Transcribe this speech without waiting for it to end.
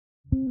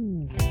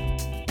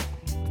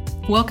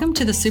Welcome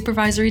to the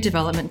Supervisory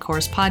Development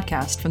Course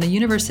podcast from the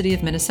University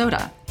of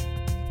Minnesota.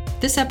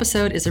 This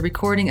episode is a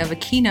recording of a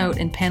keynote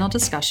and panel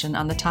discussion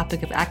on the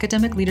topic of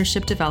academic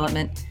leadership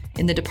development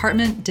in the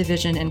department,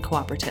 division, and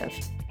cooperative.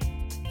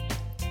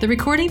 The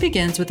recording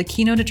begins with a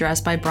keynote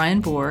address by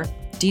Brian Buhr,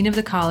 Dean of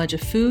the College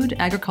of Food,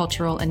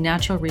 Agricultural, and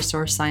Natural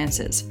Resource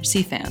Sciences, or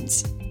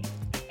CFANS.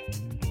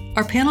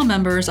 Our panel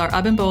members are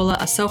Abimbola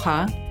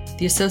Asoha,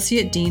 the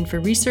Associate Dean for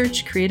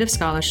Research, Creative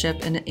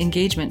Scholarship, and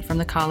Engagement from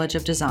the College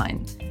of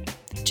Design,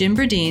 Jim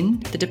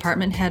Burdine, the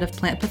Department Head of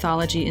Plant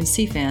Pathology in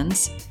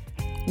CFANS,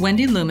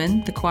 Wendy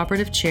Lumen, the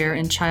Cooperative Chair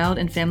in Child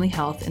and Family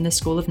Health in the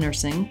School of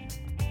Nursing,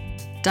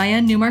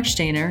 Diane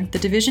Newmark-Stainer, the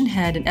Division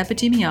Head in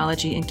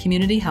Epidemiology and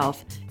Community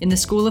Health in the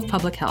School of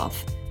Public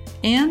Health,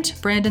 and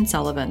Brandon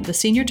Sullivan, the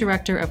Senior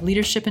Director of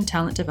Leadership and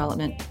Talent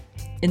Development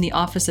in the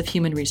Office of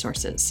Human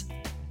Resources.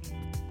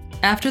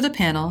 After the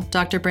panel,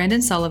 Dr.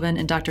 Brandon Sullivan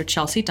and Dr.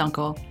 Chelsea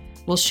Dunkel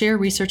will share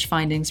research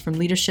findings from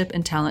leadership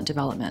and talent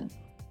development.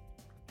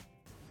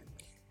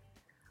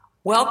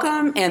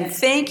 Welcome and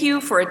thank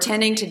you for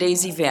attending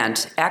today's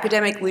event,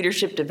 Academic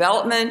Leadership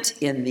Development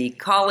in the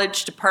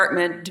College,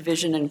 Department,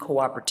 Division, and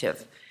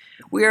Cooperative.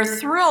 We are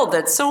thrilled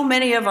that so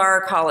many of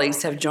our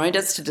colleagues have joined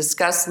us to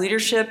discuss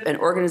leadership and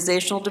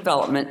organizational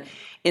development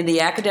in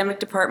the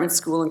academic department,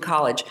 school, and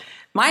college.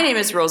 My name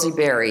is Rosie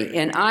Berry,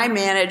 and I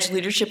manage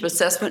leadership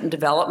assessment and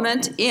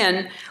development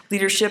in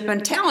leadership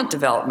and talent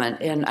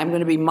development, and I'm going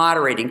to be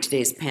moderating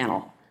today's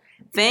panel.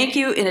 Thank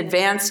you in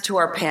advance to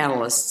our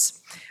panelists.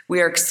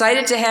 We are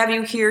excited to have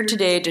you here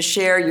today to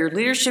share your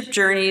leadership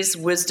journeys,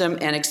 wisdom,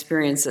 and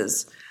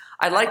experiences.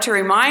 I'd like to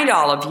remind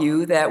all of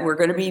you that we're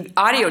going to be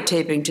audio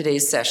taping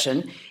today's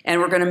session, and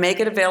we're going to make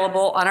it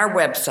available on our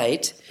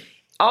website.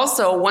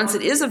 Also, once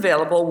it is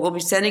available, we'll be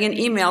sending an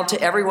email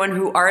to everyone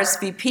who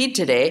RSVP'd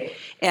today,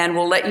 and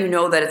we'll let you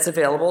know that it's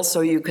available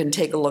so you can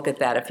take a look at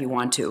that if you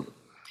want to.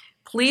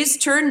 Please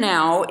turn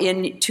now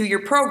into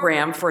your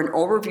program for an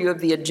overview of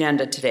the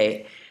agenda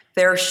today.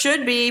 There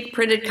should be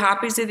printed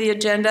copies of the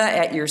agenda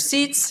at your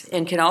seats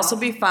and can also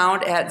be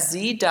found at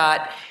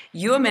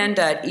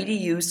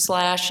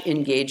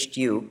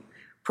z.umn.edu/engagedu.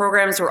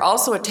 Programs were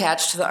also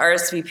attached to the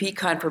RSVP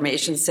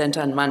confirmation sent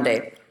on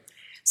Monday.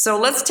 So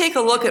let's take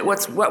a look at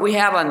what we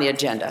have on the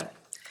agenda.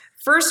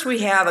 First, we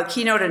have a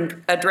keynote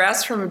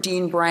address from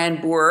Dean Brian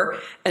Buhr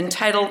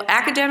entitled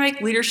Academic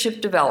Leadership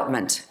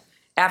Development.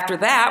 After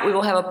that, we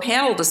will have a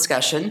panel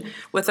discussion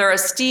with our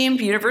esteemed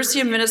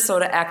University of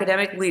Minnesota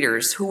academic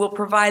leaders who will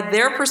provide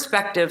their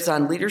perspectives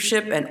on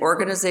leadership and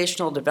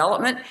organizational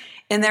development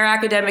in their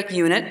academic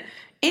unit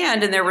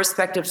and in their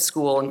respective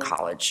school and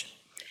college.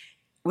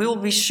 We will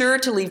be sure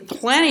to leave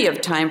plenty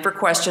of time for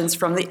questions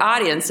from the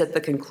audience at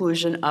the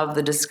conclusion of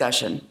the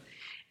discussion.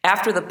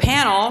 After the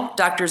panel,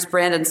 Drs.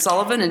 Brandon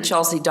Sullivan and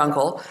Chelsea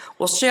Dunkel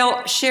will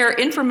share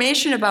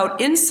information about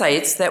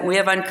insights that we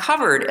have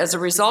uncovered as a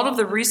result of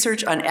the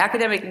research on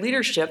academic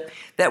leadership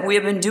that we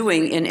have been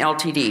doing in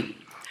LTD.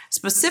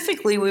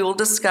 Specifically, we will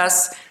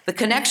discuss the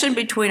connection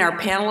between our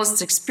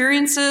panelists'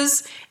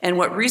 experiences and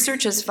what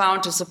research has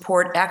found to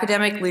support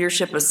academic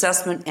leadership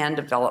assessment and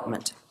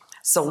development.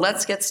 So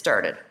let's get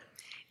started.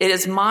 It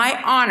is my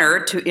honor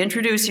to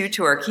introduce you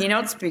to our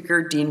keynote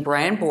speaker, Dean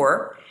Brian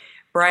Buhr.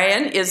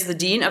 Brian is the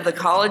Dean of the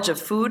College of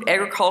Food,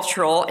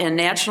 Agricultural, and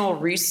Natural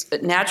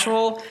Resources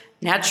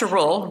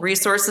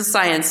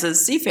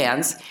Sciences,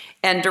 CFANS,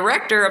 and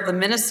Director of the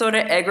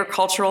Minnesota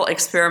Agricultural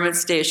Experiment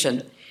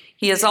Station.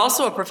 He is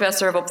also a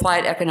Professor of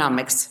Applied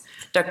Economics.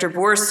 Dr.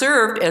 Buhr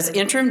served as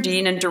Interim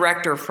Dean and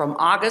Director from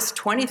August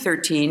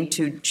 2013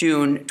 to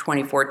June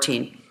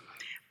 2014.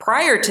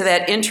 Prior to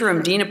that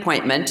interim dean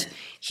appointment,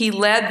 he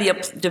led the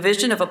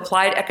Division of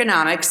Applied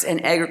Economics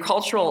and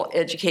Agricultural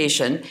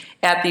Education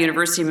at the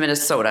University of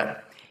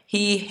Minnesota.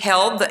 He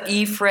held the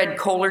E. Fred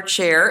Kohler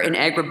Chair in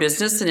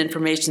Agribusiness and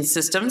Information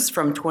Systems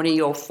from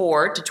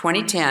 2004 to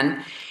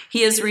 2010.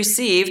 He has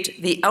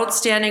received the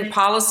Outstanding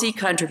Policy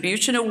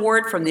Contribution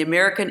Award from the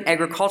American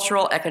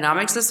Agricultural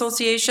Economics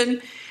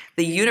Association,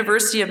 the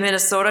University of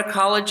Minnesota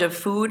College of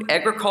Food,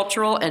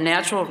 Agricultural, and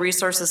Natural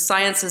Resources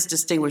Sciences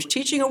Distinguished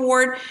Teaching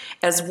Award,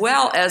 as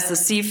well as the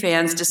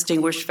CFANS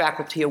Distinguished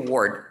Faculty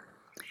Award.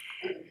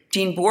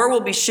 Dean Buhr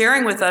will be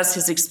sharing with us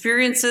his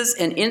experiences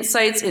and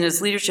insights in his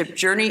leadership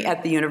journey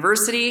at the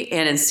university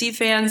and in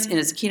CFANS in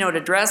his keynote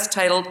address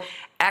titled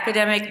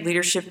Academic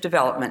Leadership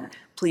Development.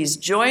 Please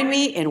join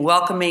me in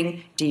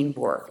welcoming Dean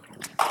Buhr.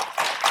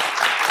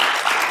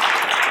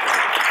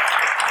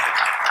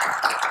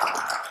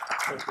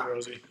 Thank you,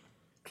 Rosie.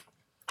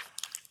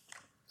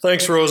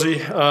 Thanks,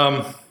 Rosie.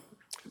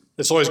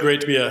 It's always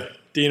great to be a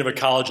dean of a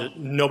college that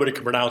nobody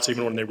can pronounce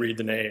even when they read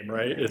the name,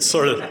 right? It's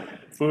sort of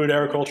food,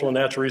 agricultural, and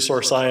natural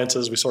resource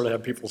sciences. We sort of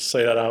have people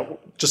say that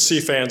out. Just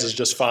CFANS is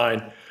just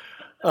fine.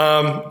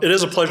 It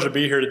is a pleasure to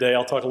be here today.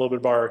 I'll talk a little bit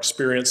about our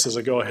experience as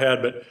I go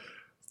ahead. But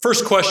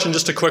first question,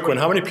 just a quick one.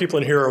 How many people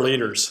in here are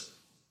leaders?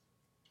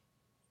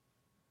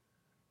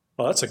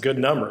 Well, that's a good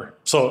number.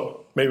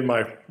 So maybe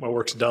my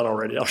work's done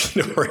already. I don't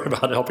need to worry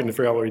about helping to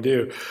figure out what we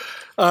do.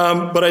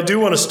 But I do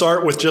want to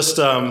start with just,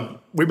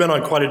 we've been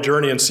on quite a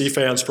journey in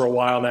CFANS for a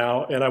while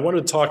now, and I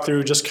wanted to talk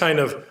through just kind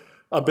of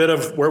a bit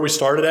of where we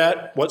started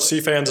at, what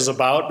CFANS is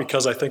about,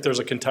 because I think there's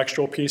a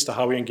contextual piece to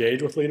how we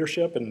engage with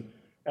leadership, and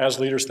as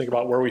leaders think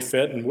about where we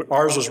fit. And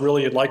ours was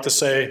really, I'd like to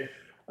say,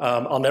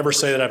 I'll never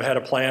say that I've had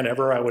a plan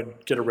ever. I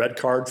would get a red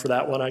card for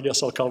that one. I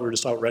guess I'll cover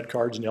just out red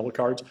cards and yellow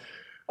cards.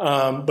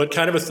 But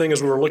kind of a thing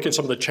is we were looking at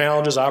some of the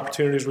challenges,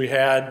 opportunities we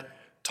had,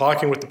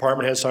 talking with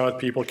department heads, talking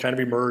with people, kind of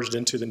emerged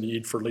into the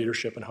need for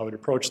leadership and how we'd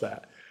approach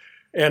that.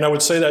 And I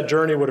would say that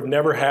journey would have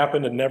never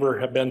happened and never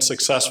have been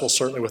successful,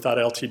 certainly without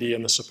LTD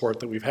and the support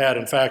that we've had.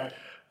 In fact,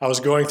 I was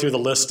going through the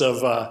list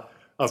of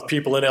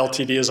people in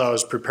LTD as I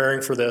was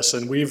preparing for this,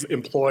 and we've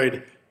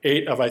employed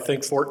 8 of, I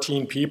think,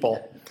 14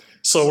 people.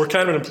 So we're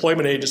kind of an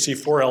employment agency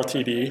for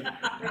LTD.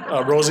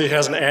 Rosie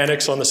has an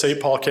annex on the St.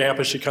 Paul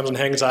campus. She comes and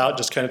hangs out,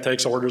 just kind of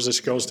takes orders as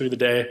she goes through the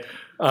day.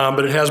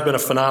 But it has been a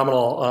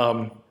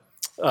phenomenal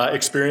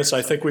experience.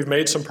 I think we've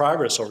made some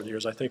progress over the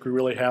years. I think we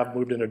really have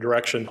moved in a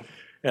direction,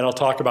 and I'll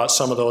talk about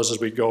some of those as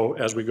we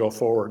go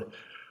forward.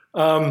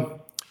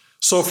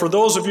 So for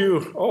those of you,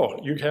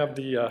 you have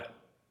the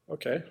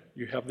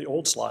you have the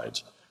old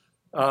slides.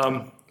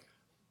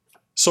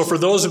 So for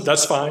those,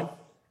 that's fine.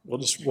 We'll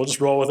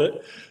just roll with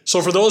it.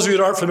 So for those of you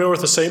that aren't familiar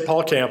with the St.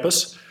 Paul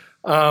campus,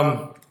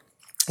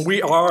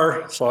 we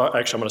are. So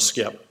actually, I'm going to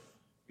skip.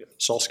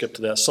 So I'll skip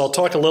to this. So I'll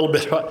talk a little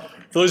bit about.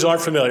 For those who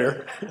aren't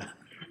familiar.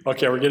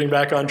 Okay, we're getting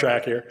back on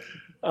track here.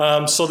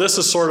 So this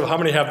is sort of, how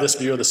many have this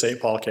view of the St.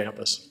 Paul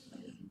campus?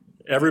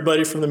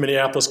 Everybody from the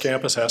Minneapolis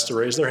campus has to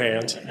raise their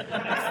hands.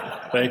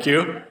 Thank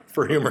you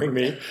for humoring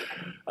me.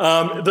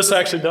 This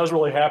actually does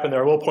really happen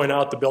there. I will point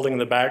out the building in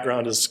the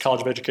background is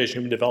College of Education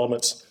and Human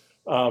Development's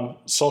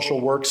social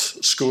works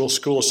school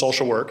of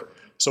social work.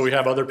 So we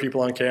have other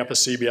people on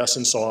campus, CBS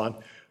and so on.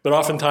 But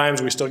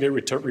oftentimes we still get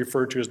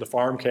referred to as the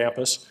farm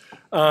campus.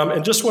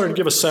 And just wanted to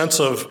give a sense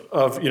of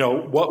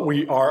what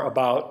we are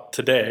about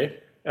today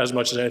as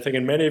much as anything.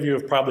 And many of you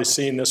have probably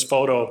seen this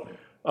photo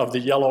of the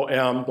yellow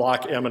M,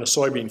 block M in a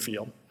soybean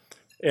field.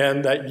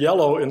 And that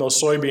yellow in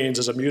those soybeans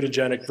is a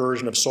mutagenic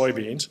version of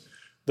soybeans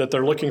that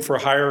they're looking for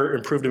higher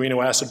improved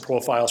amino acid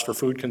profiles for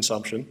food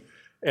consumption.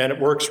 And it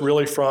works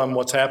really from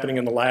what's happening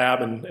in the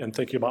lab and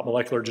thinking about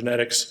molecular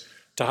genetics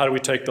to how do we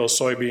take those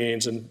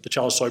soybeans, and the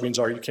challenge soybeans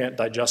are you can't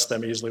digest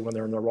them easily when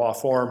they're in their raw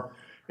form.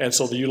 And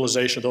so the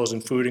utilization of those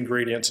in food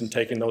ingredients and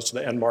taking those to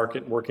the end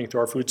market and working through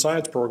our food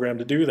science program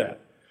to do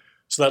that.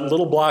 So that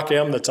little block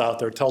M that's out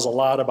there tells a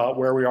lot about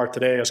where we are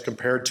today as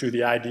compared to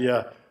the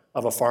idea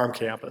of a farm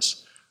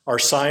campus. Our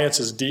science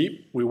is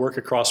deep. We work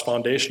across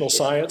foundational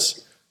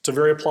science to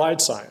very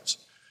applied science.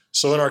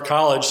 So in our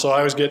college, so I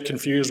always get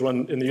confused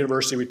when in the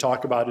university we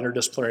talk about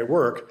interdisciplinary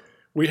work.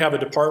 We have a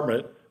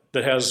department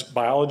that has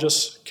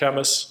biologists,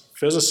 chemists,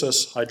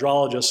 physicists,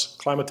 hydrologists,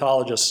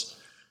 climatologists,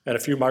 and a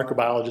few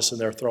microbiologists in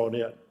there thrown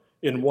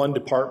in one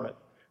department.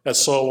 That's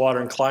soil, water,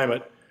 and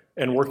climate,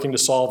 and working to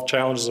solve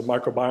challenges of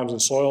microbiomes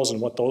and soils and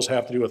what those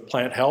have to do with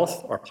plant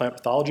health, our plant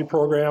pathology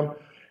program,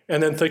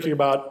 and then thinking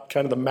about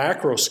kind of the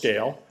macro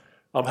scale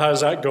of how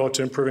does that go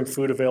to improving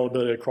food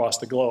availability across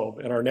the globe.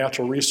 And our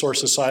natural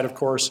resources side, of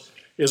course,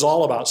 is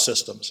all about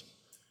systems.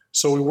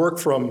 So we work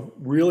from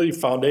really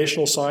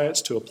foundational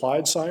science to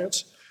applied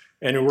science,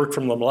 and we work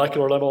from the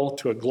molecular level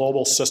to a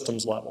global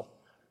systems level.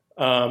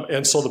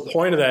 And so the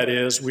point of that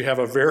is we have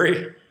a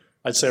very,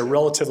 I'd say, a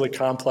relatively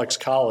complex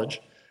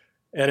college.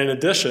 And in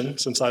addition,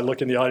 since I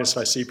look in the audience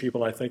and I see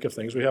people and I think of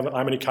things,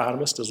 I'm an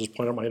economist, as was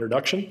pointed out in my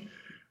introduction.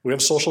 We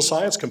have a social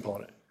science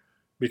component.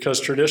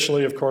 Because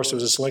traditionally, of course, there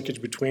was this linkage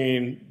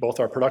between both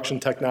our production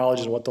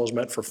technologies and what those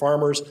meant for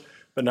farmers,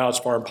 but now it's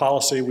farm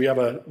policy. We have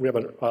an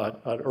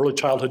early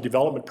childhood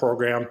development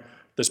program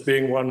that's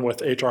being run with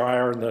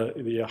HRIR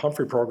and the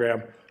Humphrey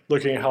program,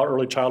 looking at how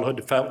early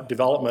childhood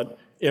development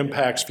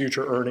impacts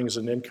future earnings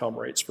and income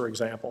rates, for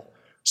example.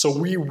 So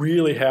we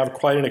really have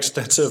quite an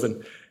extensive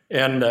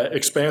and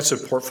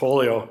expansive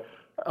portfolio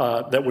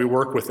that we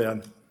work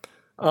within.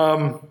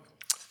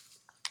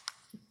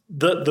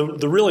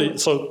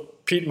 So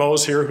Pete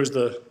Mose here, who's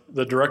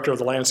the director of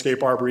the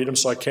Landscape Arboretum,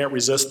 so I can't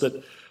resist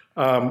that.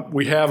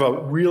 We have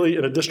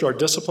in addition to our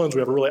disciplines, we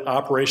have a really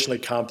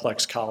operationally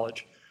complex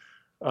college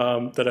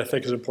that I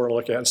think is important to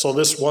look at. And so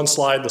this one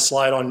slide, the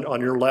slide on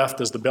your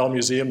left is the Bell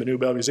Museum, the new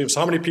Bell Museum. So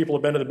how many people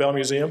have been to the Bell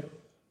Museum?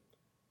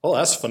 Oh,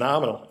 that's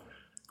phenomenal.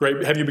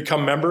 Great. Have you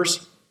become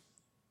members?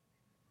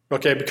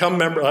 Okay, become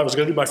member. I was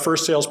going to do my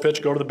first sales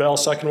pitch, go to the Bell.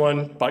 Second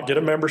one, get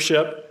a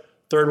membership.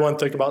 Third one,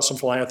 think about some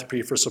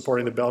philanthropy for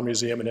supporting the Bell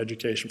Museum and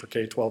education for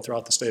K-12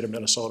 throughout the state of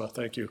Minnesota.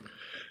 Thank you.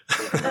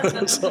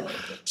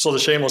 So the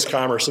shameless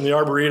commerce and the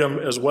Arboretum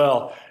as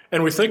well.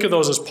 And we think of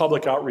those as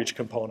public outreach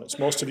components.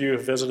 Most of you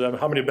have visited them.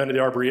 How many have been to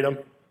the Arboretum?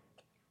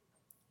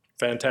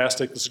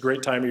 Fantastic. This is a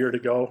great time of year to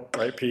go,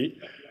 right, Pete?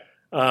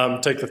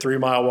 Take the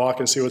 3-mile walk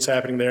and see what's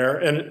happening there.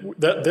 And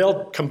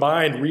they'll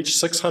combined reach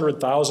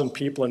 600,000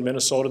 people in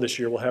Minnesota this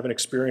year will have an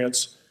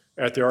experience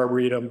at the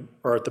Arboretum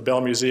or at the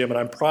Bell Museum, and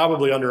I'm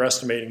probably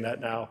underestimating that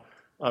now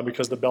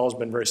because the Bell has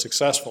been very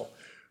successful.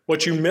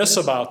 What you miss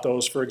about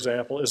those, for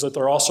example, is that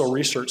they're also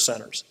research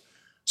centers.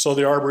 So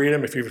the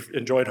Arboretum, if you've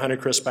enjoyed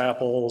Honeycrisp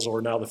apples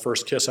or now the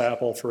first Kiss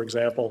apple, for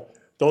example,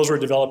 those were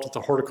developed at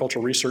the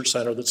Horticultural Research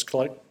Center that's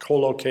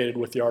co-located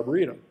with the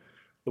Arboretum.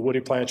 The woody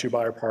plants you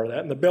buy are part of that.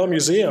 And the Bell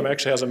Museum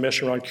actually has a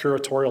mission around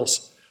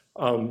curation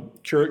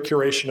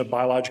of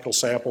biological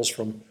samples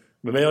from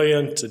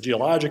mammalian to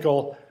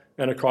geological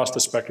and across the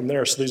spectrum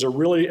there. So these are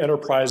really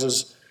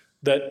enterprises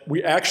that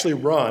we actually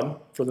run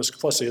for this,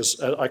 let's see,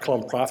 I call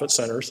them profit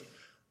centers.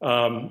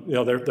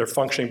 They're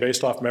functioning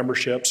based off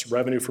memberships,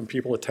 revenue from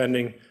people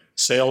attending,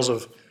 sales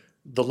of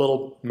the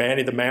little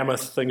Manny the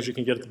Mammoth things you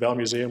can get at the Bell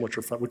Museum, which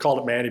are fun. We call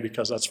it Manny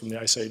because that's from the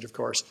Ice Age, of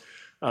course,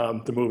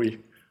 the movie.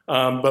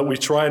 But we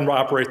try and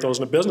operate those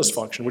in a business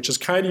function, which is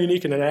kind of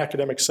unique in an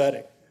academic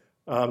setting,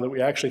 that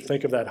we actually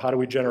think of that. How do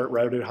we generate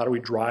revenue? How do we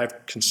drive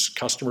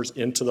customers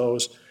into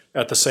those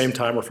at the same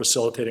time we're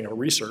facilitating our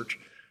research?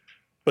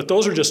 But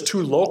those are just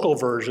two local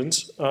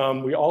versions.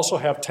 We also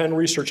have 10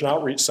 research and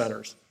outreach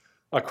centers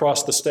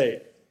across the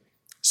state.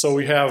 So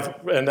we have,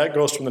 and that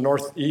goes from the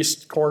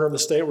northeast corner of the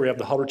state, where we have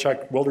the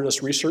Hubbard-Check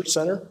Wilderness Research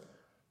Center,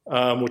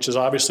 which is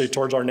obviously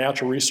towards our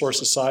natural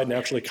resources side,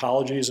 natural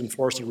ecologies and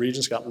forested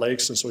regions, got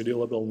lakes, and so we do a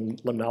little bit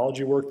of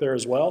limnology work there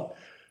as well.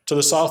 To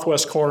the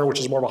southwest corner, which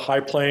is more of a high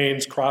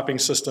plains, cropping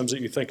systems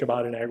that you think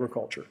about in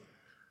agriculture.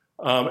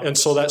 And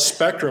so that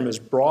spectrum is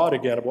broad,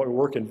 again, of what we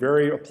work in,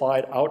 very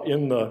applied out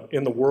in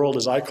the world,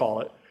 as I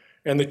call it.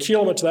 And the key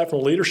element to that from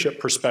a leadership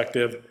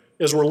perspective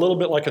is we're a little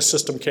bit like a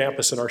system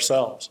campus in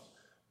ourselves.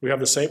 We have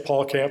the St.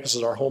 Paul campus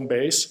as our home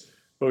base,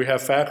 but we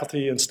have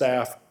faculty and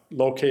staff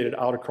located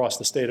out across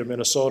the state of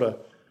Minnesota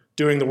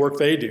doing the work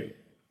they do.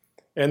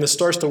 And this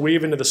starts to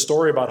weave into the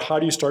story about how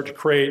do you start to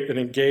create an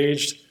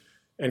engaged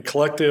and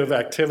collective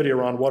activity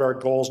around what our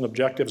goals and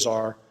objectives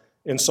are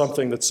in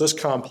something that's this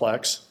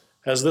complex,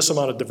 has this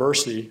amount of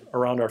diversity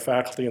around our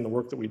faculty and the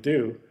work that we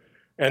do,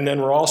 and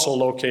then we're also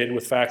located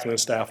with faculty and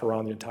staff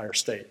around the entire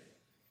state.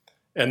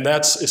 And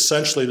that's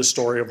essentially the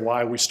story of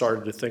why we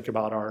started to think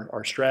about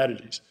our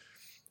strategies.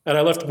 And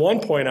I left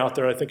one point out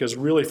there I think is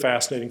really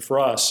fascinating for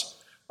us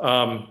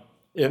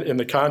in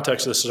the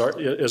context of this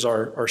is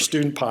our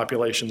student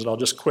populations. And I'll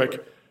just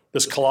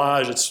this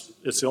collage,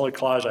 it's the only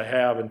collage I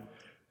have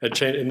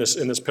in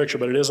this picture,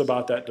 but it is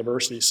about that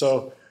diversity.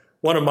 So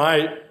one of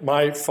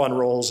my fun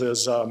roles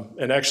is,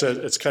 and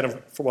actually it's kind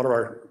of for one of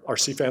our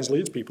CFANS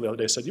leads people the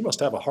other day said, you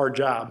must have a hard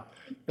job.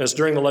 And it's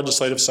during the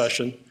legislative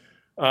session.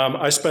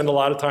 I spend a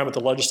lot of time at the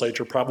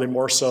legislature, probably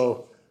more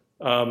so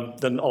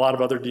than a lot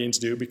of other deans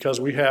do, because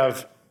we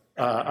have,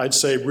 I'd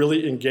say,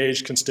 really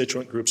engaged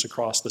constituent groups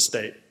across the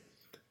state.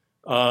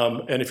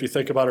 And if you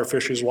think about our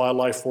fisheries,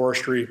 wildlife,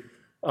 forestry,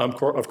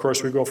 of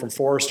course, we go from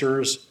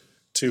foresters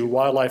to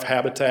wildlife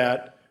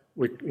habitat.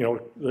 We,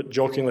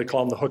 jokingly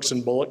call them the hooks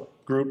and bullet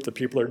group, the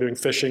people that are doing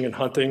fishing and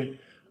hunting,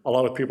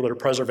 along with people that are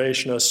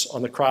preservationists.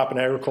 On the crop and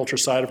agriculture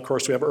side, of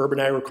course, we have urban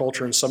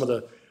agriculture and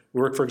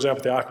we work, for example,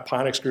 with the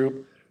aquaponics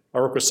group. I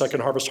work with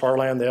Second Harvest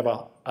Heartland. They have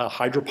a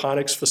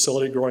hydroponics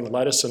facility growing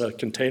lettuce in a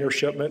container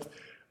shipment.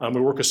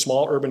 We work with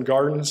small urban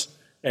gardens,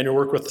 and you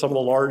work with some of the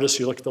largest,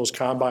 you look at those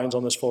combines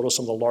on this photo,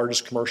 some of the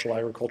largest commercial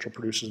agricultural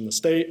producers in the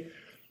state.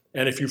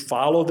 And if you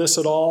follow this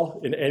at all,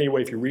 in any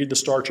way, if you read the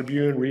Star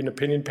Tribune, read an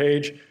opinion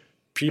page,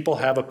 people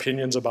have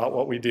opinions about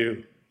what we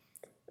do.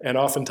 And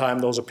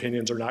oftentimes those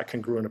opinions are not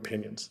congruent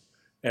opinions.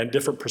 And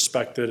different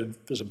perspective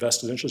is a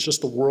vested interest,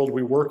 just the world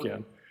we work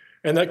in.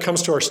 And that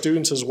comes to our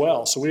students as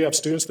well. So we have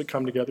students that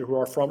come together who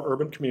are from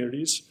urban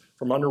communities,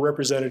 from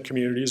underrepresented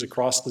communities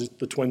across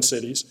the Twin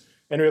Cities,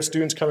 and we have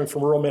students coming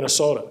from rural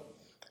Minnesota.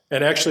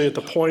 And actually at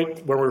the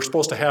point where we were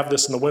supposed to have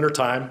this in the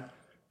wintertime,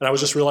 and I was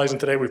just realizing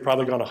today we've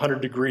probably gone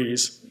 100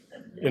 degrees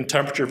in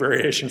temperature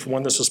variation from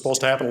when this was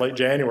supposed to happen late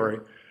January.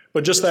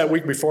 But just that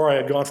week before, I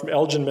had gone from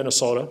Elgin,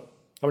 Minnesota.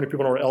 How many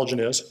people know where Elgin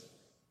is?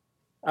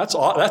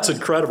 That's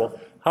incredible.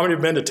 How many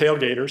have been to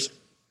Tailgaters?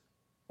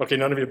 Okay,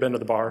 none of you have been to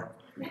the bar.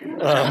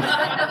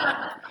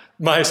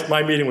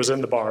 My meeting was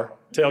in the bar,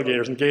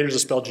 Tailgaters, and Gators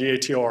is spelled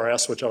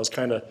Gators, which I was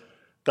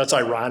that's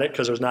ironic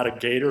because there's not a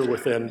gator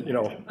within,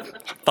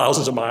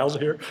 thousands of miles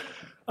of here.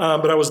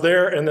 But I was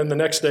there, and then the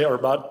next day, or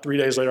about 3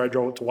 days later, I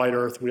drove to White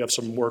Earth. We have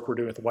some work we're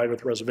doing at the White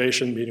Earth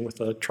Reservation, meeting with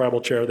the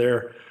tribal chair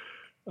there,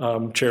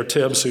 Chair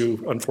Tibbs,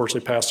 who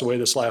unfortunately passed away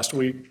this last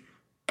week.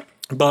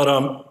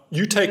 But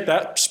you take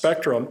that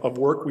spectrum of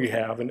work we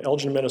have, and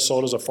Elgin,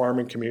 Minnesota is a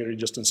farming community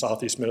just in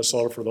southeast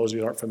Minnesota, for those of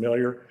you that aren't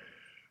familiar.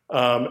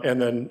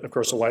 And then, of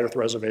course, the White Earth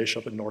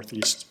Reservation up in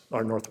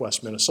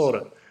northwest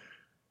Minnesota.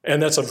 And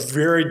that's a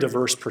very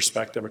diverse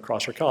perspective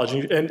across our college.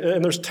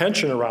 And there's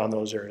tension around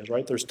those areas,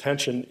 right? There's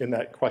tension in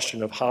that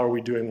question of how are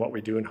we doing what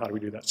we do and how do we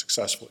do that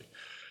successfully.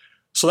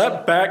 So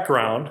that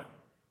background,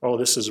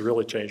 this has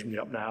really changed me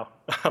up now.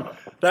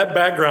 That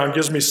background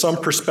gives me some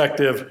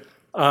perspective.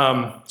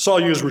 So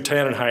I'll use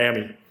Rutan and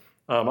Hyami.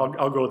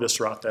 I'll go this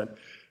route then.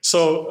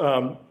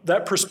 So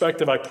that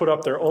perspective I put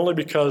up there only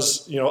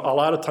because, a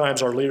lot of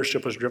times our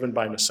leadership was driven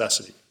by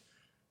necessity.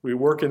 We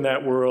work in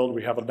that world.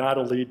 We have a not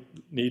a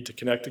need to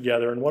connect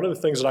together. And one of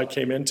the things that I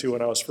came into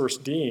when I was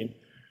first dean,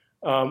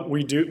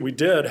 we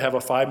did have a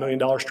 $5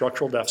 million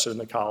structural deficit in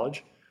the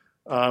college.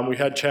 We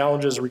had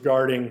challenges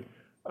regarding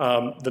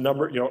the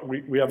number,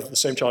 we have the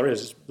same challenge.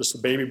 This is the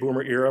baby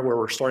boomer era where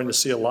we're starting to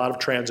see a lot of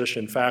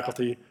transition in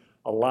faculty,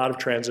 a lot of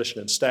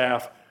transition in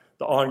staff,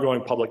 the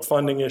ongoing public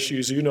funding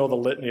issues. The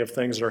litany of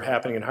things that are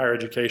happening in higher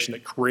education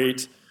that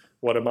create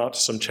what amount to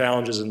some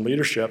challenges in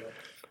leadership.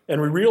 And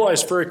we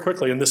realized very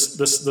quickly, and this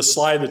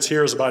slide that's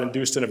here is about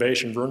induced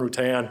innovation. Vern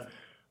Rutan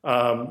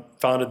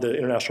founded the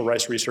International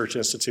Rice Research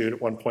Institute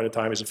at one point in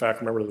time. He's a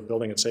faculty member of the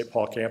building at St.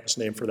 Paul campus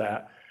named for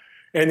that.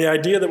 And the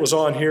idea that was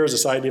on here is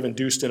this idea of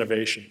induced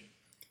innovation,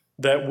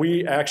 that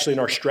we actually in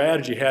our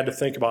strategy had to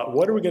think about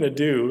what are we going to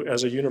do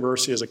as a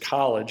university, as a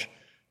college,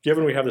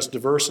 given we have this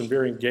diverse and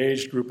very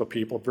engaged group of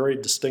people, very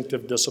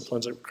distinctive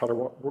disciplines that cut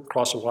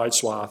across a wide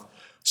swath,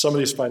 some of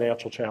these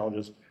financial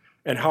challenges,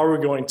 and how are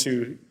we going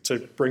to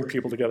bring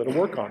people together to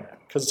work on that?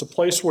 Because it's a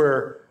place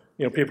where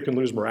people can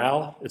lose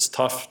morale. It's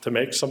tough to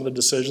make some of the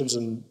decisions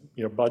and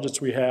budgets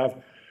we have.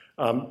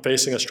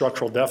 Facing a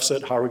structural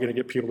deficit, how are we going to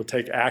get people to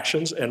take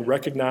actions and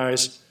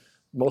recognize,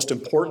 most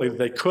importantly, that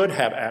they could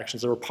have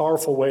actions? There were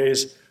powerful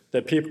ways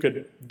that people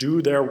could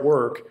do their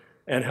work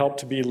and help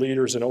to be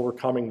leaders in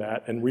overcoming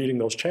that and reading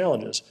those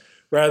challenges,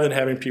 rather than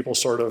having people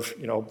sort of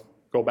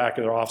go back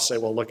in their office and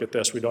say, well, look at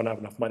this, we don't have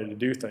enough money to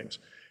do things.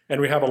 And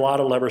we have a lot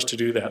of levers to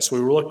do that.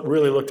 So we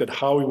really looked at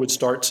how we would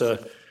start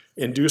to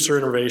induce our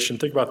innovation,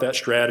 think about that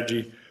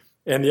strategy.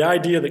 And the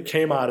idea that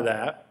came out of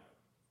that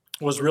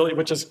was really,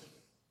 which is,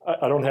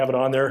 I don't have it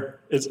on there,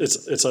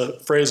 it's a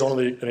phrase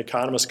only an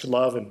economist could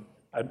love, and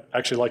I'd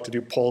actually like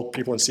to poll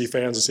people in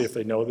CFANS and see if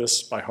they know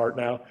this by heart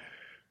now.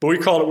 But we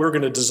called it, we're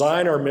going to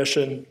design our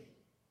mission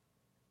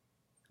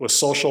with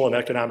social and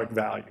economic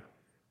value.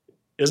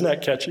 Isn't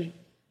that catchy?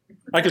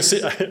 I can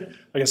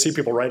see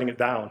people writing it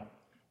down.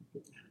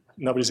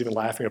 Nobody's even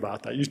laughing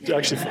about that.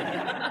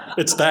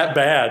 It's that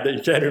bad that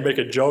you can't even make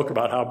a joke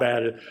about how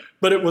bad it is.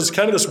 But it was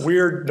kind of this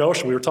weird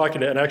notion. We were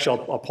talking to, and actually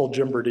I'll pull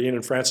Jim Burdine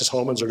and Francis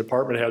Homans, our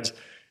department heads,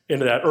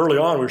 into that. Early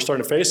on, we were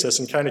starting to face this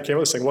and kind of came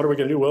up with saying, what are we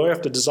going to do? Well, we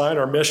have to design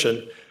our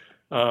mission.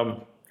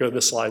 Go to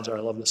this slide. I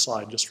love this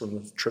slide just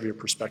from the trivia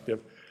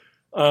perspective.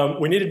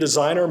 We need to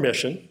design our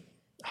mission.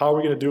 How are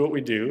we going to do what we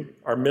do?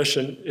 Our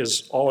mission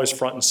is always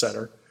front and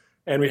center.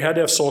 And we had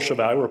to have social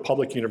value. We're a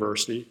public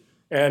university.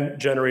 And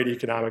generate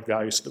economic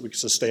value so that we can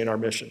sustain our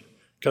mission.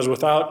 Because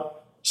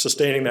without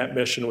sustaining that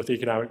mission with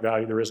economic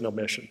value, there is no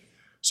mission.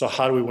 So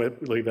how do we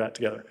leave that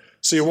together?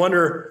 So you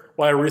wonder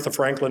why Aretha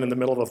Franklin in the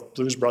middle of a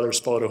Blues Brothers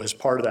photo is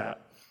part of that.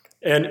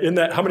 And in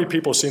that, how many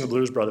people have seen the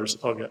Blues Brothers?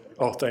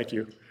 Oh, thank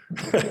you.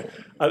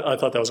 I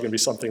thought that was going to be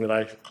something that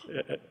I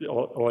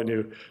only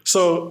knew.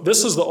 So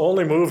this is the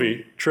only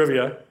movie,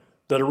 trivia,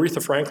 that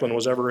Aretha Franklin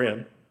was ever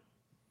in.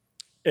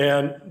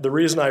 And the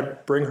reason I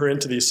bring her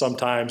into these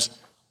sometimes,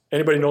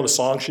 anybody know the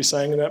song she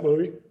sang in that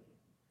movie?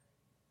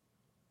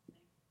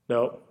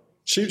 No.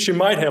 She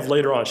might have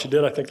later on. She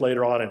did, I think,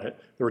 later on in it.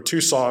 There were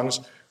two songs.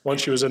 One,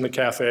 she was in the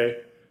cafe.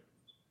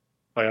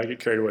 I get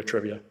carried away with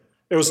trivia.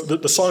 It was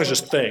the song is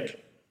just Think.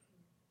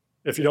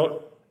 If you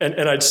don't,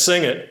 and I'd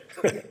sing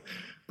it,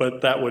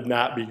 but that would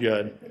not be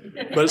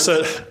good. But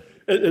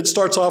it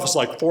starts off as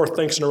like 4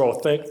 thinks in a row.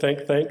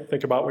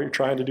 Think about what you're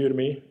trying to do to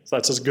me. So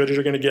that's as good as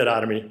you're going to get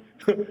out of me.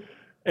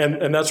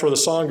 And that's where the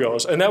song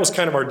goes. And that was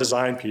kind of our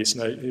design piece.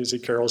 And you see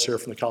Carol's here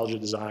from the College of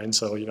Design,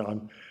 so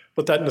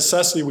but that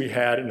necessity we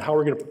had and how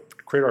we're going to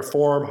create our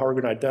form, how we're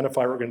going to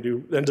identify what we're going to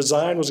do. And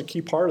design was a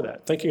key part of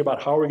that, thinking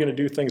about how we're going to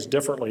do things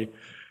differently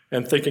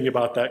and thinking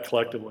about that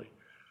collectively.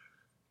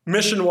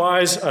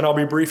 Mission-wise, and I'll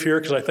be brief here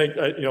because I think,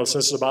 since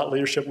it's about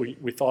leadership,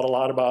 we thought a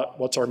lot about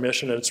what's our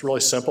mission, and it's really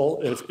simple.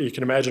 If you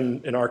can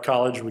imagine in our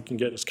college, we can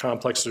get as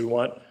complex as we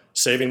want,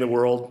 saving the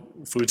world,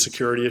 food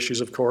security issues,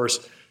 of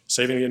course,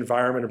 saving the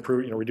environment,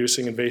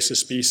 reducing invasive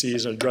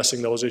species and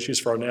addressing those issues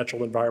for our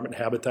natural environment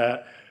and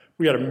habitat.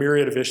 We got a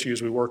myriad of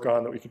issues we work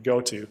on that we could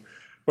go to.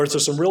 But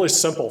there's some really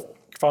simple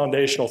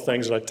foundational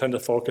things that I tend to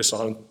focus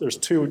on. There's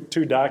two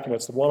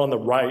documents. The one on the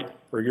right,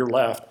 or your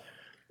left,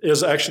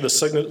 is actually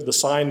the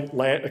signed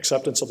land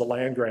acceptance of the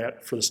land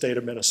grant for the state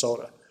of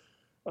Minnesota.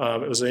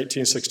 It was in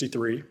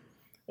 1863.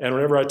 And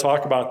whenever I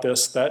talk about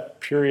this, that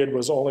period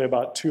was only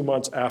about 2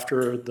 months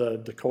after the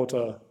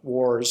Dakota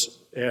Wars.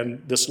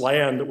 And this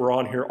land that we're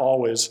on here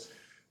always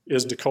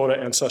is Dakota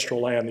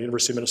ancestral land. The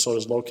University of Minnesota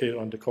is located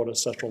on Dakota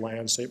ancestral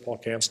land. St. Paul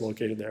campus is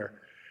located there.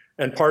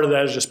 And part of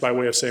that is just by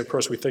way of saying, of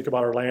course, we think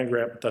about our land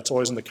grant, but that's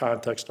always in the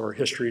context of our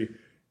history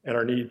and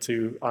our need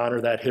to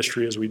honor that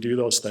history as we do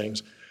those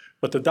things.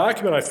 But the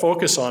document I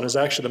focus on is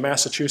actually the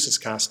Massachusetts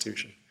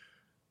Constitution.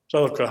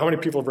 So how many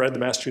people have read the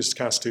Massachusetts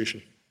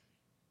Constitution?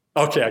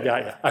 Okay, I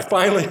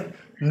got you.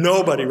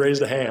 Nobody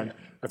raised a hand.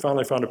 I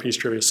finally found a piece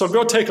of trivia. So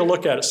go take a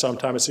look at it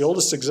sometime. It's the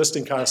oldest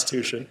existing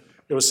constitution.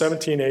 It was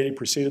 1780,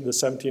 preceded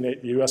the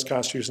U.S.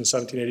 Constitution in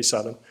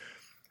 1787. And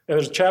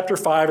there's chapter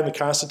 5 in the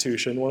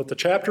Constitution. What the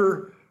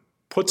chapter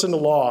puts into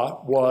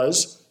law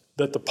was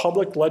that the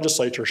public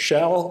legislature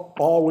shall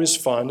always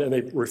fund, and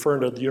they refer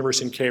to the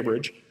University in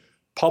Cambridge,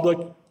 public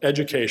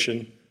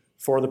education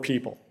for the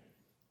people.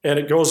 And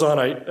it goes on,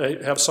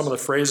 I have some of the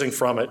phrasing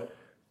from it,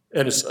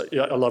 and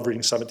I love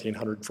reading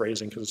 1700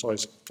 phrasing because it's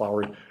always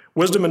flowery.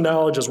 Wisdom and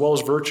knowledge as well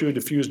as virtue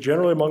diffused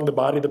generally among the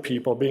body of the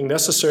people, being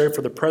necessary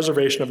for the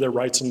preservation of their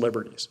rights and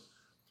liberties.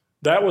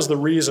 That was the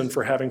reason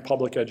for having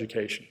public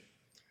education.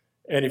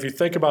 And if you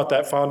think about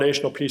that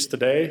foundational piece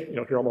today,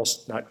 here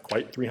almost not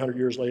quite 300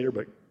 years later,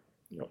 but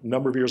a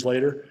number of years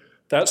later,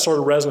 that sort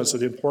of resonance of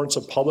the importance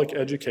of public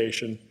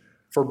education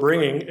for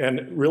bringing,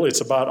 and really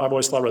it's about, I've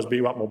always thought it was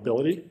being about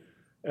mobility.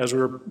 As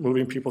we're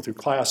moving people through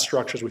class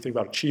structures, we think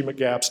about achievement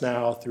gaps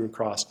now through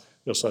across,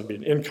 so that'd be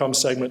an income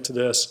segment to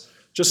this.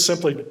 Just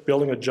simply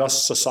building a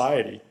just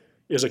society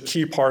is a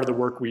key part of the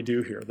work we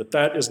do here,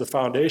 that is the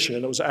foundation,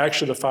 and it was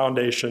actually the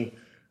foundation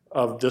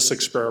of this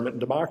experiment in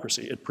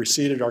democracy. It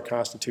preceded our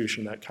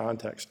Constitution in that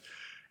context.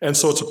 And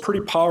so it's a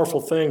pretty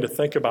powerful thing to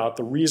think about.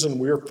 The reason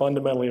we're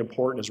fundamentally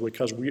important is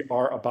because we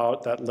are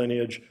about that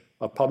lineage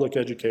of public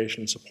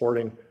education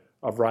supporting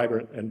a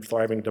vibrant and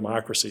thriving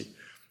democracy.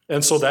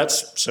 And so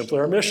that's simply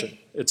our mission.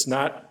 It's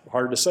not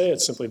hard to say,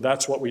 it's simply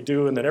that's what we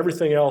do, and then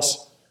everything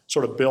else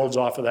sort of builds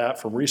off of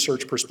that from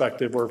research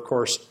perspective, where of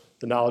course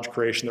the knowledge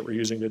creation that we're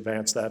using to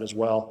advance that as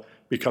well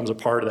becomes a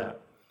part of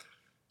that.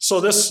 So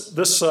this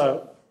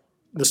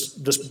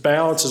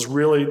balance is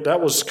really,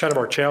 that was kind of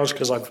our challenge,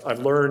 because I've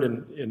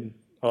learned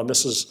I'll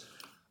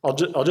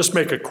just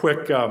make a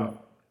quick, I'll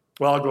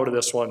go to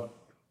this one.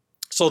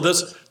 So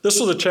this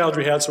was a challenge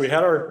we had. So we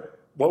had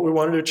what we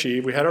wanted to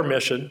achieve, we had our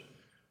mission,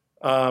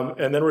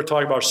 and then we're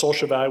talking about our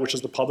social value, which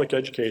is the public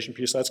education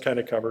piece, that's kind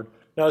of covered.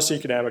 Now it's the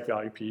economic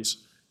value piece.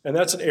 And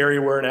that's an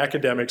area where in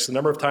academics, the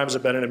number of times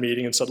I've been in a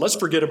meeting and said, let's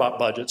forget about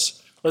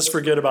budgets, let's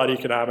forget about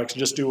economics, and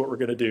just do what we're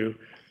going to do.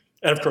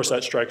 And of course,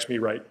 that strikes me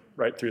right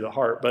through the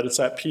heart. But it's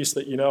that piece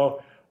that,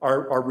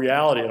 our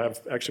reality, and I've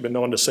actually been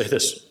known to say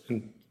this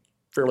in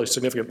fairly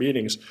significant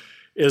meetings,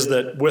 is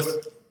that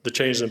with the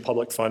changes in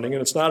public funding,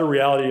 and it's not a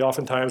reality,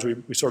 oftentimes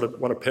we sort of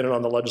want to pin it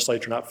on the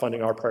legislature not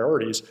funding our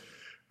priorities.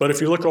 But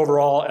if you look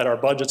overall at our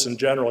budgets in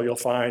general, you'll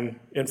find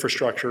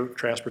infrastructure,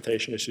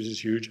 transportation issues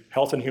is huge,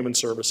 health and human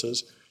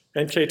services,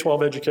 and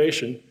K-12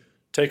 education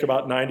take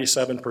about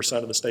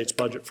 97% of the state's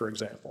budget, for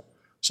example.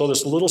 So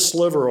this little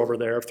sliver over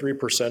there of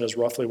 3% is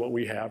roughly what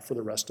we have for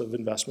the rest of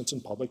investments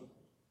in public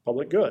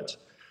goods.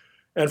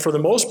 And for the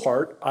most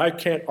part, I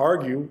can't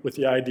argue with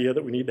the idea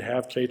that we need to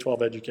have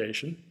K-12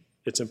 education.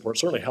 It's important.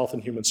 Certainly health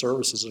and human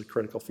services is a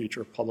critical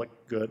feature of public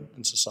good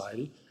in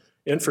society.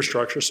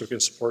 Infrastructure, so we can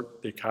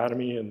support the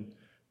economy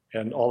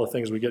and all the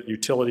things we get,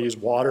 utilities,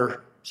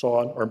 water, so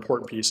on, are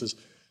important pieces.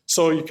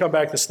 So you come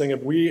back to this thing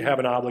of we have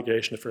an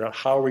obligation to figure out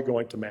how are we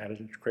going to manage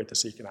and create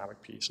this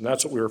economic piece. And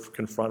that's what we were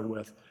confronted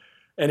with.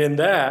 And in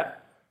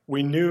that,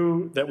 we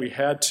knew that we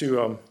had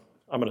to,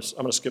 I'm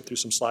gonna skip through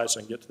some slides so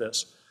I can get to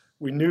this.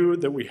 We knew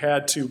that we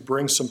had to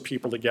bring some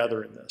people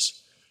together in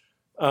this.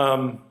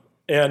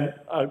 And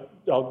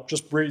I'll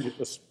just read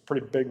this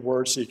pretty big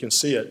word so you can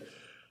see it.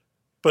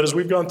 But as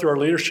we've gone through our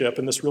leadership,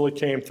 and this really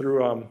came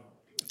through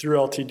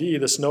LTD,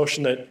 this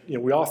notion that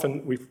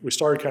we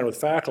started kind of with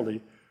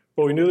faculty,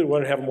 but we knew that we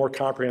wanted to have a more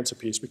comprehensive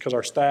piece because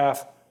our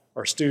staff,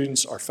 our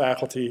students, our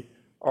faculty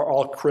are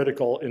all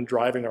critical in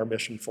driving our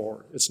mission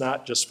forward. It's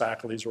not just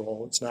faculty's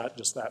role, it's not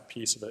just that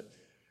piece of it.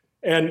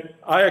 And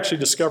I actually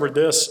discovered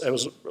this, it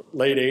was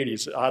late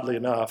 80s, oddly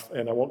enough,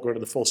 and I won't go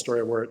into the full story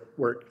of where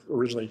it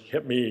originally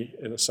hit me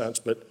in a sense,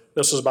 but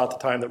this was about the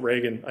time that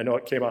Reagan, I know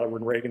it came out of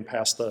when Reagan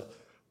passed the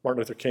Martin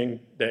Luther King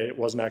Day. It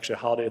wasn't actually a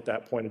holiday at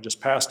that point, it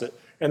just passed it.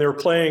 And they were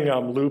playing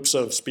loops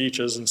of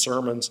speeches and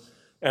sermons,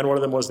 and one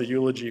of them was the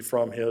eulogy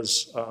from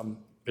his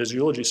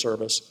eulogy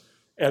service.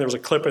 And there was a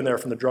clip in there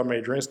from the Drum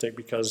Major Instinct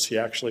because he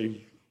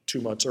actually 2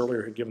 months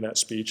earlier had given that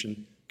speech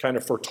and kind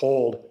of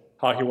foretold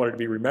how he wanted to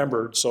be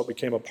remembered, so it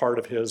became a part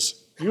of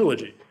his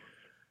eulogy.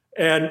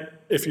 And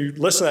if you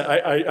listen,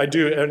 I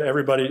do, and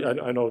everybody,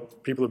 I know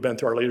people who've been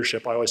through our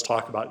leadership, I always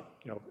talk about,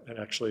 and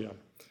actually,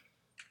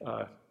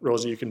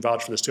 Rosie, you can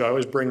vouch for this too, I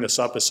always bring this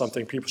up as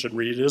something people should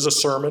read. It is a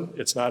sermon,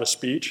 it's not a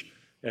speech,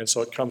 and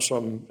so it comes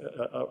from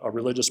a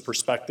religious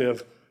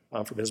perspective,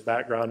 from his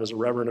background as a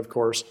reverend, of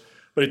course.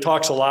 But he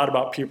talks a lot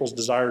about people's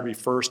desire to be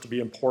first, to be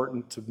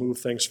important, to move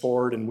things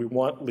forward, and we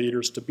want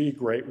leaders to be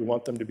great, we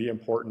want them to be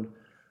important,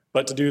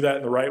 but to do that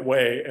in the right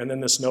way, and then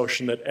this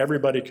notion that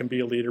everybody can be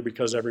a leader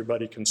because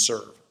everybody can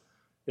serve.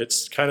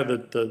 It's kind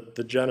of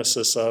the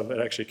genesis of, it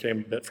actually came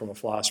a bit from a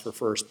philosopher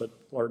first, but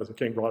Martin Luther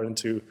King brought it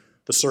into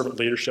the servant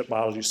leadership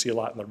models you see a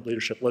lot in the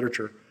leadership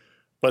literature.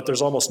 But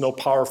there's almost no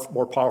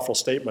more powerful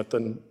statement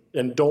than,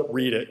 and don't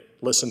read it,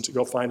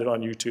 go find it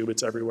on YouTube,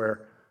 it's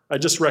everywhere. I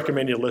just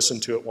recommend you listen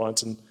to it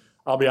once, and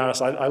I'll be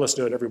honest, I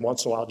listen to it every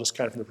once in a while just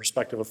kind of from the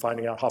perspective of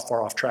finding out how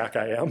far off track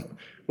I am,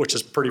 which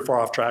is pretty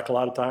far off track a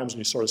lot of times, and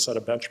you sort of set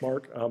a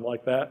benchmark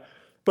like that.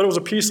 But it was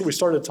a piece that we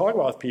started to talk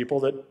about with people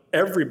that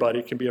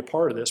everybody can be a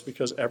part of this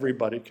because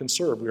everybody can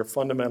serve. We are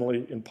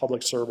fundamentally in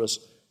public service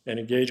and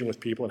engaging with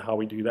people and how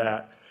we do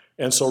that.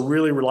 And so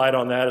really relied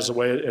on that as a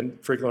way,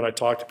 and frequently when I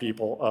talk to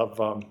people,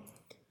 of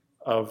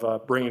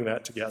bringing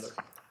that together.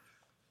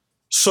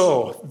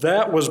 So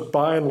that was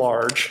by and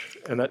large,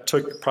 and that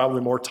took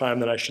probably more time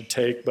than I should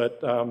take,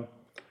 but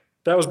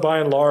that was by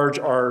and large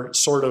our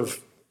sort of,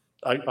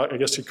 I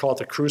guess you'd call it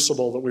the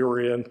crucible that we were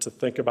in to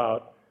think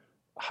about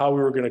how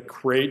we were going to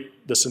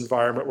create this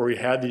environment where we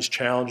had these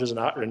challenges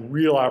and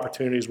real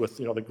opportunities with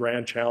the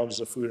grand challenges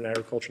of food and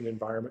agriculture and the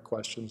environment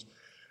questions.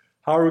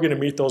 How are we going to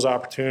meet those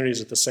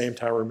opportunities at the same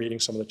time we're meeting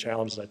some of the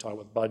challenges I talked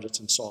with budgets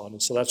and so on?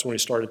 And so that's when we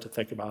started to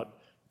think about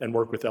and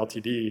work with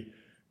LTD.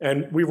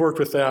 And we've worked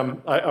with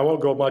them. I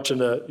won't go much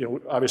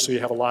into, obviously you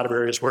have a lot of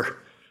areas where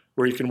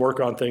you can work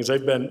on things.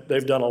 They've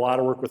done a lot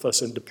of work with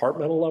us in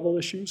departmental level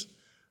issues.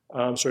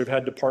 So we've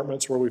had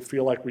departments where we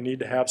feel like we need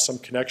to have some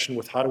connection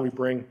with how do we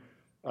bring,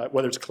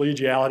 whether it's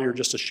collegiality or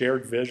just a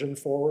shared vision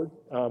forward.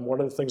 One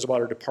of the things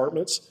about our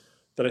departments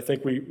that I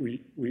think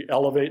we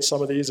elevate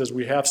some of these is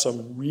we have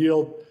some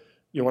real,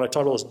 when I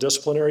talk about those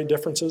disciplinary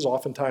differences,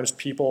 oftentimes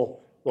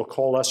people will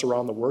coalesce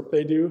around the work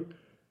they do.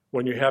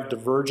 When you have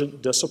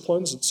divergent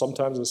disciplines,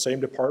 sometimes in the same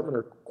department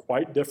are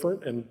quite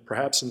different, and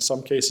perhaps in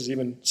some cases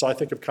even, so I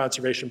think of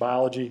conservation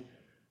biology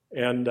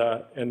and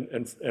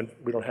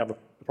we don't have a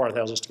department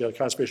that has us together,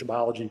 conservation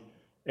biology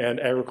and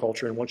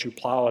agriculture, and once you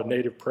plow a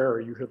native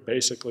prairie, you have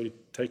basically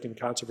taken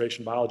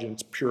conservation biology in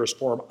its purest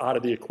form out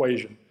of the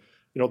equation.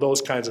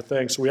 Those kinds of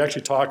things. So we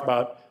actually talk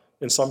about,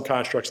 in some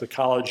constructs, the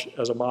college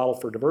as a model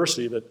for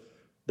diversity, that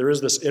there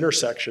is this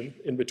intersection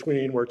in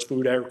between where it's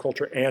food,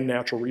 agriculture, and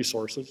natural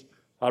resources.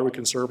 How do we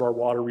conserve our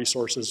water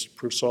resources,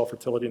 improve soil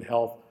fertility and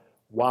health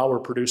while we're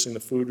producing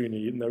the food we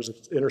need? And there's an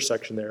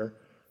intersection there.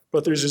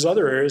 But there's these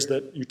other areas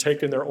that you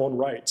take in their own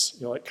rights.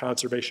 Like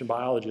conservation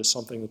biology is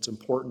something that's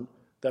important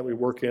that we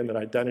work in, that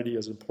identity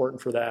is important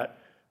for that.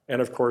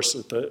 And of course,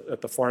 at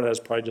the far end,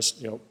 that's probably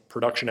just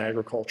production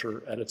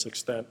agriculture at its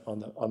extent on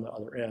the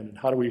other end. And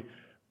how do we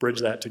bridge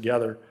that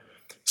together?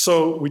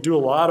 So we do a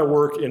lot of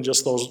work in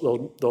just those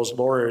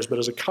lower areas. But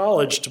as a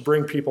college, to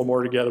bring people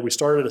more together, we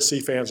started a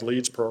CFANS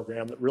Leads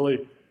program that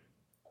really,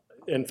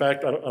 in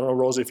fact, I don't know,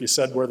 Rosie, if you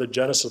said where the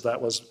genesis of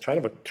that was, kind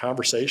of a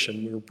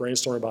conversation. We were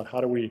brainstorming about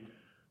how do we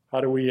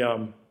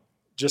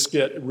just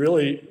get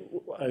really,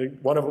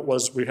 one of it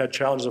was we had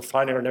challenges of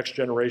finding our next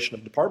generation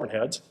of department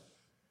heads.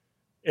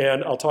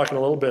 And I'll talk in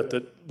a little bit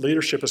that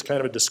leadership is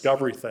kind of a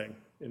discovery thing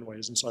in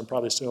ways, and so I'm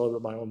probably stealing a little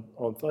bit of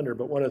my own thunder,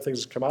 but one of the things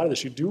that's come out of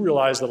this, you do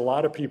realize that a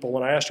lot of people,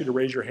 when I asked you to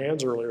raise your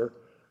hands earlier,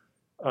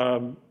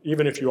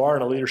 even if you are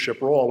in a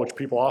leadership role, which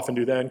people often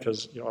do then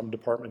because I'm a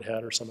department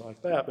head or something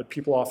like that, but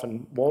people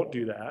often won't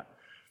do that.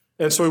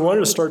 And so we wanted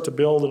to start to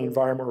build an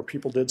environment where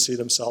people did see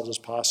themselves as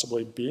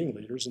possibly being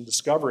leaders and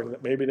discovering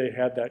that maybe they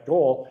had that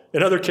goal.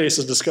 In other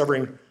cases,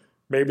 discovering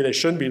maybe they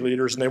shouldn't be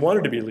leaders and they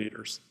wanted to be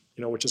leaders,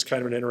 which is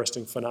kind of an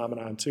interesting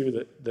phenomenon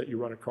too that you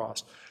run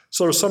across.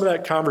 So there's some of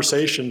that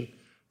conversation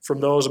from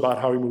those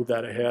about how we move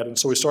that ahead. And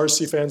so we started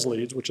CFANS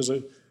Leads, which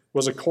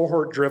was a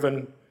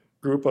cohort-driven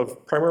group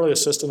of primarily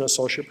assistant and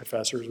associate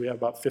professors. We have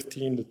about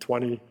 15 to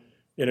 20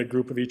 in a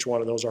group of each one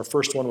of those. Our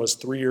first one was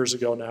 3 years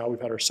ago now. We've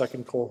had our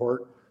second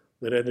cohort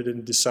that ended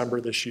in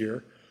December this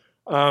year.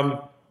 And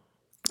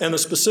the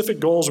specific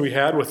goals we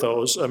had with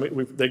those,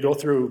 they go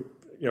through,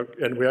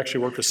 and we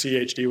actually worked with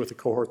CHD with a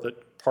cohort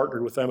that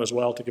partnered with them as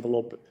well to give a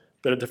little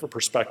bit of different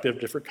perspective,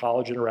 different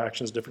college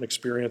interactions, different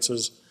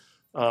experiences,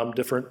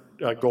 different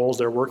goals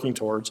they're working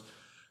towards.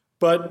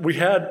 But we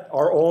had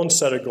our own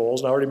set of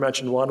goals, and I already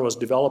mentioned one was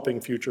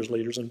developing futures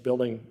leaders and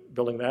building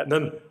that. And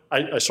then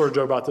I sort of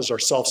joke about this, our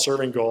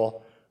self-serving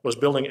goal was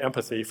building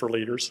empathy for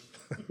leaders.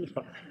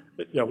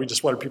 We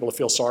just wanted people to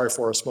feel sorry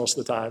for us most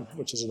of the time,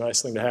 which is a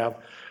nice thing to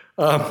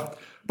have.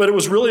 But it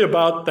was really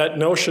about that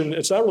notion,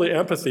 it's not really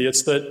empathy,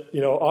 it's that,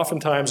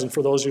 oftentimes, and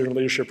for those of you in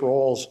leadership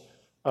roles,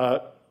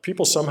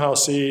 people somehow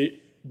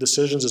see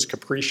decisions as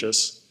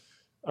capricious.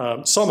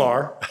 Some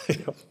are,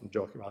 I'm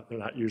joking about it, they're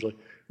not usually.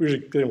 We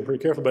usually get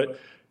pretty careful, but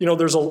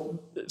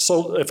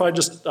so if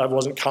I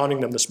wasn't counting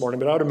them this morning,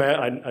 but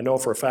I know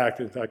for a fact,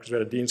 in fact, because we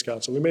had a Dean's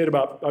Council,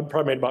 I've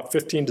probably made about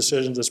 15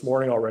 decisions this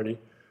morning already.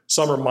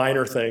 Some are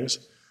minor things.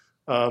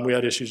 We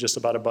had issues just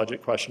about a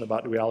budget question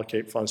about do we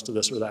allocate funds to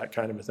this or that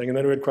kind of a thing. And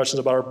then we had questions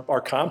about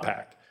our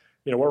compact.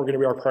 What were going to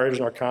be our priorities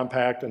in our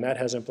compact, and that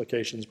has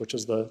implications, which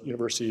is the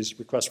university's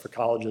request for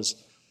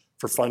colleges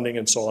for funding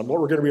and so on. What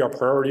were going to be our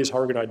priorities, how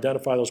we're going to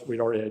identify those.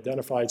 We'd already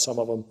identified some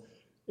of them.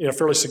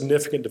 Fairly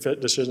significant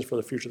decisions for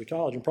the future of the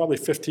college, and probably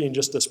 15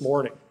 just this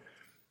morning.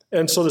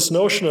 And so this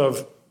notion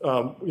of,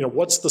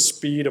 what's the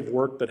speed of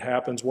work that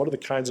happens? What are the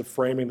kinds of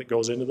framing that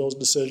goes into those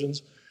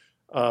decisions?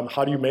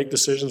 How do you make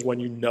decisions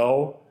when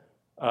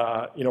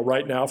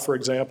right now, for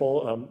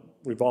example,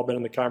 we've all been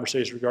in the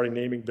conversation regarding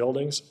naming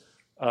buildings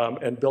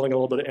and building a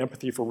little bit of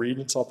empathy for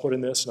regents. I'll put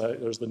in this,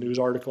 and there's the news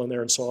article in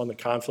there and so on, the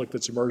conflict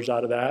that's emerged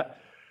out of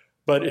that.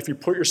 But if you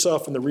put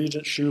yourself in the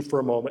regent's shoe for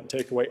a moment and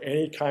take away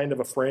any kind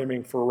of a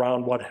framing for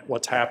around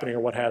what's happening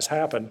or what has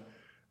happened,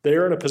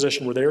 they're in a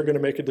position where they're going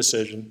to make a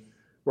decision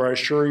where I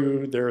assure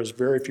you there is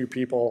very few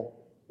people,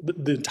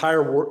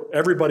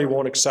 everybody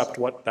won't accept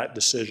what that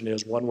decision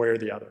is one way or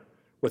the other.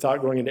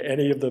 Without going into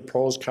any of the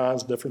pros,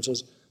 cons,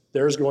 differences,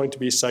 there's going to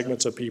be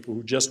segments of people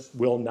who just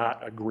will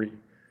not agree.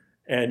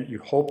 And you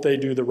hope they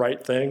do the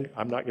right thing.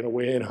 I'm not going to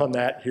weigh in on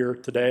that here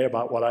today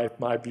about what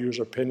my views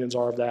or opinions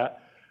are of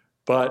that,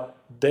 but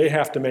they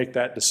have to make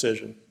that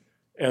decision.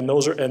 And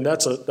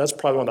that's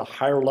probably one of the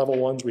higher level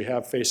ones we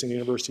have facing the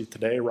university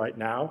today, right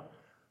now.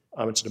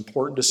 It's an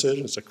important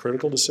decision, it's a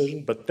critical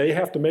decision, but they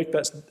have to make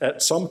that,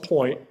 at some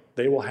point,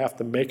 they will have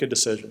to make a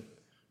decision.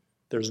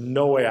 There's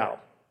no way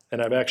out.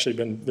 And I've actually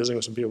been visiting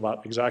with some people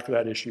about exactly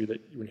that issue, that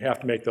you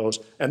have to make those,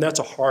 and that's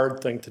a hard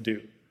thing to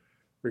do.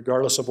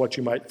 Regardless of what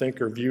you might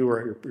think or view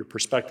or your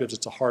perspectives,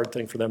 it's a hard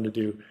thing for them to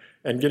do.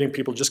 And getting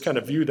people just kind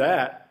of view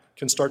that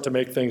can start to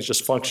make things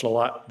just function a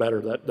lot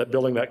better, that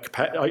building that,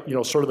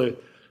 sort of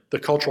the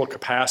cultural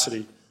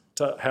capacity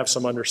to have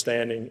some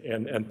understanding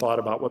and thought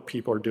about what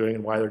people are doing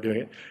and why they're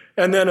doing it.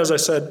 And then, as I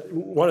said,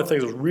 one of the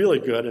things that was really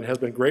good and has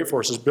been great for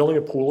us is building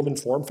a pool of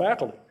informed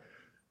faculty.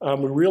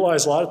 We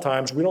realize a lot of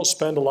times we don't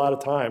spend a lot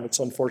of time, it's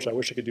unfortunate, I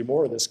wish I could do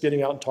more of this,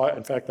 getting out and talk.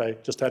 In fact, I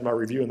just had my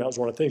review, and that was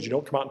one of the things. You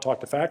don't come out and talk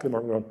to faculty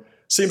more. Going,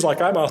 seems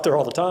like I'm out there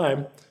all the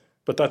time,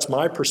 but that's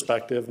my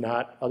perspective,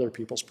 not other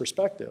people's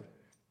perspective.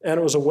 And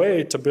it was a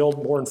way to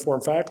build more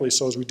informed faculty,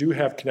 so as we do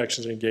have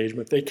connections and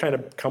engagement, they kind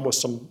of come with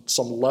some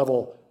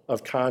level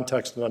of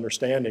context and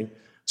understanding.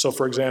 So,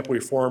 for example,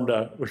 we formed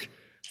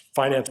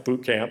finance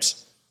boot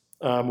camps.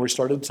 We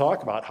started to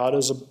talk about how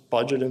does a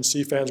budget in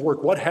CFANS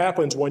work? What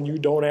happens when you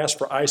don't ask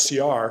for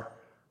ICR,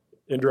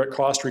 indirect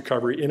cost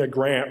recovery, in a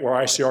grant where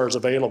ICR is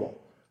available?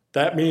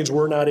 That means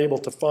we're not able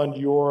to fund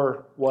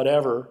your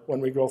whatever when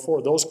we go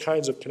forward. Those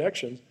kinds of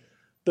connections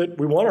that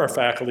we want our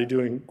faculty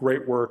doing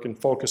great work and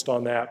focused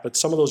on that, but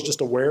some of those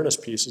just awareness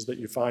pieces that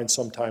you find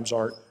sometimes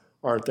aren't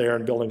there,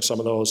 and building some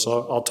of those.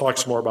 So I'll talk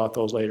some more about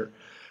those later.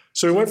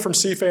 So we went from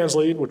CFANS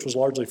lead, which was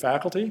largely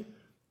faculty,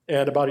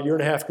 and about a year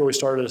and a half ago, we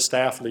started a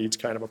staff leads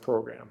kind of a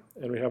program.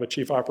 And we have a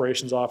chief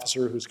operations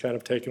officer who's kind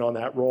of taken on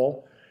that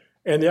role.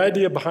 And the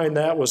idea behind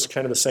that was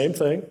kind of the same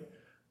thing.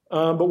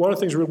 But one of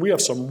the things, we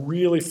have some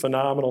really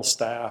phenomenal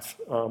staff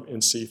in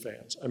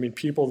CFANS. I mean,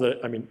 people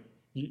that,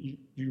 you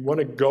want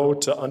to go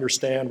to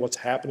understand what's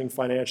happening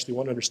financially. You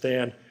want to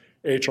understand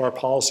HR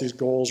policies,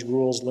 goals,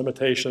 rules,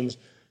 limitations.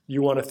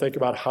 You want to think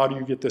about how do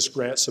you get this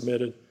grant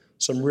submitted.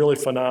 Some really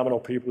phenomenal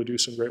people who do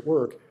some great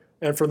work.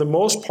 And for the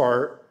most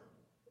part,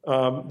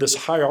 this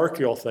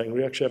hierarchical thing,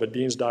 we actually have a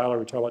dean's dialogue,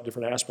 we talk about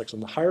different aspects,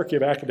 and the hierarchy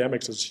of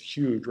academics is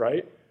huge,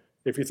 right?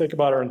 If you think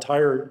about our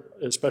entire,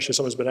 especially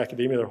someone who's been in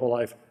academia their whole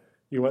life,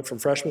 you went from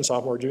freshman,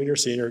 sophomore, junior,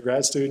 senior,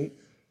 grad student,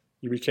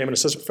 you became an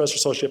assistant professor,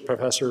 associate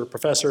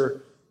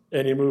professor,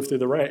 and you move through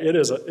the rank. It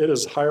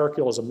is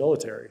hierarchical as a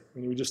military. I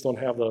mean, we just don't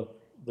have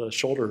the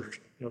shoulder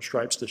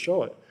stripes to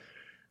show it.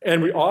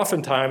 And we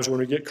oftentimes, when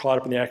we get caught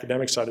up in the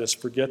academic side of this,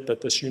 forget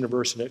that this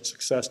university and its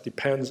success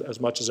depends as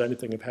much as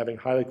anything of having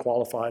highly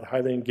qualified,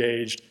 highly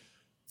engaged,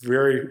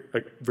 very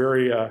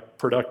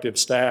productive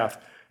staff.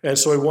 And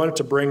so we wanted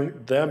to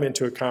bring them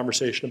into a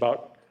conversation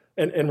about,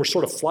 and we're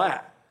sort of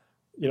flat,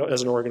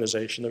 as an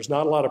organization. There's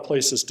not a lot of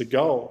places to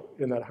go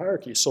in that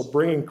hierarchy. So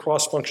bringing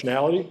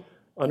cross-functionality,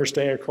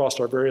 understanding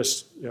across our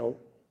various,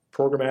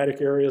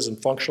 programmatic areas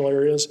and functional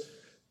areas,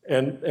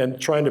 and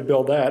trying to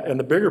build that. And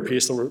the bigger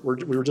piece that we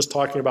were just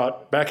talking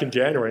about back in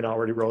January now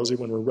already, Rosie,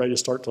 when we're ready to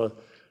start to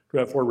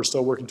go forward, we're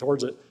still working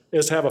towards it,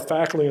 is to have a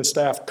faculty and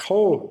staff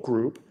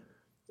co-group,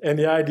 and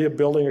the idea of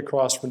building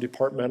across from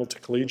departmental to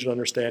collegiate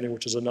understanding,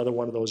 which is another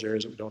one of those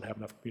areas that we don't have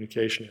enough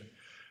communication in.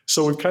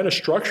 So we've kind of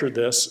structured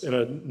this in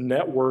a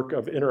network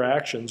of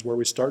interactions where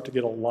we start to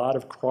get a lot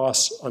of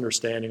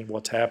cross-understanding of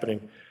what's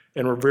happening,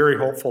 and we're very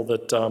hopeful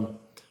that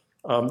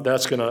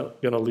that's going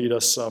to lead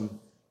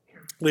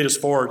us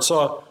forward.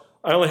 So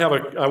I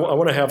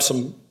want to have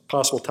some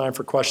possible time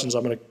for questions.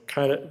 I'm going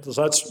to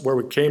so that's where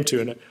we came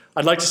to. And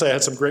I'd like to say I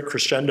had some great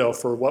crescendo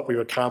for what we've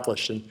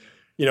accomplished. And,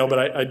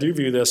 but I do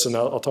view this, and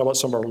I'll talk about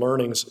some of our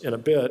learnings in a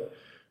bit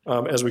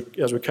as we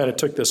kind of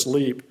took this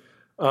leap.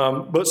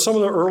 But some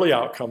of the early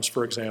outcomes,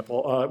 for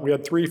example, we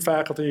had 3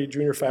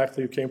 junior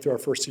faculty who came through our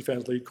first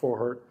CFANS lead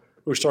cohort,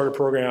 who started a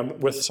program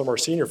with some of our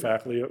senior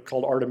faculty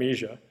called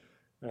Artemisia.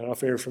 I don't know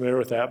if you're familiar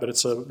with that, but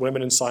it's a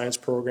women in science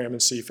program in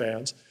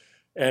CFANS.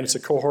 And it's a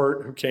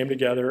cohort who came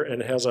together,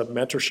 and it has a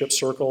mentorship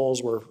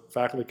circles where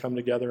faculty come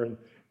together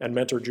and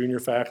mentor junior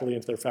faculty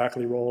into their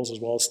faculty roles, as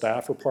well as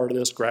staff are part of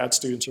this. Grad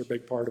students are a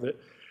big part of it.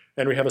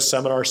 And we have a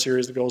seminar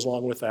series that goes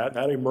along with that. And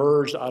that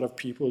emerged out of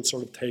people who'd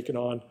sort of taken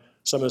on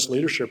some of this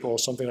leadership role,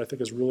 something I think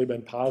has really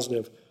been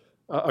positive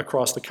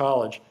across the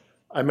college.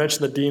 I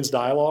mentioned the dean's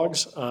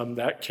dialogues.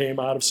 That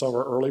came out of some of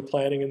our early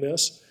planning in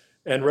this,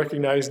 and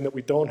recognizing that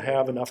we don't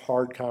have enough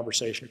hard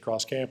conversation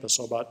across campus.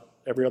 So about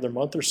every other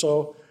month or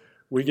so,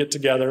 we get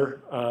together,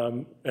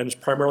 and it's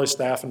primarily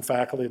staff and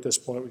faculty at this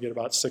point. We get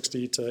about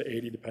 60 to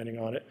 80, depending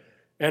on it,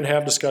 and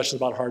have discussions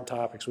about hard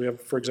topics. We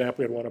have, for example,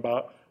 we had one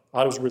about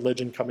how does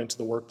religion come into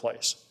the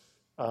workplace?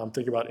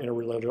 Think about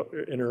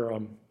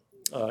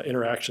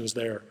interactions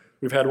there.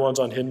 We've had ones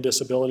on hidden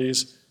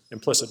disabilities,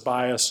 implicit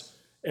bias,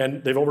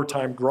 and they've over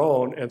time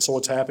grown. And so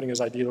what's happening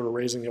is ideally we're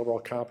raising the overall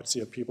competency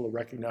of people to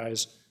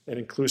recognize and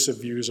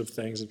inclusive views of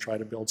things and try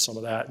to build some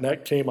of that. And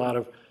that came out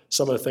of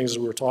some of the things that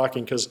we were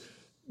talking, because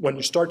when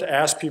you start to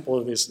ask people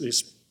in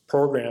these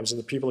programs and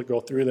the people that go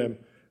through them,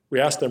 we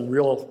ask them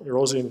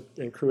Rosie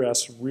and crew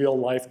ask real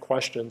life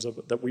questions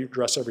that we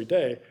address every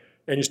day,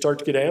 and you start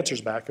to get answers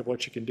back of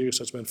what you can do.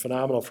 So it's been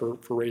phenomenal for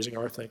raising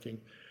our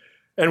thinking.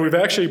 And we've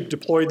actually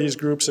deployed these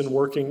groups in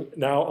working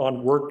now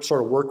on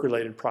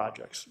work-related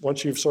projects.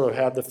 Once you've sort of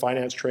had the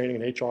finance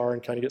training and HR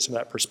and kind of get some of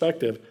that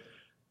perspective,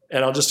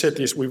 and I'll just hit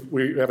these,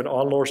 we have an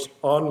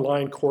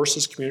online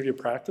courses community of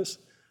practice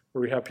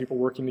where we have people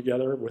working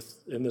together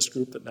in this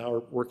group that now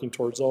are working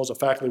towards those. A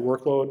faculty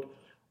workload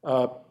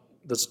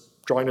that's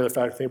drawing to the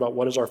fact, think about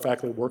what is our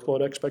faculty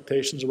workload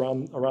expectations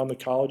around the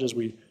college as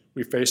we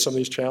face some of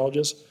these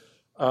challenges.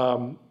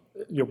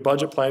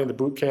 Budget planning, the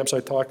boot camps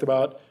I talked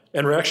about,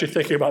 and we're actually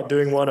thinking about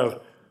doing one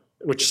of,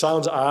 which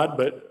sounds odd,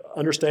 but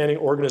understanding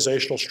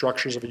organizational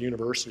structures of a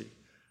university.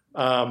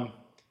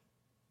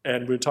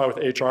 And we talked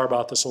with HR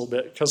about this a little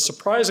bit, because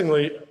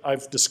surprisingly,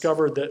 I've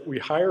discovered that we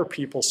hire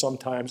people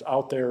sometimes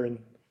out there in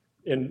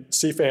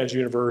CFAN's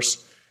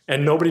universe,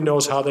 and nobody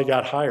knows how they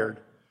got hired.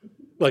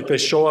 Like they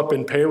show up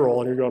in payroll,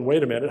 and you're going,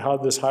 wait a minute, how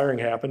did this hiring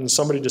happen? And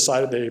somebody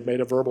decided they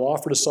made a verbal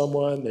offer to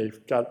someone, they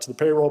got to the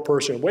payroll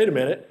person, wait a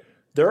minute,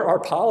 there are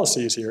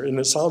policies here. And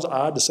it sounds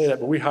odd to say that,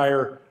 but we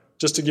hire,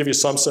 just to give you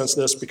some sense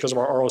of this, because of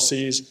our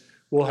ROCs,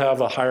 we'll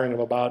have a hiring of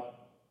about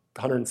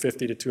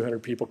 150 to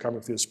 200 people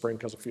coming through the spring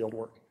because of field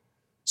work.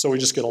 So we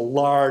just get a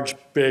large,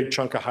 big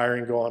chunk of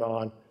hiring going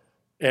on.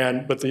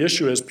 But the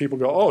issue is people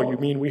go, oh, you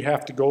mean we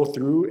have to go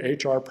through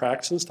HR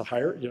practices to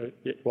hire?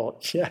 Well,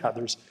 yeah,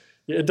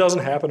 it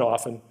doesn't happen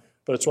often,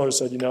 but it's what I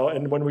said,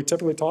 and when we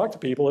typically talk to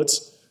people,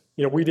 it's,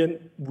 we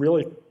didn't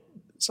really,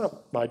 it's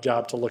not my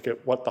job to look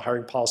at what the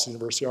hiring policy in the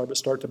university are, but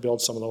start to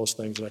build some of those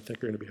things that I think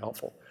are going to be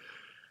helpful.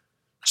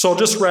 So I'll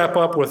just wrap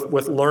up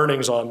with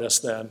learnings on this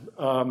then.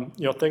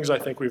 Things I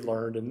think we've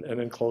learned and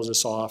then close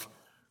this off.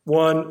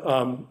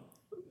 One,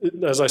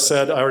 as I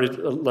said, I already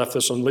left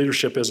this on,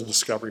 leadership is a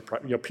discovery.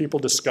 People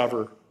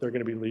discover they're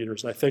going to be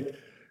leaders. And I think,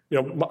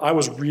 I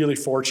was really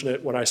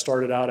fortunate when I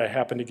started out. I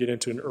happened to get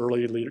into an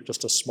early leader,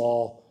 just a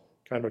small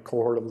kind of a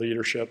cohort of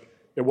leadership.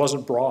 It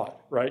wasn't broad,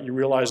 right? You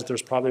realize that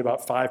there's probably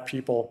about 5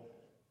 people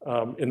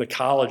in the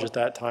college at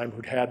that time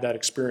who'd had that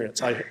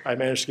experience. I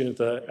managed to get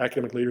into the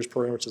Academic Leaders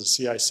Program, which is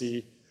a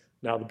CIC,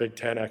 now the Big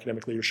Ten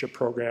Academic Leadership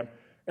Program.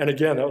 And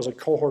again, that was a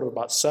cohort of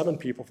about 7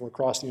 people from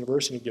across the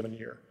university in a given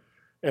year.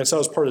 And so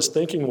as part of his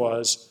thinking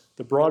was,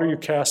 the broader you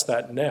cast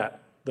that net,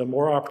 the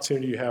more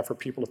opportunity you have for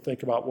people to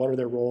think about what are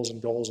their roles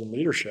and goals in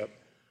leadership,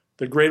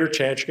 the greater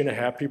chance you're going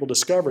to have people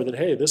discover that,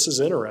 hey, this is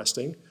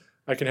interesting,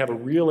 I can have a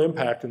real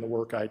impact in the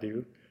work I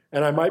do,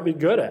 and I might be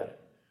good at it.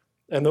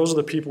 And those are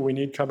the people we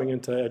need coming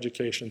into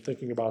education,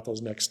 thinking about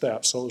those next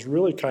steps. So it was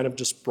really kind of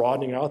just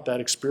broadening out that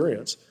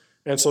experience.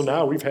 And so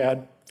now we've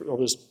had,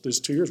 over these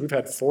 2 years, we've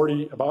had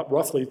about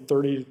roughly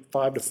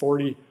 35 to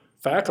 40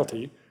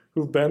 faculty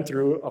who've been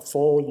through a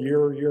full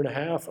year and a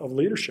half of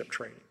leadership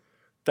training.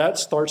 That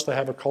starts to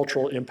have a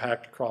cultural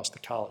impact across the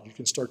college. You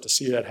can start to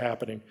see that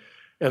happening.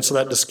 And so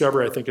that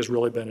discovery, I think, has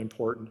really been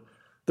important.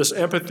 This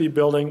empathy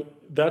building,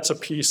 that's a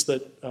piece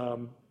that,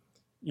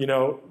 we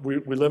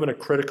live in a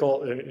critical,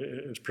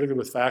 particularly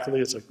with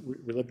faculty,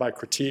 we live by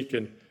critique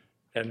and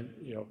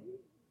when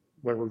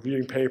we're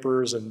reviewing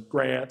papers and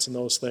grants and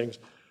those things.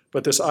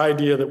 But this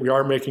idea that we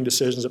are making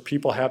decisions, that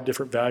people have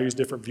different values,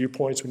 different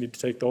viewpoints, we need to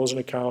take those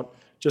into account,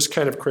 just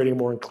kind of creating a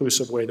more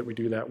inclusive way that we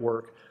do that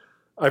work.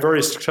 I've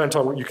already kind of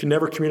talked about, you can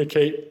never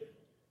communicate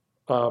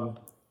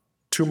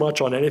too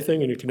much on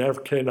anything, and you can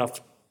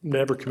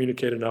never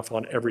communicate enough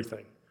on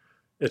everything.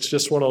 It's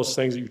just one of those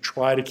things that you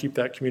try to keep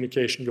that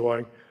communication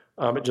going.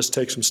 It just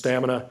takes some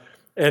stamina.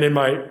 And in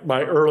my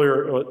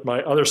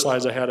other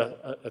slides,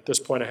 at this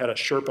point, I had a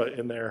Sherpa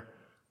in there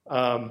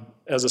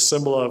as a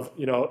symbol of,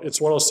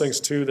 it's one of those things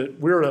too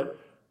that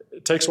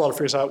it takes a while to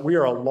figure this out.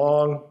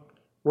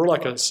 We're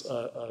like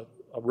a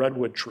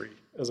redwood tree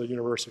as a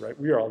university, right?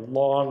 We are a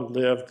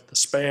long-lived,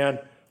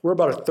 we're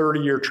about a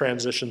 30-year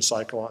transition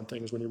cycle on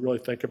things when you really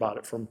think about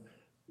it from,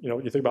 you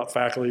think about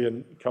faculty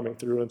and coming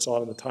through and so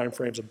on and the time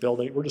frames of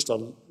building. We're just a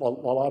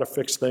lot of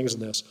fixed things in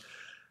this.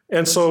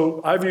 And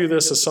so I view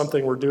this as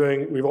something we're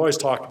doing, we've always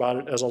talked about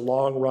it as a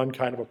long-run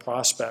kind of a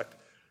prospect,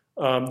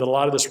 that a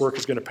lot of this work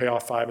is going to pay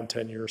off 5 and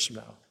 10 years from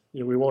now.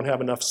 We won't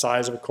have enough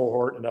size of a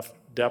cohort, enough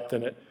depth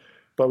in it,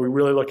 but we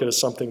really look at it as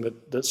something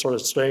that's sort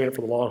of staying in it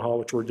for the long haul,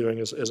 which we're doing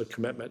as a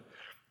commitment.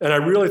 And I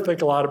really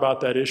think a lot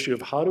about that issue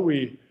of how do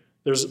we,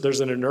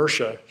 there's an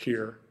inertia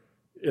here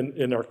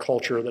in our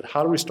culture that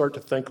how do we start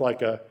to think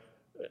like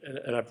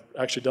and I've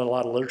actually done a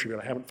lot of literature,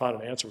 but I haven't found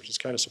an answer, which is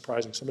kind of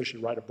surprising. Somebody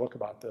should write a book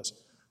about this.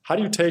 How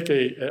do you take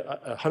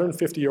a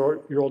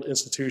 150-year-old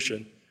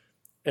institution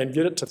and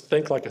get it to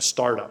think like a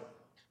startup?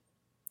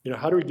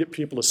 How do we get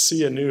people to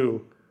see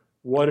anew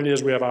what it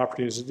is we have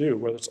opportunities to do,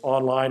 whether it's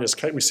online,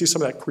 we see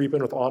some of that creep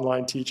in with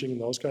online teaching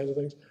and those kinds of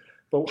things.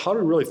 But how do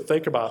we really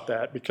think about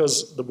that?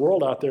 Because the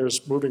world out there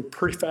is moving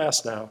pretty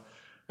fast now.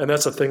 And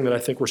that's a thing that I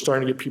think we're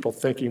starting to get people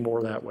thinking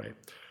more that way.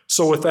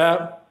 So with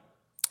that,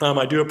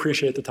 I do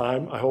appreciate the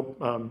time. I hope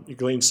you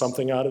gleaned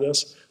something out of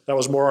this. That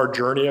was more our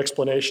journey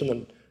explanation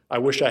than I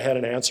wish I had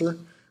an answer.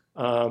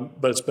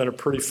 But it's been a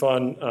pretty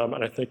fun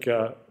and I think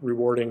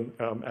rewarding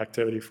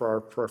activity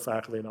for our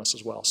faculty and us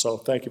as well. So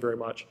thank you very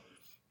much.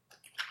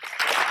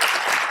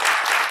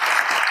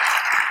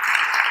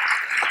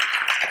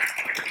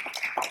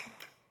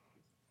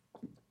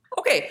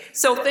 Okay,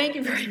 so thank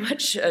you very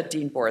much,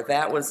 Dean Buhr.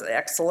 That was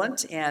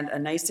excellent and a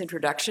nice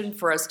introduction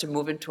for us to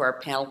move into our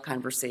panel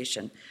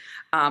conversation.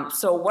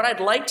 So what I'd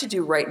like to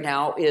do right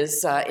now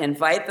is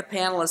invite the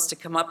panelists to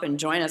come up and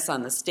join us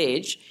on the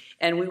stage.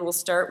 And we will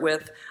start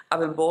with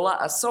Abimbola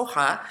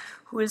Asoha,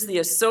 who is the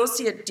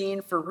Associate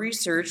Dean for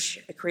Research,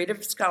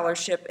 Creative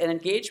Scholarship, and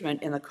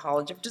Engagement in the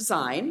College of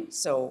Design.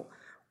 So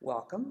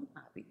welcome,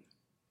 Abi.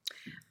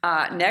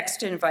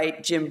 Next,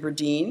 invite Jim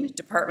Burdine,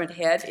 Department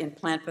Head in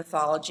Plant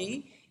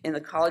Pathology in the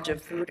College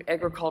of Food,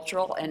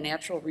 Agricultural, and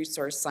Natural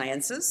Resource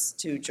Sciences,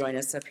 to join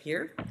us up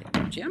here. Thank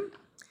you, Jim.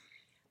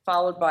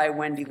 Followed by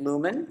Wendy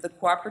Lumen, the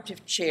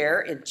Cooperative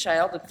Chair in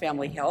Child and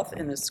Family Health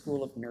in the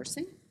School of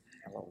Nursing.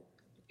 Hello.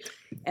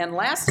 And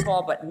last of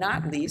all, but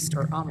not least,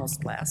 or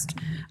almost last,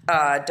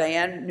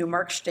 Diane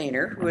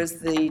Newmark-Steiner, who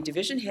is the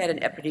Division Head in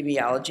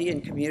Epidemiology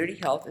and Community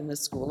Health in the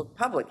School of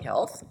Public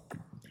Health.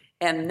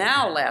 And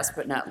now, last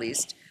but not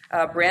least,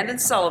 Brandon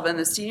Sullivan,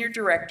 the Senior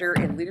Director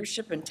in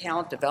Leadership and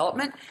Talent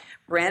Development.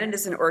 Brandon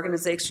is an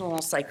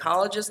organizational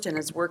psychologist and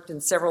has worked in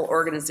several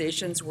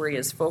organizations where he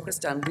is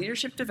focused on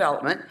leadership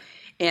development,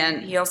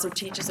 and he also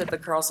teaches at the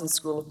Carlson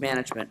School of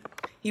Management.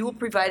 He will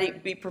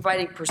be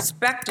providing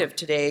perspective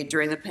today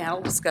during the panel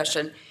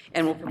discussion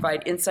and will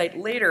provide insight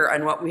later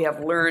on what we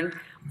have learned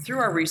through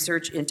our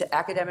research into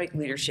academic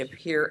leadership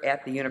here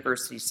at the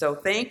university. So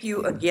thank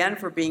you again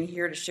for being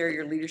here to share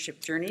your leadership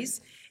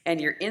journeys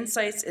and your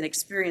insights and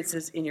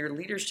experiences in your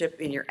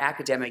leadership in your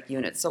academic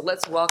unit. So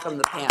let's welcome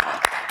the panel.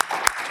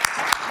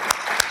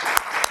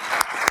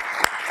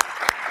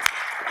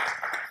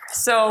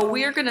 So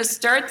we are going to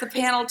start the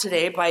panel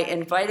today by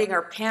inviting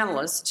our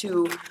panelists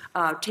to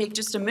take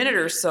just a minute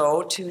or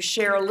so to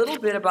share a little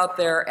bit about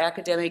their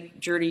academic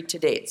journey to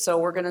date. So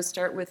we're going to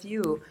start with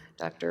you,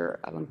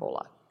 Dr.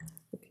 Abimbola.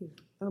 Okay.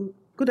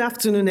 Good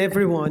afternoon,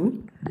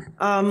 everyone.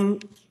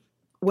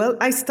 Well,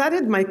 I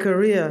started my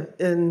career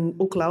in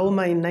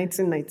Oklahoma in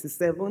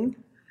 1997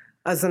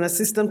 as an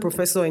assistant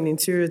professor in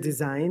interior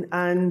design.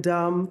 And,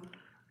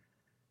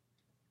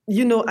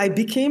 I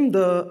became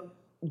the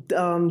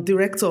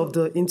director of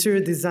the interior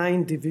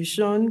design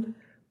division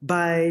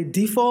by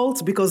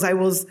default because I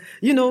was,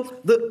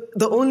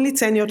 the only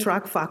tenure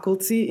track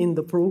faculty in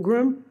the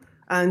program,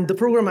 and the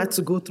program had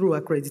to go through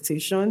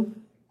accreditation,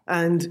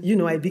 and,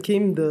 I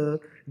became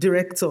the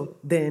director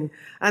then.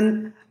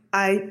 And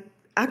I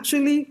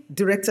actually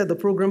directed the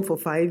program for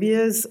 5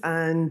 years,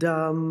 and,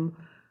 the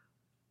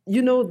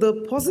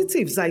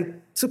positives I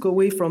took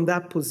away from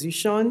that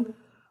position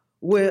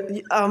where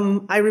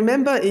I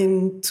remember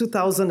in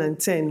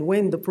 2010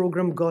 when the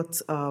program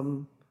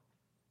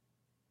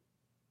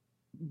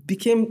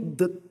became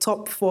the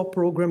top 4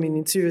 program in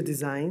interior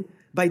design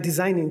by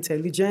Design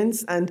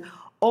Intelligence, and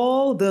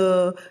all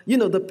the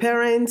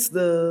parents,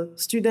 the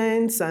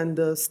students, and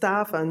the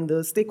staff and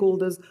the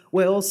stakeholders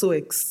were also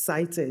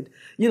excited.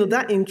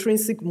 That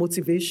intrinsic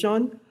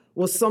motivation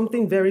was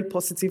something very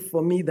positive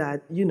for me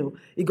that,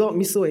 it got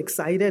me so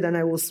excited, and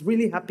I was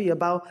really happy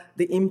about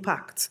the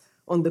impact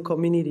on the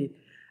community.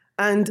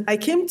 And I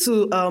came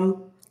to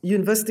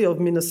University of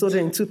Minnesota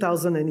in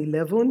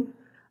 2011,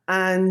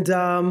 and,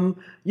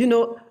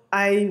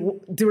 I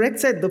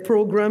directed the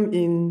program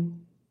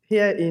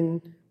here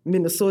in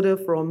Minnesota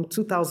from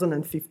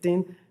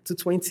 2015 to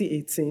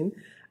 2018.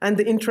 And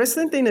the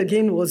interesting thing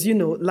again was,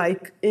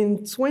 like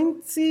in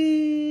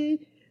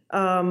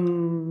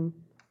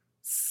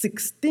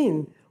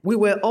 2016, we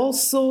were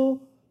also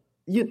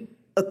a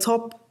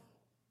top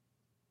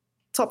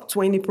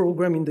 20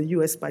 program in the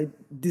US by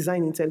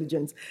Design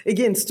Intelligence.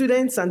 Again,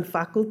 students and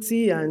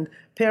faculty and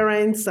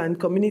parents and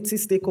community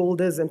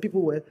stakeholders and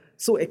people were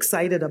so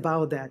excited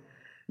about that.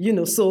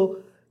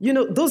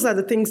 Those are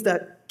the things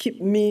that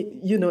keep me,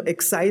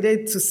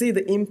 excited to see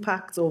the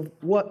impact of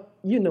what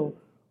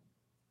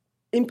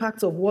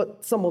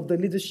some of the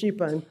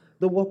leadership and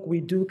the work we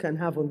do can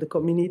have on the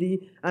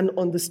community and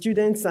on the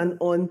students and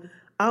on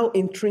how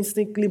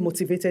intrinsically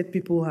motivated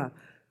people are.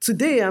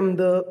 Today, I'm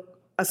the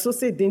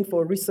Associate Dean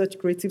for Research,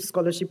 Creative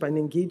Scholarship, and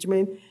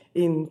Engagement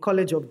in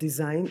College of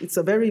Design. It's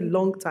a very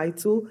long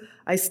title.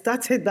 I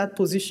started that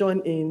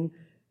position in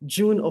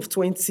June of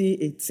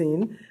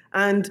 2018,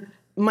 and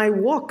my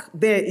work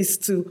there is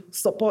to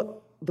support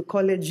the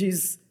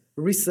college's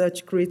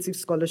research, creative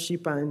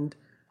scholarship, and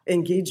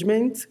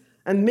engagement,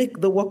 and make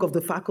the work of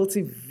the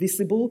faculty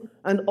visible,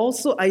 and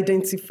also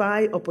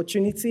identify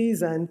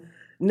opportunities and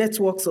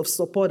networks of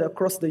support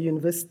across the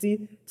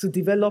university to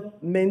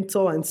develop,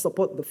 mentor, and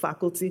support the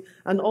faculty,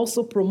 and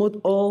also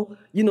promote all,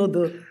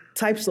 the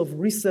types of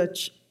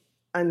research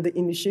and the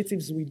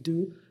initiatives we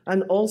do,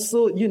 and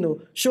also,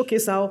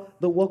 showcase how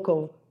the work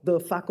of the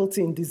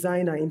faculty in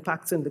design are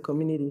impacting the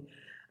community.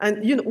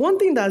 And, one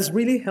thing that's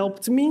really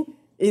helped me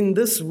in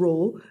this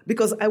role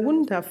because I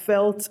wouldn't have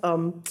felt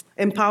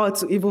empowered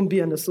to even be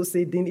an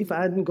associate dean if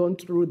I hadn't gone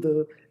through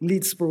the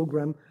LEADS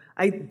program.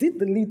 I did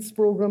the LEADS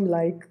program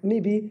like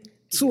maybe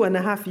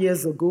 2.5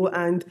 years ago,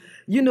 and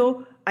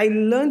I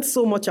learned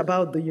so much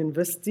about the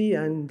university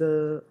and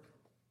the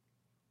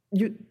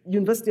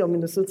University of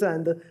Minnesota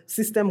and the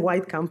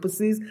system-wide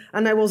campuses.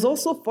 And I was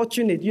also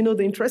fortunate.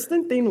 The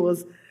interesting thing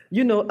was,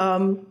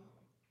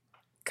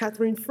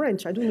 Catherine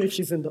French, I don't know if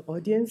she's in the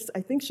audience.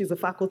 I think she's a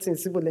faculty in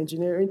civil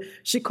engineering.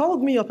 She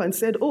called me up and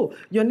said, "Oh,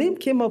 your name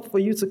came up for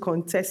you to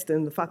contest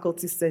in the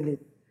faculty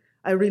senate."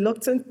 I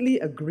reluctantly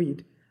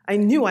agreed. I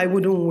knew I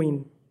wouldn't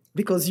win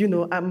because,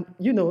 I'm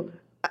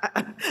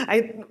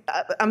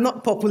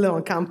not popular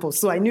on campus,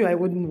 so I knew I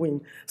wouldn't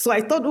win. So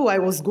I thought who I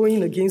was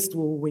going against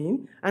will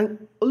win,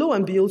 and lo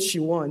and behold, she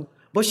won.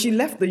 But she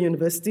left the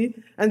university,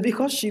 and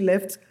because she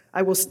left,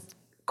 I was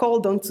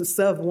called on to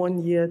serve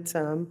 1-year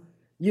term,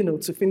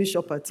 to finish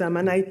up her term,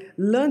 and I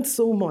learned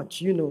so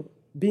much,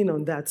 being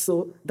on that.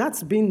 So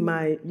that's been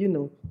my,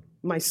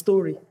 my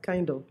story,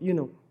 kind of,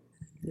 Yeah.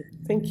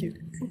 Thank you.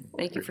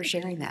 Thank you for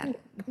sharing that.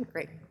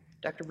 Great.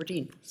 Dr.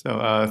 Burdine.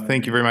 So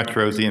thank you very much,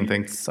 Rosie, and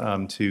thanks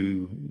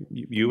to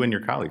you and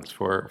your colleagues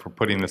for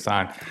putting this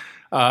on.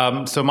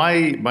 So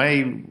my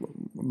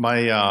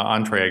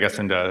entree, I guess,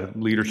 into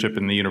leadership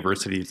in the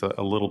university is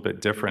a little bit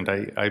different.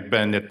 I've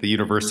been at the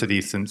university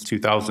since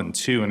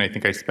 2002, and I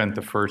think I spent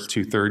the first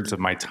 2/3 of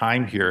my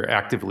time here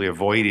actively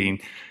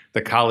avoiding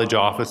the college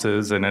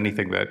offices and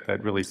anything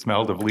that really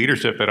smelled of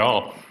leadership at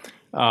all.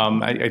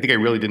 I think I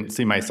really didn't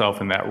see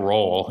myself in that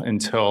role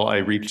until I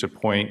reached a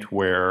point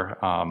where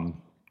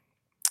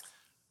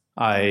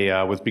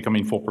I was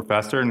becoming full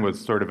professor and was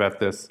sort of at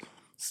this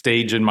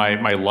stage in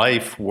my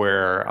life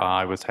where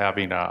I was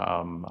having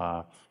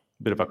a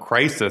bit of a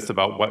crisis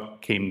about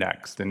what came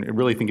next, and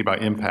really thinking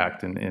about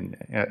impact. And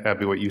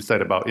Abby, what you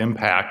said about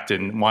impact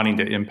and wanting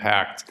to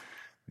impact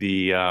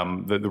the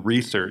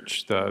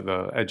research,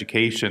 the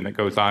education that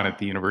goes on at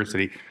the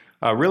university,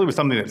 really was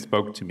something that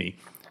spoke to me.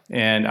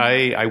 And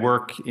I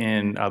work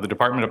in the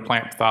Department of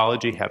Plant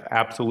Pathology, have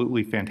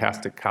absolutely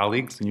fantastic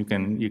colleagues, and you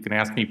can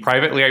ask me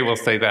privately, I will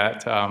say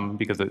that,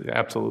 because it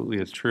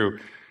absolutely is true.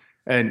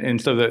 And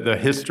so the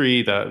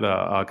history,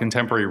 the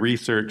contemporary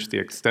research, the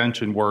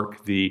extension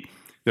work, the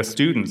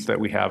students that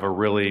we have are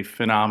really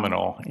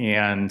phenomenal.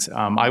 And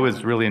I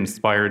was really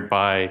inspired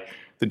by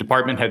the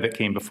department head that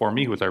came before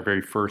me, who was our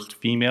very first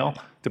female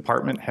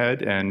department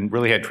head, and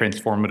really had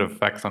transformative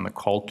effects on the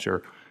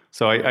culture.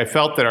 So I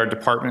felt that our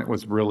department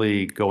was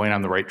really going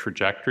on the right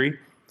trajectory.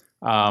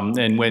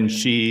 And when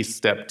she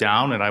stepped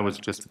down and I was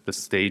just at the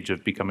stage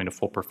of becoming a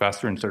full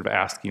professor and sort of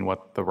asking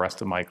what the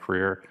rest of my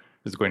career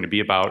is going to be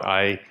about,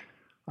 I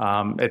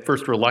at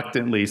first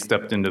reluctantly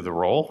stepped into the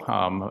role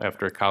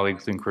after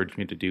colleagues encouraged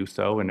me to do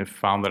so, and have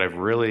found that I've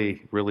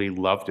really, really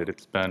loved it.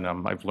 It's been,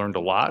 I've learned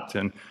a lot,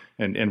 and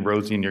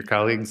Rosie and your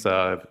colleagues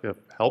have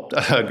helped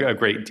a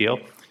great deal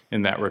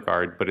in that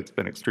regard, but it's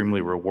been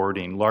extremely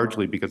rewarding,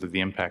 largely because of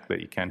the impact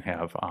that you can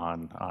have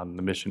on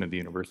the mission of the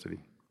university.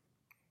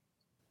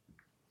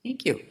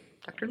 Thank you.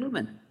 Dr.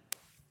 Lumen.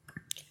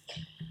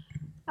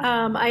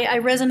 I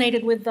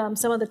resonated with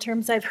some of the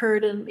terms I've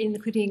heard,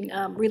 including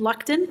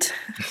reluctant,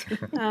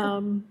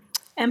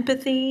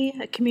 empathy,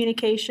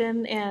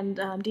 communication, and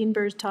Dean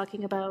Buhr's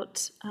talking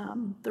about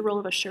the role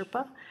of a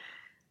Sherpa.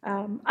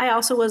 I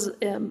also was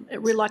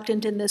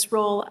reluctant in this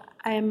role.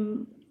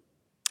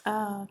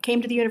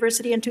 Came to the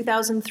university in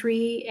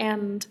 2003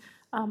 and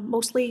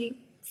mostly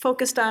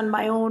focused on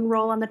my own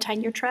role on the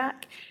tenure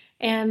track.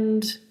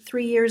 And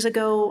 3 years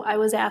ago, I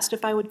was asked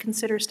if I would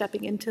consider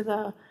stepping into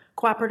the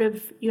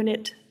cooperative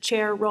unit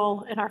chair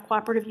role, and our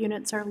cooperative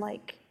units are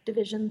like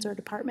divisions or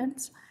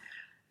departments.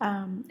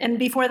 And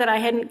before that, I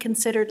hadn't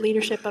considered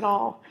leadership at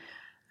all.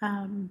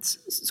 So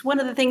one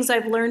of the things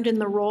I've learned in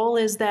the role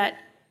is that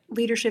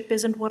leadership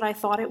isn't what I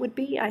thought it would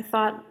be. I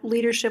thought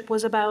leadership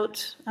was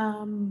about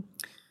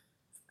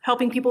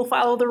helping people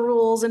follow the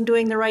rules and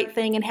doing the right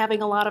thing and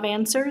having a lot of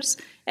answers.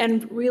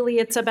 And really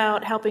it's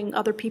about helping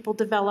other people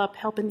develop,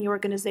 helping the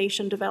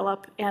organization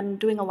develop, and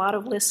doing a lot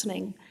of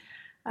listening.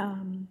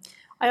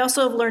 I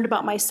also have learned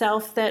about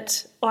myself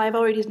that, well, I've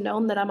already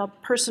known that I'm a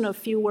person of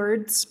few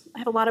words. I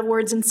have a lot of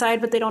words inside,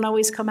 but they don't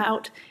always come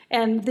out.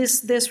 And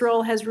this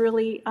role has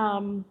really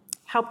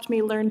helped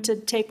me learn to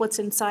take what's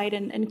inside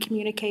and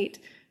communicate,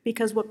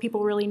 because what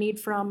people really need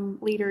from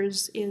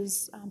leaders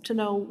is to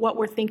know what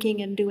we're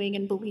thinking and doing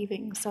and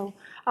believing. So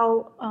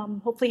I'll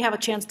hopefully have a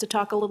chance to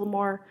talk a little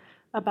more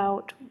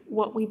about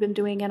what we've been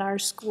doing in our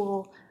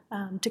school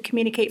to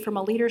communicate from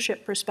a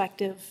leadership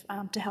perspective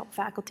to help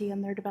faculty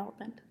in their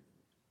development.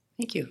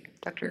 Thank you.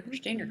 Dr.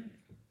 Steiner.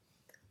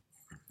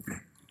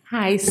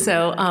 Hi,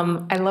 so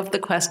I love the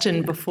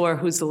question before,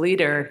 who's the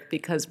leader,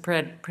 because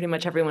pretty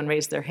much everyone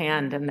raised their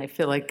hand, and I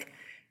feel like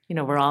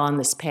we're all on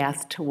this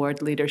path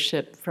toward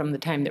leadership from the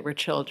time that we're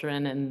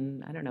children.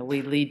 And I don't know,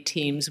 we lead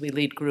teams, we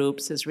lead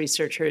groups. As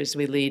researchers,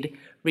 we lead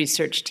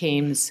research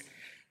teams.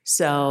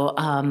 So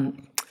I've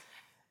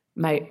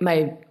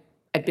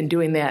been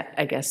doing that,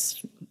 I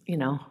guess,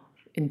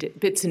 in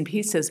bits and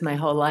pieces my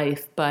whole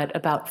life, but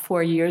about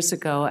 4 years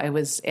ago, I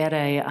was at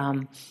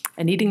an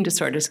eating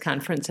disorders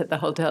conference at the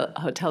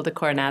Hotel de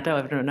Coronado.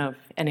 I don't know if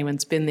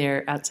anyone's been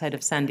there outside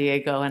of San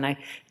Diego, and I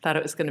thought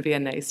it was going to be a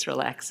nice,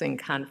 relaxing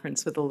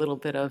conference with a little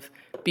bit of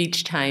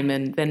beach time.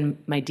 And then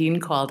my dean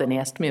called and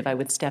asked me if I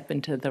would step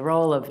into the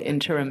role of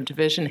interim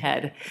division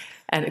head,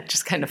 and it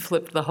just kind of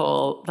flipped the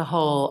whole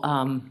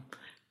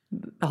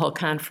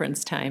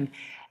conference time.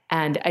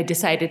 And I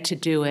decided to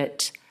do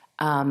it.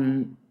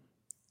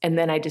 And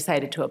then I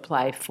decided to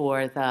apply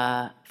for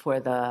the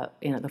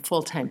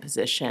full-time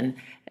position.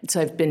 And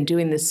so I've been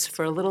doing this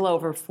for a little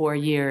over 4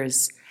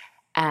 years.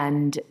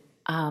 And,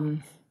 I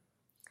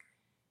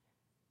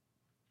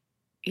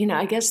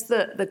guess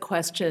the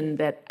question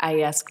that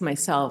I ask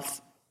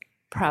myself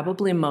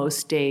probably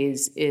most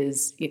days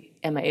is,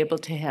 am I able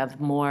to have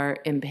more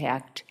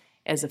impact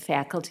as a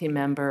faculty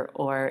member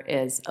or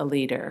as a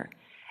leader?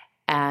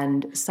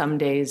 And some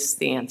days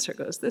the answer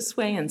goes this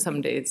way, and some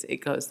days it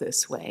goes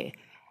this way.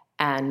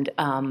 And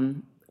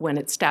when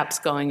it stops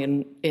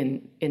going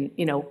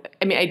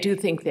I do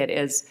think that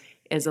as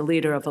a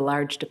leader of a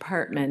large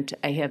department,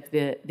 I have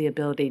the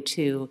ability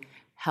to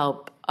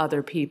help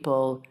other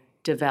people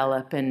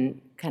develop and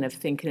kind of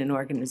think in an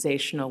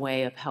organizational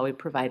way of how we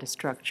provide a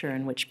structure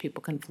in which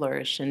people can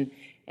flourish and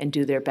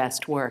do their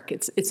best work.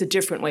 It's a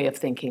different way of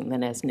thinking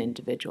than as an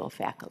individual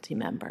faculty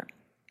member.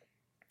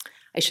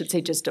 I should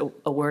say just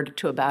a word or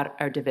two about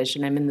our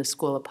division. I'm in the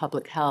School of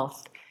Public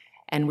Health,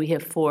 and we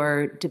have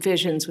 4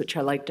 divisions, which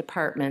are like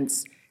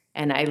departments,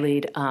 and I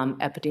lead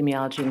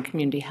epidemiology and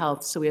community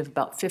health. So we have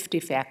about 50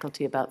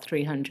 faculty, about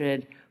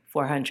 300,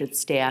 400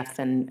 staff,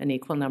 and an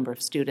equal number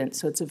of students.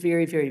 So it's a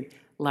very, very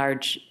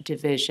large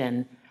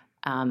division.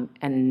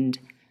 And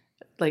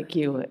like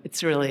you,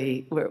 it's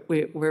really,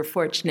 we're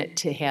fortunate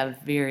to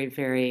have very,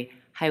 very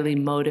highly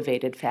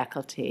motivated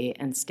faculty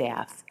and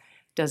staff.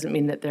 Doesn't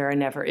mean that there are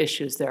never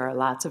issues. There are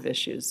lots of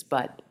issues,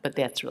 but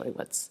that's really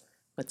what's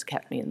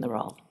kept me in the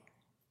role.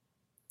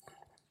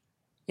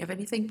 You have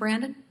anything,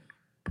 Brandon?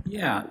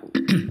 Yeah.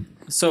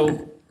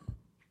 So,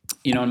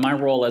 in my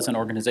role as an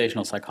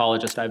organizational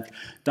psychologist, I've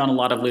done a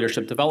lot of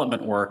leadership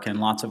development work in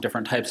lots of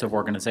different types of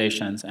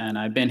organizations. And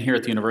I've been here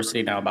at the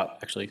university now about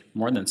actually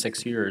more than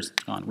 6 years.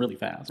 It's gone really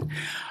fast.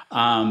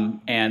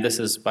 And this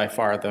is by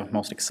far the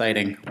most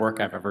exciting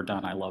work I've ever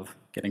done. I love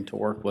getting to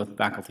work with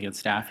faculty and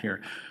staff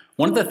here.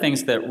 One of the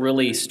things that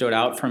really stood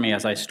out for me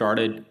as I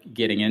started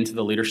getting into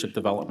the leadership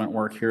development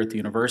work here at the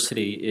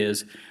university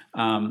is,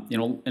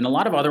 in a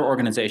lot of other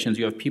organizations,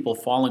 you have people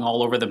falling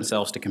all over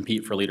themselves to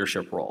compete for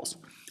leadership roles.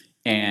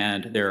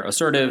 And they're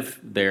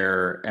assertive,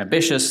 they're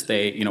ambitious,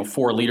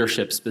 for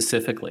leadership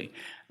specifically.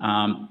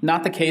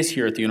 Not the case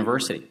here at the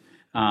university.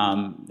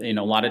 A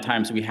lot of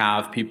times we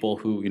have people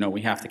who,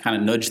 we have to kind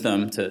of nudge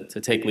them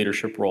to take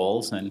leadership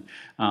roles, and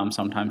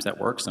sometimes that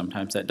works,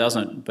 sometimes that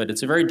doesn't. But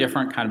it's a very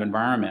different kind of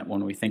environment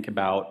when we think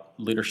about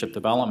leadership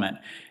development.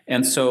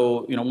 And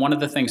so, one of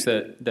the things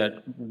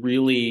that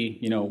really,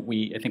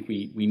 I think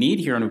we need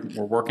here, and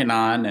we're working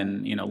on,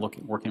 and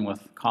working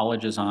with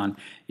colleges on,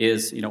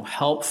 is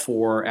help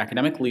for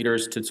academic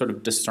leaders to sort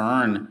of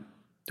discern: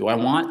 do I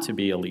want to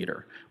be a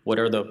leader? What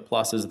are the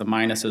pluses, the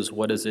minuses?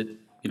 What does it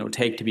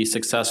take to be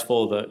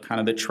successful, the kind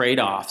of the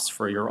trade-offs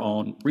for your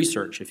own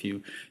research? If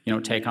you,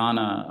 take on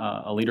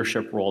a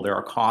leadership role, there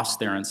are costs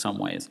there in some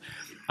ways.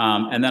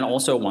 And then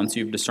also, once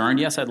you've discerned,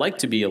 yes, I'd like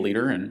to be a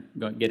leader, and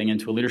getting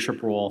into a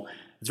leadership role,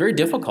 it's very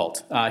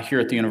difficult here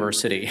at the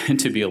university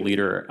to be a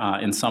leader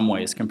in some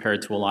ways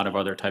compared to a lot of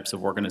other types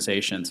of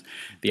organizations.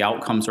 The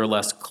outcomes are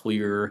less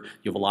clear.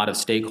 You have a lot of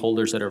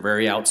stakeholders that are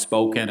very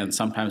outspoken and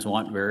sometimes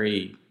want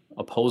very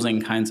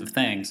opposing kinds of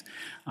things,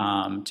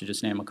 to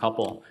just name a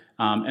couple.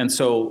 And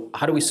so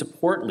how do we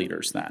support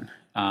leaders then?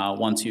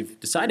 Once you've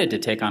decided to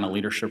take on a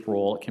leadership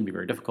role, it can be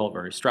very difficult,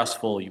 very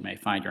stressful. You may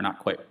find you're not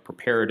quite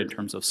prepared in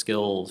terms of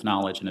skills,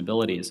 knowledge, and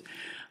abilities.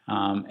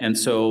 And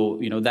so,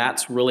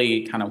 that's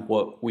really kind of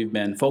what we've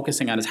been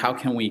focusing on, is how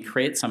can we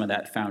create some of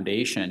that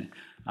foundation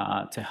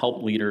to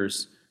help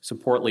leaders,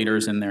 support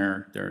leaders in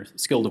their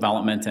skill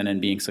development and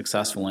in being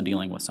successful in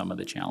dealing with some of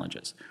the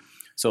challenges.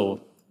 So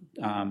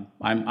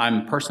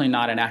I'm personally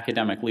not an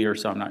academic leader,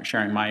 so I'm not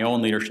sharing my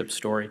own leadership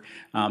story.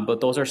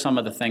 But those are some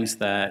of the things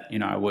that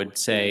I would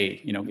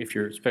say. If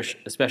you're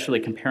especially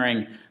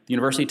comparing the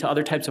university to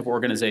other types of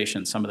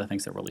organizations, some of the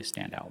things that really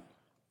stand out.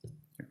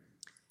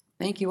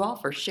 Thank you all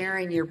for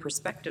sharing your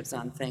perspectives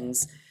on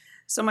things.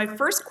 So my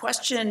first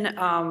question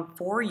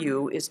for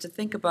you is to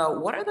think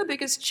about, what are the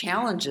biggest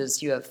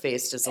challenges you have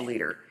faced as a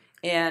leader,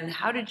 and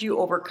how did you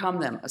overcome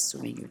them,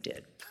 assuming you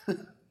did?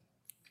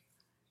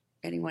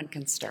 Anyone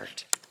can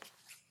start.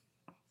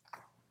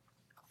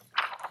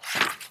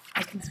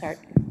 I can start.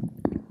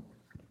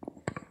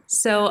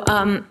 So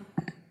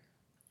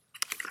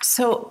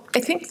I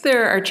think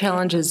there are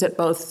challenges at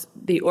both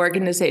the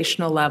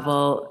organizational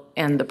level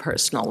and the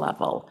personal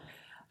level.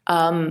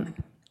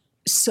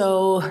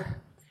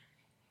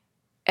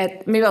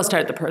 Maybe I'll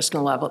start at the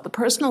personal level. At the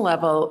personal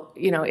level,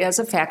 as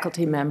a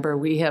faculty member,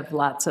 we have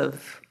lots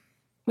of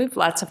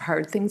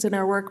hard things in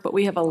our work, but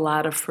we have a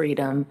lot of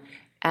freedom,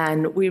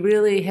 And we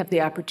really have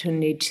the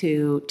opportunity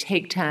to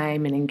take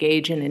time and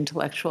engage in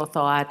intellectual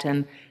thought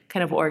and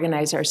kind of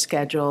organize our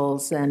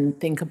schedules and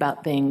think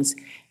about things.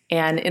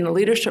 And in a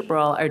leadership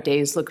role, our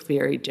days look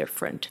very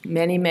different.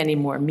 Many, many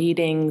more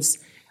meetings,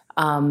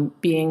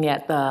 being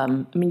at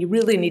you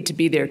really need to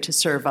be there to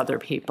serve other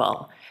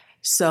people.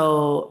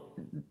 So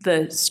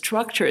the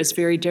structure is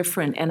very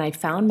different, and I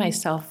found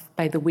myself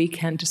by the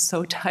weekend just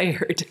so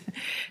tired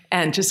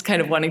and just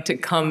kind of wanting to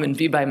come and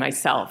be by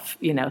myself,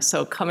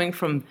 So coming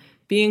from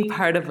being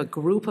part of a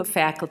group of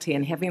faculty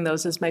and having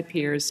those as my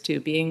peers to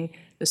being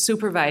the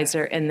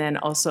supervisor, and then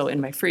also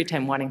in my free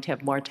time wanting to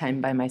have more time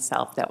by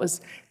myself,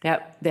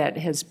 that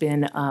has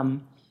been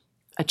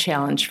a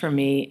challenge for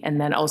me.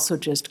 And then also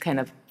just kind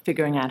of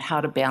figuring out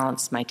how to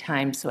balance my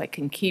time so I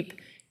can keep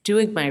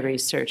doing my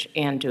research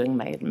and doing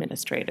my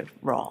administrative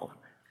role.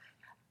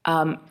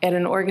 At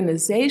an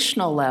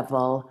organizational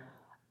level,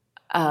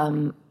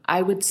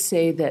 I would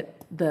say that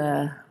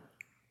the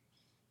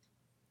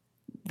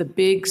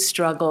big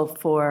struggle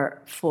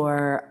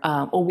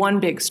one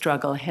big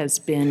struggle has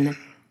been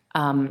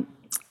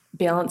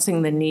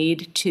balancing the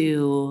need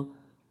to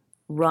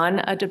run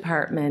a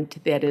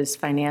department that is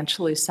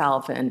financially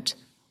solvent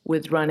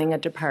with running a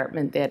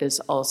department that is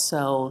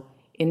also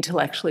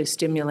intellectually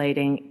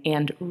stimulating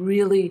and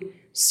really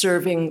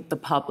serving the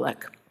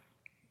public.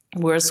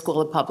 We're a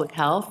school of public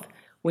health.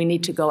 We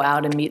need to go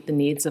out and meet the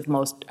needs of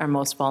our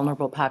most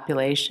vulnerable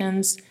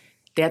populations.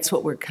 That's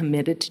what we're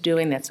committed to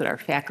doing. That's what our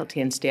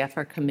faculty and staff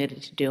are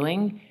committed to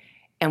doing.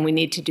 And we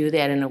need to do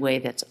that in a way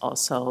that's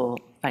also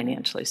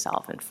financially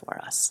solvent for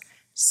us.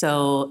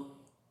 So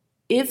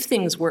if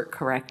things work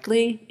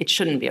correctly, it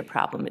shouldn't be a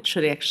problem. It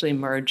should actually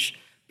merge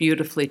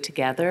beautifully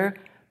together,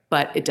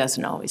 but it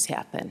doesn't always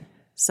happen.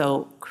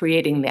 So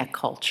creating that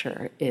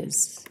culture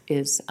is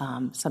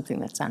something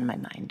that's on my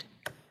mind.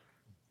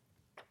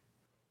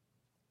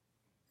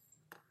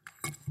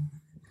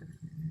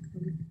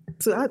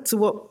 To add to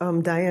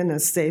what Diana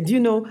said,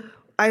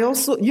 I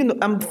also,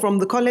 I'm from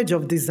the College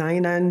of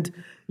Design, and,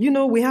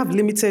 we have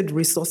limited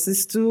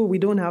resources too. We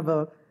don't have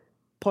a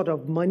pot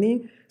of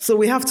money. So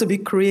we have to be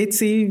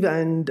creative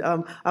and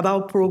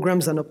about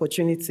programs and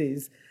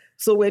opportunities.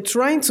 So we're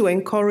trying to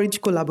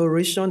encourage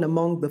collaboration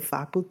among the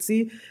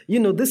faculty.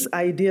 This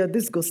idea,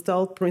 this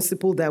Gestalt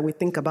principle that we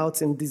think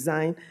about in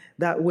design,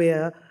 that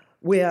we're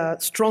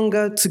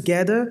stronger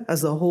together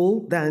as a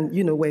whole than,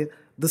 we're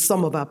the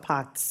sum of our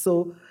parts.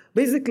 So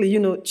basically,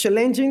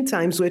 challenging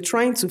times, we're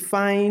trying to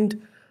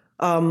find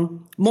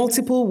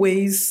multiple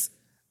ways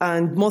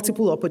and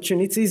multiple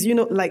opportunities.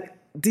 Like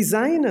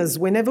designers,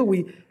 whenever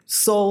we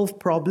solve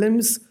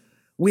problems,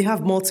 we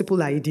have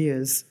multiple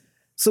ideas.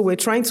 So we're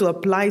trying to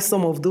apply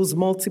some of those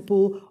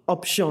multiple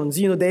options.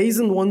 There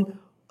isn't one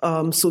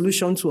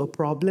solution to a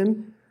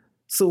problem.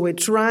 So we're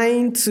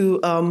trying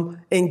to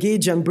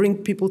engage and bring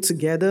people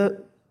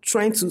together,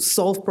 trying to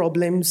solve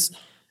problems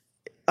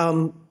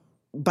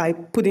by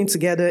putting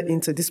together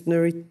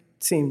interdisciplinary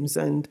teams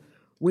and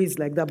ways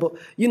like that. But,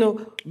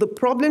 the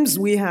problems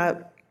we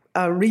have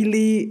are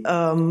really,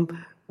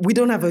 we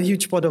don't have a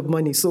huge pot of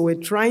money. So we're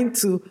trying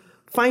to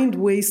find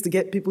ways to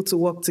get people to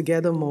work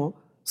together more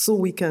so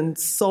we can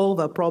solve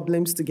our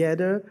problems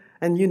together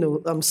and,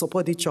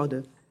 support each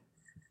other.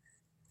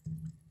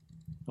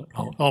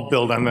 I'll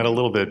build on that a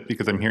little bit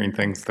because I'm hearing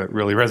things that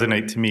really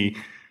resonate to me.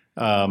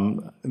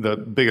 The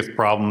biggest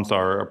problems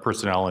are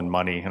personnel and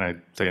money, and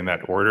I'd say in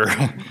that order.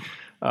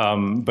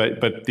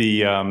 But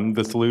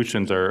the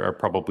solutions are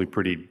probably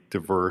pretty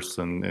diverse,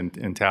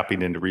 and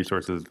tapping into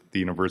resources at the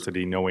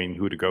university, knowing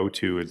who to go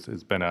to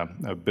has been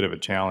a bit of a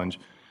challenge.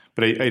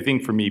 But I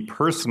think for me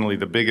personally,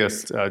 the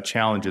biggest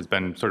challenge has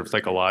been sort of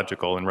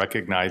psychological and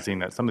recognizing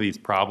that some of these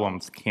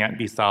problems can't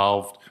be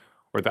solved,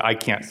 or that I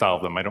can't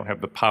solve them. I don't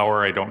have the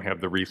power, I don't have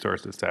the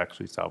resources to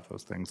actually solve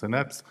those things. And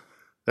that's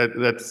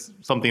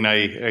something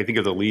I think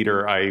as a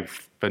leader,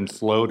 I've been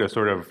slow to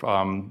sort of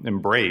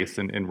embrace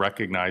and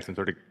recognize and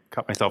sort of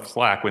cut myself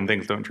slack when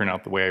things don't turn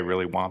out the way I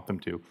really want them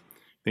to.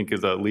 I think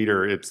as a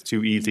leader, it's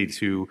too easy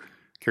to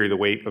carry the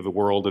weight of the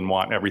world and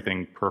want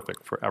everything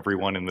perfect for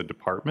everyone in the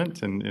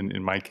department, and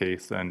in my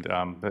case, and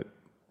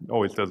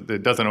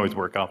it doesn't always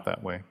work out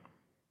that way.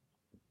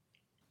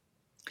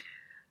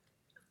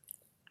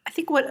 I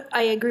think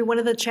I agree, one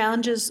of the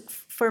challenges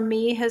for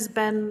me has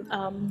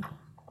been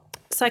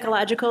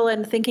psychological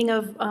and thinking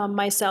of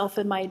myself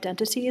and my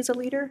identity as a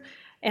leader.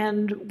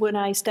 And when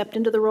I stepped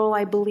into the role,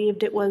 I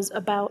believed it was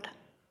about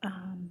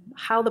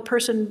how the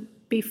person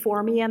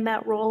before me in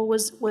that role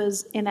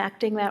was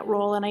enacting that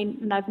role,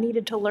 and I've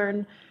needed to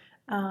learn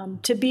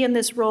to be in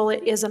this role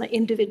as an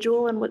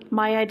individual, and what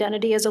my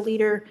identity as a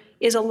leader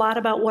is a lot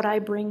about what I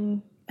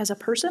bring as a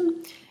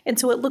person. And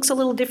so it looks a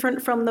little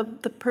different from the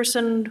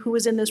person who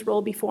was in this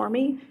role before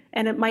me,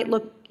 and it might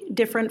look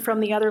different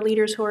from the other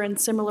leaders who are in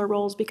similar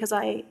roles because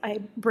I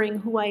bring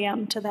who I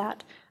am to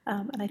that.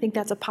 And I think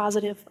that's a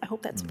positive. I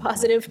hope that's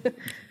positive.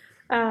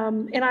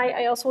 And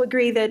I also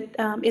agree that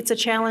it's a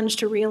challenge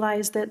to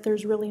realize that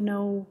there's really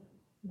no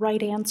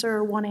right answer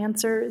or one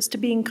answer, is to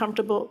being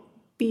comfortable,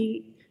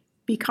 be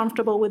be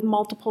comfortable with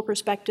multiple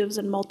perspectives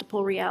and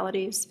multiple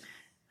realities.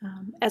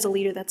 As a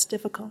leader, that's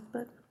difficult,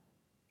 but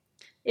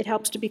it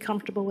helps to be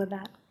comfortable with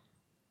that.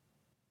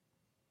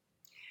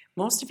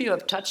 Most of you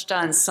have touched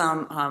on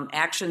some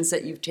actions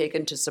that you've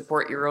taken to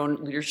support your own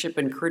leadership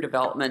and career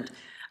development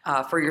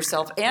for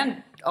yourself,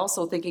 and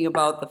also thinking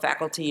about the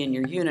faculty in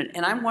your unit.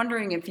 And I'm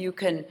wondering if you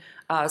can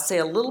say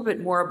a little bit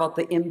more about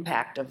the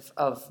impact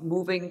of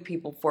moving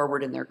people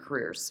forward in their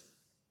careers.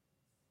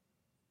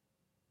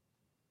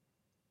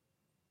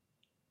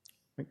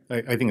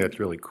 I think that's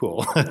really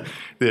cool.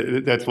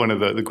 That's one of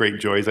the great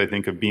joys, I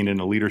think, of being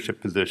in a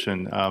leadership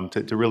position,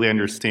 to really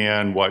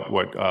understand what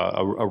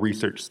a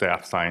research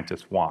staff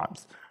scientist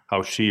wants,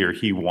 how she or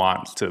he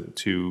wants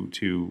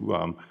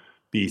to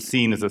be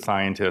seen as a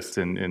scientist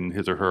in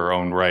his or her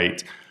own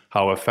right,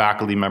 how a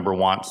faculty member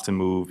wants to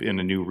move in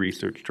a new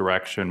research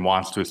direction,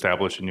 wants to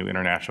establish a new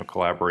international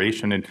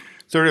collaboration, and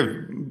sort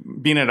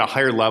of being at a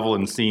higher level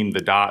and seeing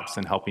the dots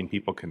and helping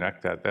people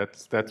connect that.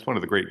 That's one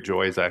of the great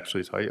joys,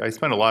 actually. So I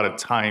spend a lot of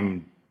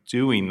time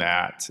doing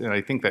that, and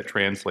I think that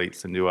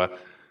translates into a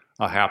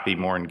happy,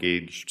 more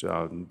engaged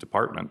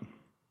department.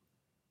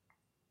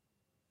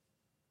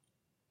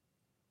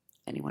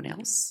 Anyone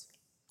else?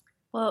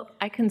 Well,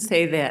 I can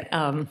say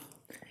that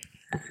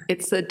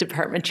it's the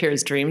department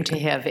chair's dream to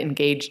have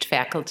engaged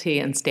faculty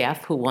and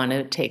staff who want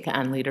to take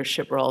on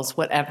leadership roles,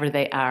 whatever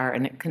they are,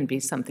 and it can be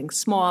something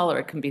small or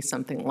it can be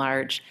something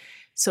large.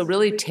 So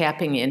really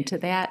tapping into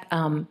that.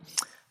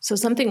 So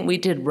something we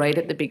did right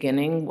at the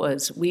beginning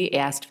was we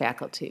asked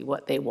faculty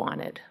what they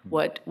wanted,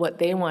 what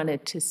they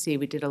wanted to see.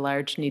 We did a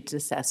large needs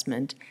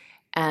assessment,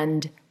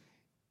 and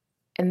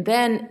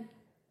then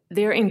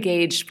they're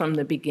engaged from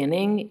the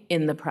beginning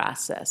in the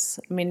process.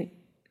 I mean,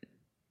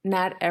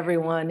 not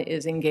everyone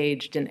is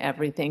engaged in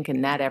everything,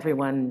 and not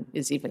everyone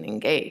is even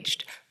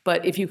engaged.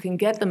 But if you can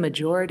get the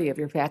majority of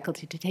your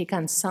faculty to take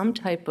on some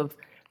type of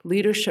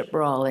leadership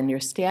role and your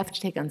staff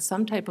to take on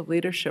some type of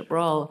leadership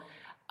role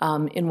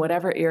in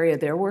whatever area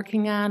they're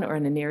working on or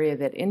in an area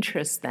that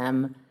interests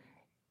them,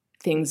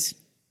 things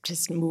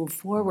just move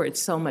forward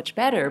so much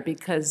better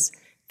because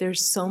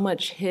there's so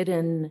much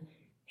hidden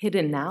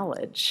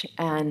knowledge,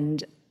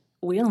 and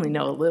we only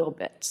know a little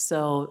bit.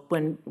 So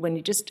when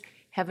you just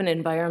have an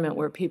environment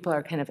where people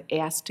are kind of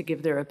asked to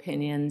give their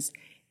opinions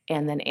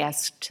and then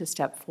asked to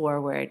step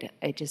forward,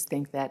 I just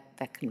think that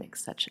can make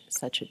such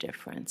a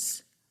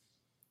difference.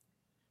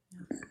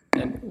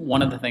 And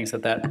one of the things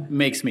that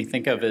makes me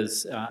think of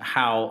is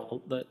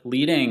how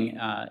leading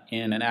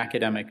in an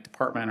academic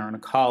department or in a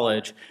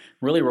college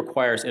really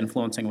requires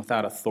influencing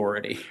without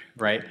authority,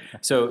 right?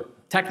 So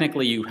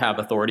technically you have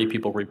authority,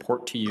 people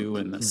report to you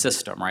in the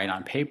system, right,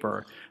 on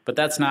paper, but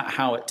that's not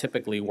how it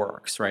typically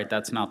works, right?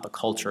 That's not the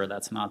culture,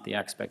 that's not the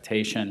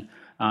expectation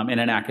in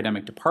an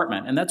academic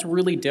department. And that's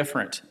really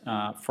different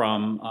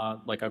from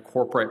like a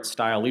corporate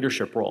style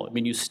leadership role. I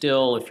mean, you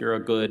still, if you're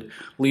a good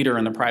leader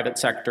in the private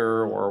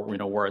sector or,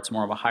 where it's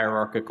more of a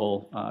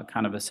hierarchical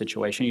kind of a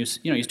situation, you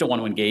still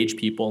want to engage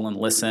people and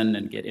listen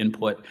and get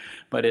input.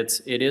 But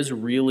it is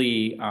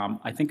really,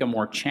 I think, a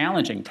more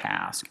challenging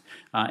task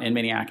in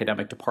many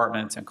academic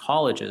departments and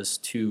colleges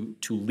to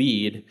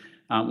lead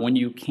when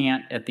you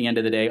can't, at the end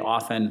of the day,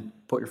 often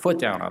put your foot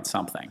down on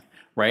something.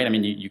 Right? I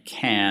mean, you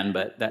can,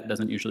 but that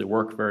doesn't usually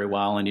work very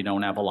well, and you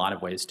don't have a lot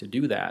of ways to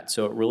do that.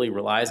 So it really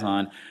relies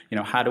on,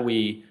 how do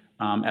we,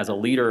 as a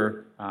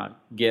leader,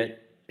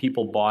 get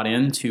people bought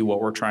into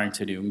what we're trying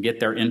to do and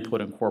get their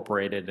input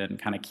incorporated and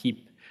kind of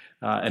keep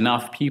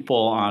enough people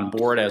on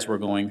board as we're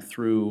going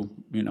through,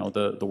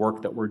 the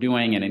work that we're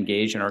doing and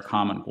engage in our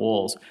common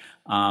goals,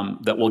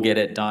 that we'll get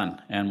it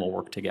done and we'll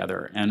work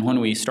together. And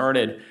when we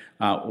started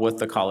with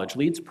the College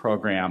Leads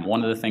program,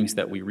 one of the things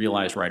that we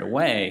realized right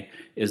away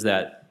is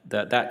that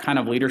kind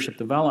of leadership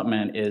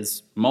development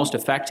is most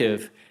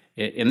effective,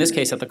 in this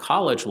case, at the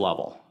college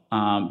level,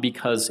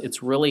 because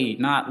it's really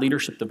not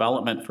leadership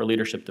development for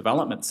leadership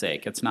development's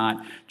sake. It's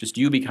not just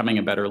you becoming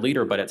a better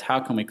leader, but it's how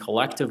can we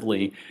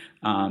collectively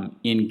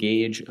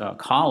engage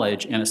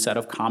college in a set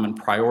of common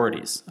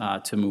priorities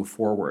to move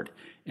forward.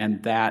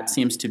 And that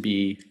seems to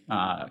be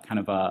kind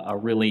of a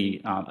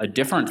really a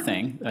different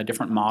thing, a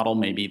different model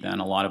maybe than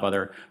a lot of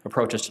other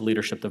approaches to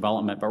leadership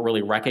development, but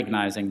really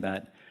recognizing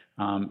that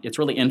it's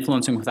really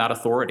influencing without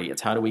authority.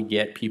 It's how do we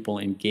get people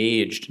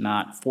engaged,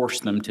 not force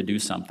them to do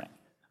something.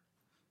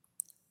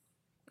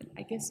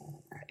 I guess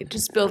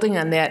just building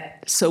on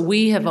that, so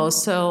we have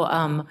also,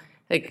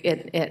 like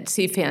at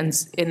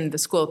CFANS in the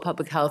School of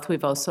Public Health,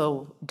 we've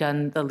also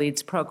done the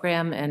LEADS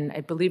program, and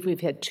I believe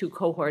we've had 2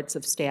 cohorts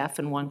of staff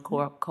and 1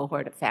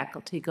 cohort of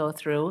faculty go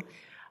through.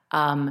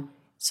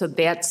 So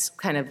that's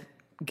kind of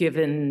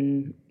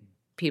given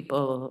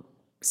people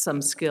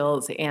some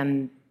skills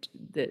and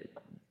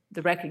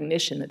the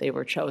recognition that they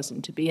were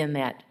chosen to be in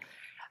that.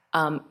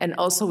 And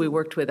also we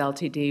worked with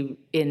LTD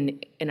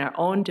in our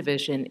own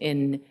division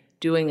in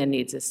doing a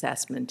needs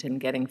assessment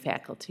and getting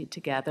faculty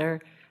together.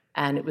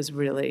 And it was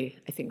really,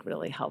 I think,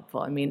 really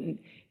helpful. I mean,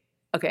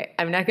 Okay,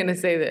 I'm not going to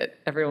say that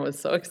everyone was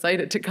so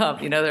excited to come.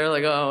 They're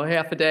like, oh,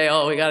 half a day.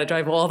 Oh, we got to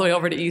drive all the way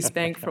over to East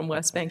Bank from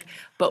West Bank.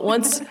 But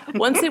once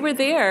they were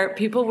there,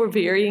 people were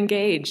very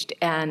engaged,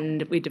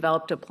 and we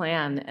developed a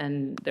plan,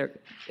 and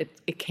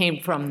it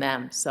came from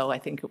them. So I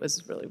think it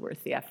was really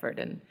worth the effort.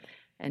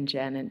 And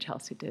Jen and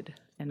Chelsea did,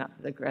 and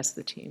the rest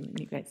of the team, and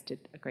you guys did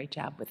a great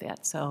job with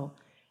that. So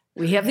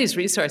we have these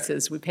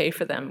resources. We pay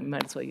for them. We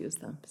might as well use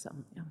them. So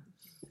yeah.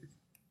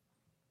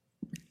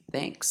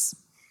 Thanks.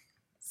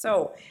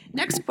 So,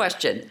 next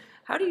question.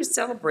 How do you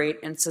celebrate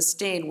and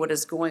sustain what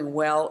is going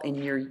well in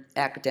your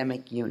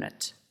academic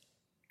unit?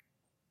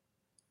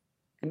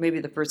 And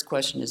maybe the first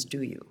question is,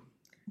 do you?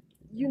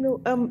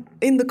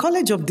 In the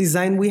College of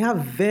Design, we have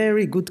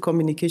very good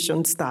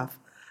communication staff.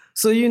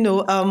 So,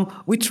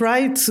 we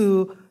try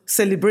to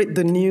celebrate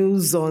the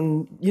news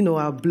on,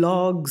 our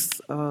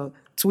blogs,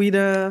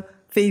 Twitter,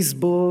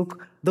 Facebook,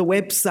 the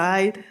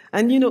website,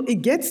 and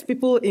it gets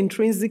people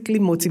intrinsically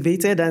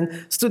motivated,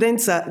 and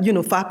students are,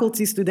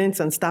 faculty,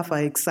 students, and staff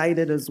are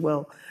excited as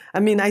well.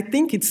 I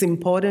think it's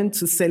important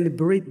to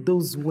celebrate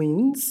those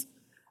wins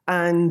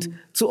and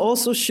to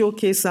also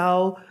showcase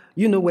how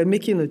we're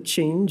making a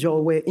change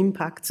or we're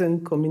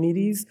impacting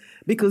communities,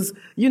 because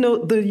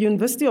the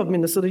University of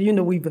Minnesota,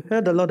 we've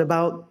heard a lot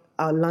about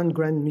our land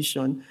grant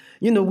mission.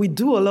 We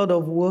do a lot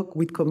of work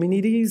with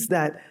communities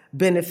that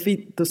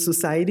benefit the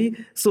society.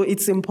 So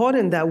it's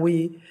important that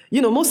we,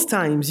 most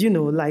times,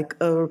 like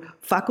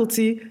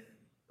faculty,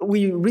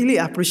 we really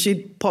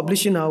appreciate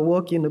publishing our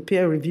work in a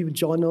peer-reviewed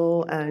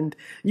journal. And,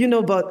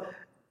 but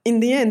in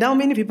the end, how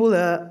many people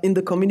in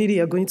the community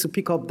are going to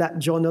pick up that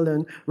journal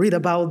and read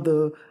about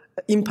the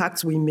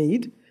impacts we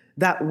made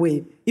that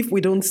way if we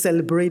don't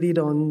celebrate it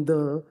on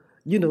the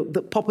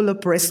popular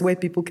press where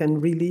people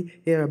can really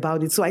hear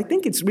about it? So I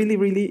think it's really,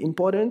 really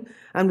important.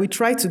 And we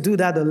try to do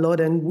that a lot.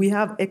 And we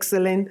have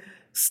excellent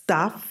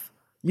staff,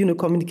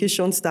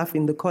 communication staff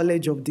in the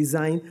College of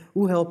Design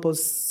who help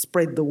us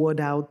spread the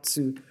word out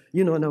to,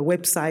 on our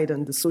website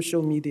and the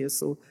social media.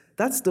 So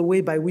that's the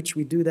way by which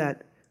we do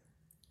that.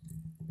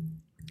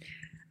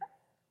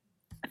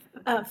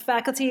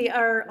 Faculty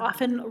are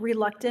often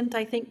reluctant,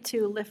 I think,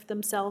 to lift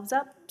themselves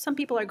up. Some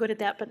people are good at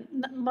that, but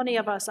many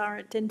of us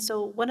aren't. And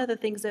so one of the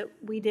things that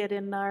we did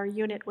in our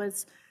unit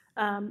was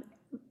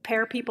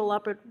pair people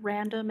up at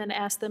random and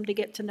ask them to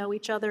get to know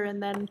each other,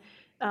 and then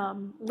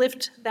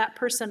lift that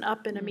person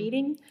up in a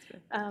meeting.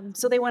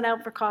 So they went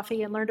out for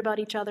coffee and learned about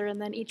each other,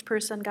 and then each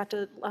person got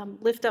to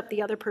lift up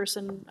the other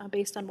person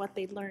based on what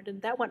they'd learned.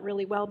 And that went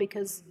really well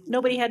because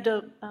nobody had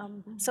to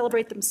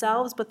celebrate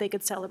themselves, but they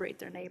could celebrate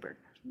their neighbor.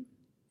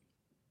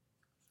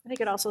 I think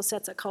it also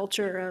sets a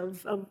culture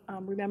of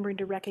remembering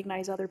to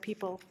recognize other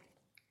people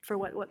for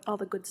what all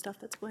the good stuff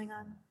that's going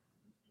on.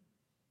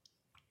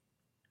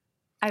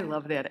 I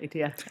love that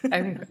idea.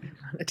 I'm going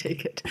to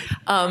take it.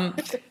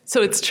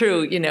 So it's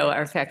true,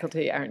 our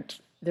faculty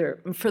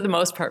for the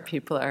most part,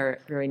 people are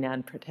very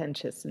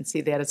non-pretentious and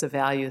see that as a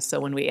value. So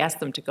when we ask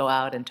them to go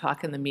out and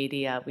talk in the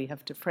media, we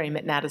have to frame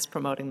it not as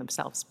promoting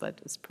themselves, but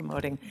as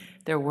promoting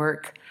their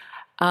work.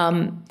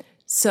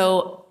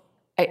 So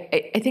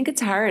I think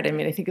it's hard.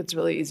 I think it's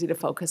really easy to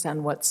focus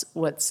on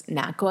what's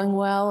not going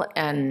well,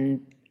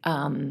 and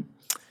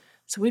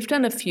so we've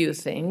done a few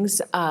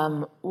things.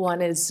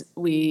 One is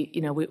we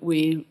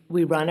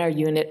run our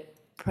unit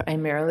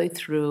primarily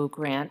through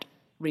grant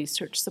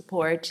research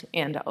support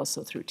and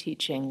also through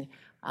teaching.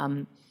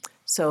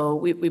 So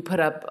we put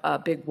up a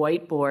big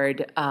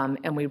whiteboard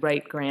and we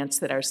write grants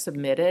that are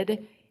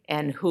submitted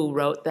and who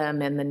wrote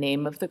them and the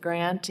name of the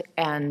grant.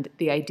 And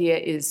the idea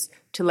is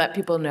to let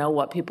people know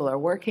what people are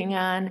working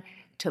on,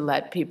 to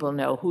let people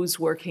know who's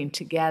working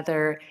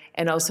together,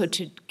 and also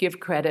to give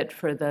credit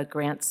for the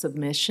grant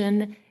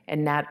submission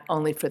and not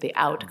only for the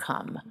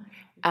outcome.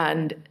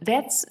 And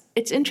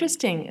it's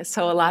interesting.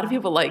 So a lot of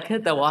people like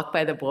it. They'll walk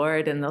by the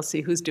board and they'll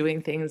see who's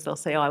doing things. They'll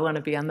say, oh, I want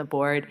to be on the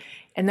board.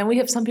 And then we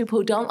have some people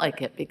who don't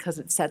like it because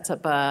it sets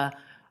up a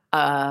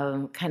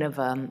kind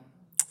of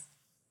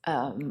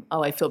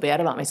I feel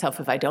bad about myself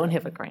if I don't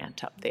have a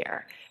grant up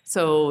there.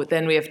 So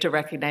then we have to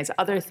recognize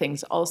other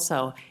things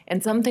also.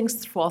 And some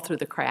things fall through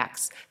the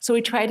cracks. So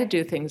we try to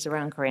do things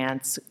around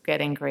grants,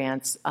 getting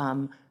grants,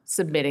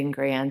 submitting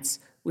grants.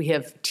 We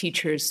have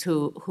teachers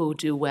who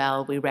do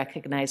well. We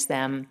recognize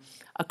them.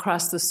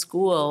 Across the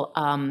school,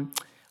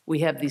 we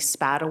have these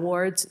spot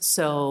awards.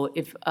 So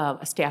if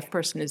a staff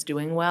person is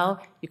doing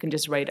well, you can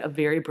just write a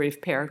very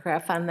brief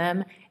paragraph on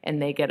them,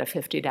 and they get a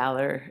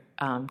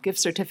 $50 gift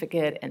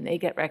certificate, and they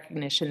get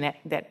recognition.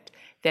 That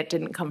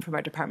didn't come from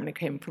our department. It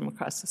came from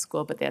across the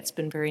school, but that's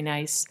been very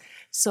nice.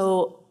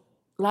 So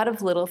a lot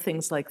of little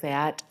things like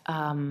that.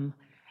 And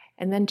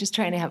then just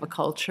trying to have a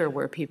culture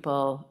where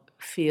people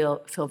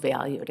feel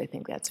valued. I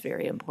think that's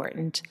very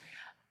important.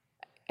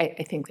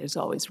 I think there's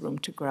always room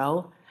to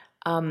grow.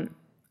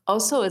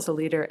 Also, as a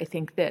leader, I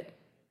think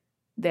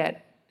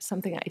that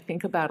something I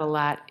think about a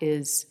lot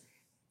is,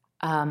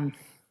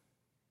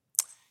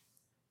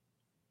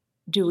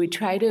 do we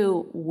try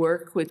to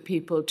work with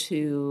people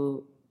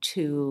to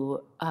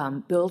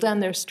build on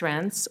their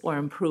strengths or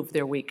improve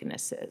their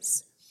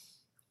weaknesses?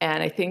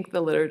 And I think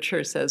the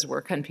literature says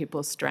work on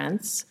people's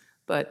strengths,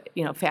 but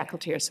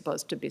faculty are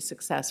supposed to be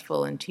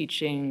successful in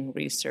teaching,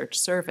 research,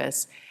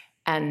 service,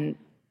 and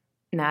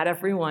not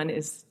everyone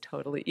is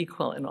totally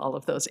equal in all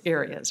of those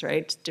areas,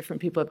 right?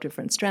 Different people have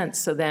different strengths.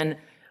 So then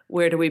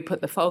where do we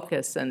put the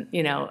focus? And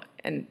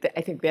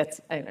I think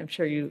I'm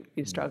sure you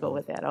struggle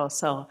with that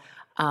also.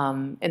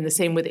 And the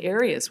same with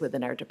areas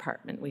within our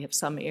department. We have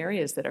some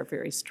areas that are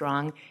very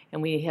strong,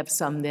 and we have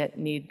some that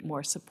need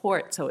more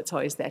support. So it's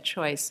always that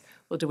choice.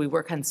 Well, do we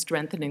work on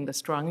strengthening the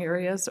strong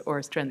areas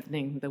or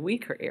strengthening the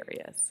weaker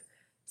areas?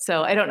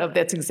 So I don't know if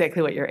that's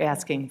exactly what you're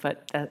asking,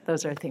 but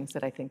those are things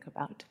that I think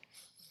about.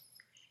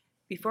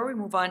 Before we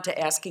move on to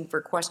asking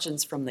for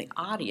questions from the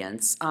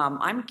audience,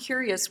 I'm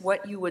curious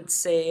what you would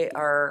say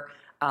are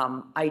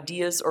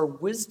ideas or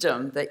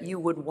wisdom that you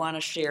would want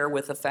to share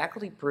with a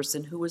faculty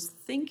person who is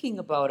thinking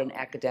about an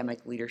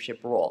academic leadership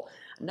role.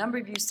 A number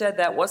of you said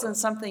that wasn't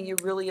something you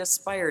really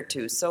aspired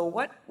to. So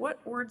what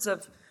words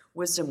of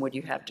wisdom would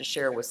you have to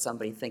share with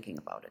somebody thinking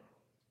about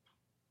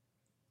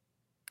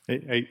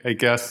it? I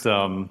guess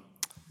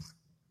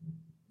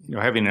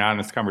having an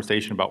honest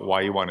conversation about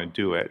why you want to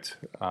do it,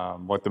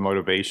 what the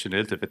motivation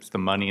is. If it's the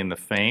money and the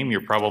fame, you're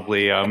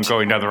probably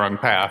going down the wrong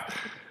path.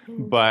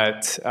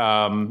 But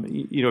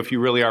if you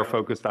really are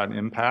focused on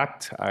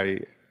impact,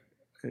 at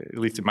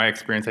least in my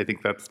experience, I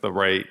think that's the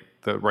right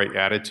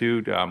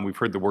attitude. We've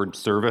heard the word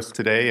service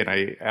today, and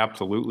I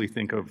absolutely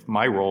think of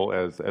my role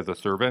as a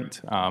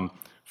servant,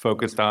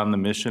 focused on the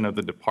mission of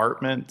the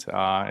department,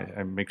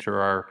 and make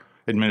sure our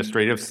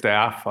administrative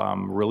staff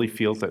really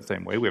feels that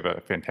same way. We have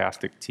a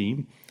fantastic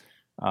team,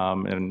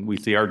 and we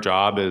see our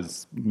job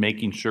as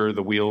making sure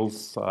the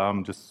wheels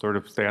just sort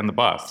of stay on the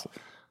bus.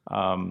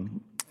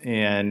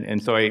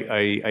 And so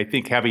I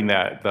think having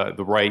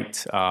the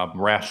right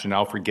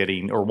rationale for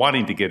getting or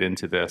wanting to get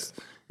into this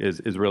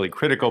is really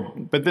critical.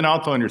 But then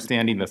also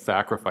understanding the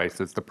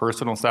sacrifices, the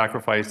personal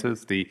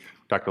sacrifices.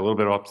 Talked a little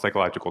bit about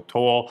psychological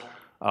toll.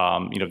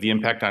 The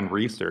impact on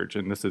research.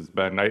 And this has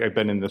been I've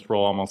been in this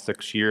role almost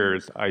 6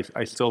 years.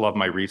 I still love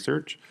my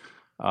research.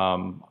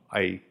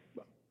 I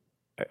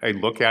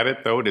look at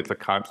it though, and it's a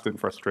constant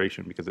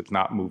frustration because it's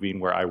not moving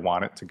where I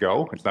want it to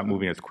go. It's not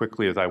moving as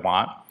quickly as I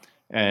want.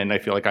 And I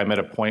feel like I'm at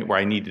a point where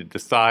I need to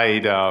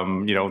decide,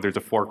 there's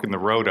a fork in the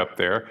road up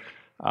there.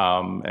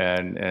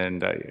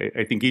 And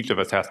I think each of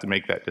us has to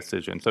make that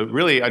decision. So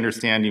really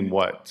understanding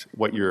what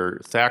you're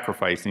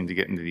sacrificing to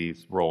get into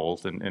these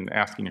roles and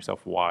asking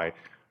yourself why.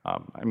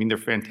 They're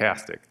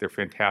fantastic. They're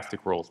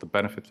fantastic roles. The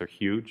benefits are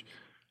huge.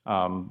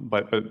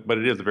 But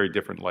it is a very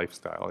different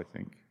lifestyle, I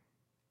think.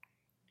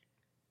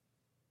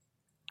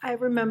 I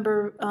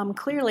remember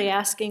clearly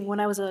asking, when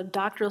I was a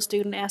doctoral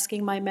student,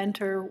 asking my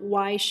mentor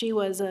why she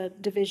was a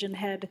division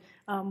head.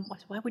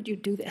 Why would you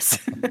do this?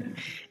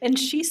 And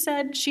she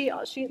said she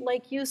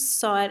like you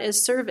saw it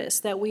as service,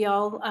 that we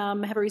all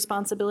have a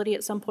responsibility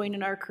at some point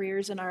in our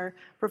careers and our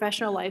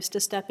professional lives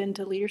to step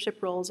into leadership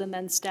roles and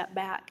then step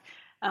back.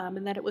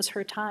 And that it was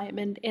her time.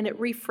 And it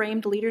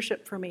reframed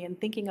leadership for me, and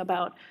thinking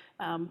about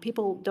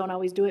people don't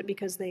always do it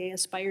because they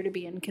aspire to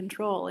be in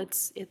control.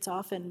 It's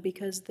often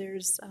because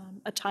there's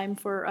a time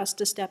for us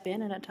to step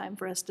in and a time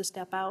for us to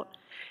step out.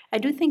 I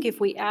do think if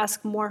we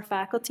ask more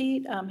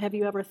faculty, have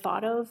you ever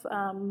thought of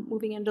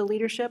moving into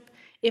leadership?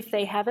 If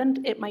they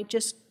haven't, it might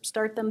just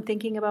start them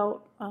thinking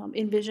about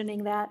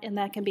envisioning that, and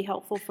that can be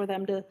helpful for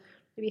them to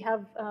maybe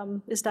have,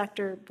 as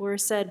Dr. Buhr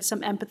said,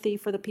 some empathy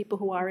for the people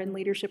who are in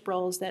leadership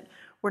roles, that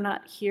we're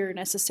not here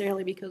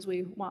necessarily because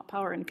we want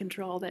power and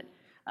control, that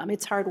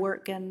it's hard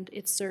work and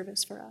it's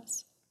service for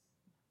us.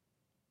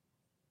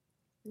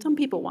 Some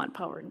people want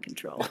power and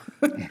control.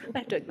 I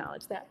have to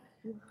acknowledge that.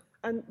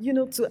 And,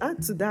 to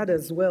add to that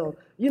as well,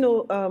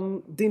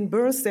 Dean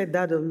Buhr said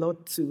that a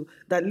lot too,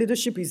 that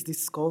leadership is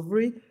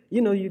discovery.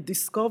 You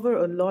discover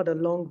a lot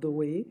along the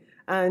way.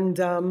 And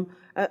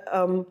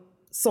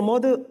some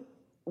other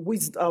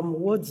words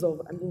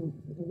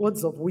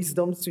of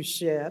wisdom to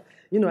share.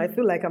 I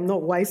feel like I'm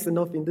not wise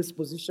enough in this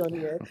position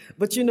yet.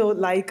 But,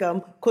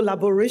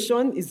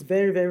 collaboration is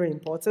very, very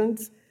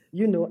important,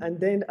 and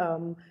then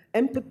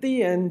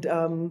empathy and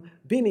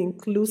being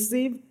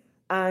inclusive.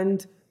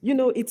 And,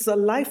 it's a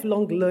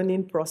lifelong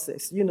learning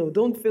process.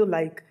 Don't feel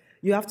like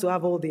you have to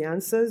have all the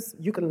answers.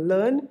 You can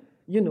learn,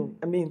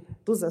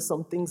 those are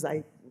some things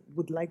I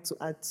would like to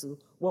add to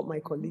what my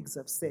colleagues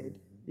have said.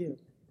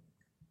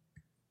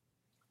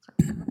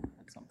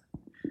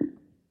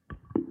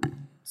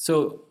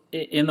 So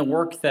in the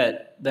work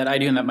that I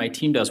do and that my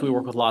team does, we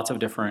work with lots of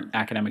different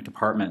academic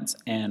departments.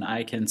 And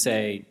I can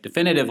say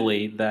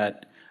definitively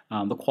that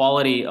the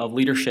quality of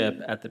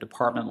leadership at the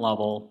department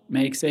level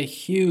makes a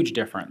huge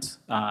difference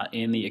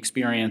in the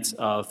experience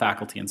of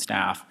faculty and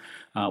staff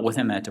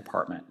within that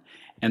department.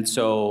 And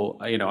so,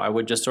 I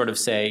would just sort of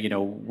say,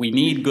 we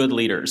need good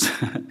leaders.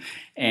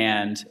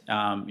 And,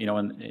 in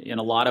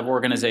a lot of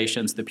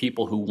organizations, the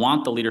people who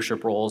want the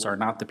leadership roles are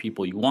not the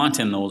people you want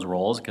in those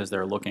roles because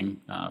they're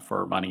looking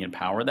for money and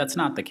power. That's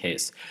not the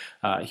case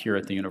here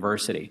at the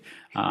university.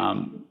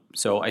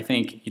 So I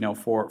think,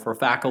 for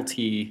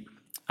faculty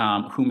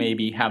who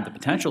maybe have the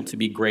potential to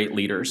be great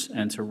leaders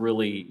and to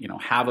really,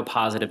 have a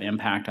positive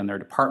impact on their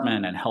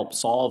department and help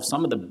solve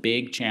some of the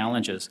big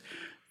challenges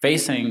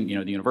facing,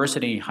 the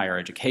university, higher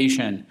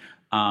education,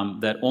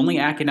 that only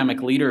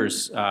academic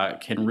leaders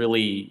can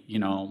really,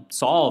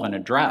 solve and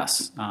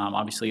address.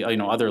 Obviously,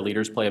 other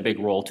leaders play a big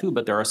role too,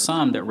 but there are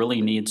some that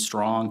really need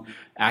strong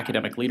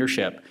academic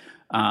leadership.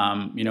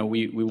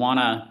 We want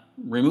to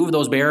remove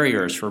those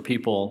barriers for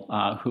people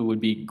who would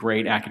be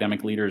great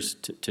academic leaders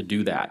to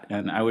do that.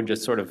 And I would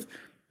just sort of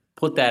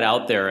put that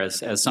out there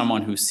as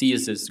someone who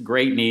sees this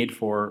great need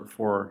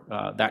for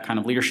that kind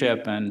of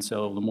leadership. And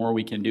so the more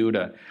we can do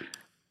to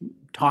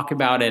talk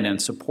about it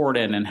and support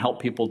it and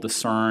help people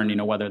discern,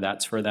 whether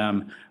that's for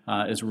them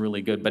is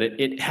really good. But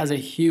it has a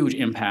huge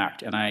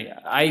impact. And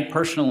I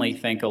personally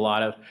think a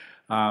lot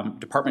of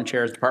department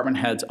chairs, department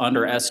heads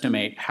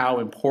underestimate how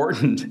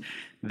important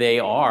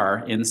they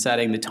are in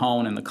setting the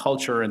tone and the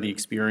culture and the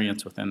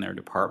experience within their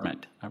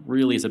department. It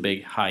really is a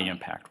big,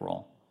 high-impact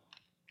role.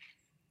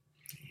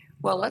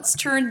 Well, let's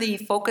turn the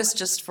focus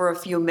just for a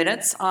few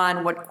minutes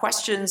on what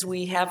questions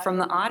we have from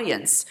the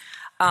audience.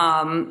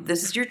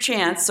 This is your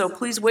chance, so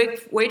please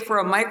wait for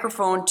a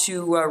microphone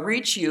to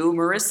reach you.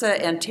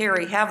 Marissa and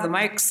Terry have the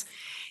mics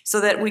so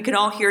that we can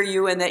all hear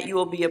you and that you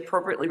will be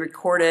appropriately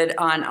recorded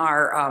on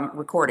our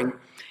recording.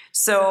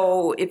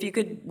 So if you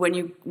could,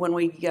 when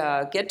we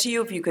get to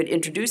you, if you could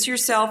introduce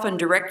yourself and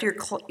direct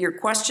your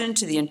question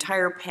to the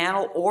entire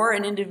panel or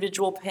an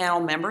individual panel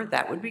member,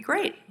 that would be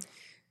great.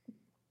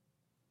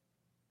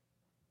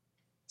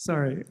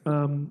 Sorry,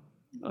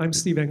 I'm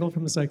Steve Engel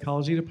from the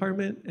psychology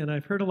department, and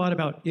I've heard a lot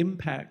about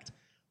impact,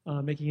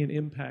 making an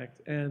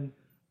impact. And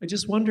I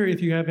just wonder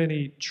if you have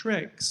any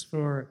tricks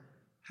for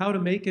how to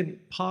make a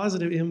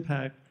positive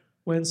impact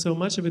when so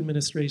much of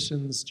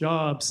administration's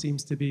job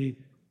seems to be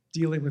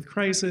dealing with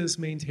crisis,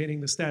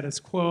 maintaining the status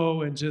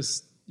quo, and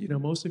just,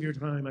 most of your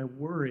time, I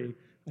worry,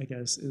 I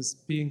guess, is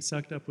being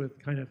sucked up with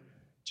kind of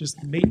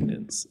just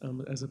maintenance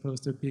as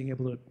opposed to being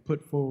able to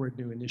put forward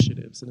new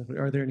initiatives. And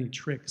are there any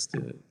tricks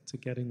to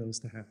getting those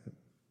to happen?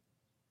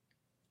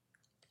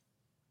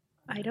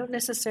 I don't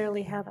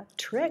necessarily have a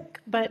trick,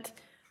 but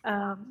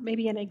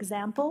maybe an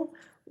example.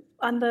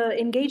 On the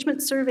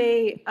engagement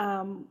survey,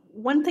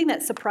 one thing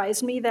that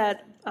surprised me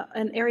that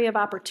an area of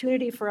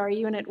opportunity for our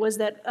unit was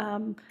that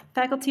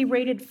faculty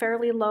rated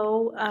fairly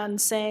low on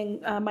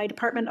saying my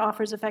department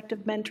offers effective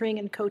mentoring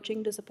and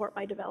coaching to support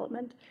my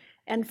development.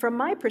 And from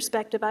my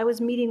perspective, I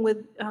was meeting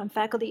with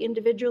faculty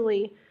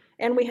individually,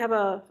 and we have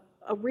a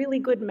really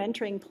good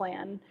mentoring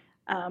plan.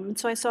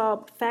 So I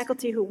saw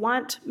faculty who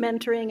want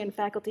mentoring and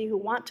faculty who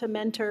want to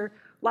mentor,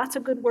 lots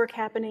of good work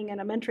happening in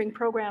a mentoring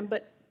program,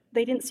 but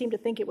they didn't seem to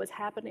think it was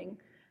happening.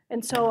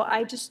 And so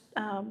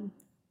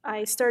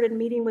I started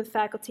meeting with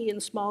faculty in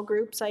small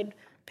groups. I'd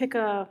pick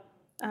a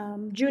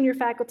junior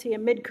faculty, a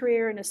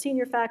mid-career, and a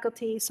senior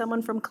faculty,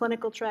 someone from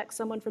clinical track,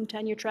 someone from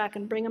tenure track,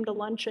 and bring them to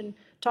lunch and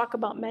talk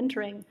about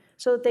mentoring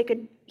so that they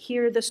could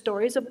hear the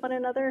stories of one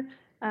another.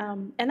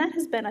 And that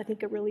has been, I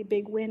think, a really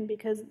big win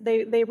because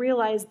they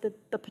realize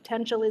that the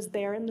potential is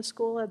there in the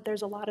school, that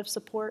there's a lot of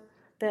support,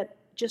 that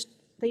just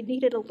they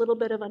needed a little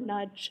bit of a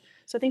nudge.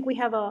 So I think we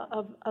have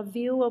a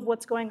view of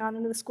what's going on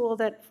in the school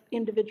that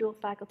individual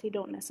faculty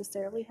don't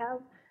necessarily have.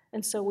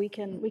 And so we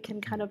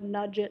can kind of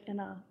nudge it in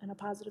a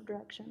positive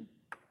direction.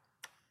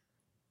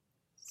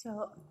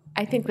 So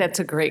I think that's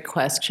a great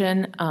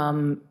question.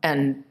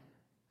 And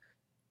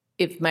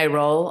if my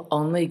role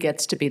only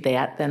gets to be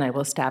that, then I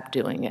will stop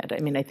doing it. I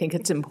mean, I think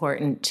it's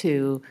important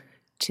to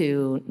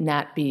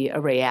not be a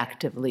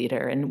reactive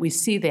leader. And we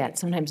see that.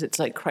 Sometimes it's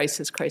like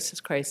crisis,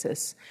 crisis,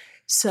 crisis.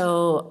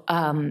 So,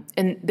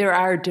 and there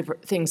are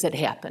different things that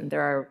happen.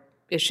 There are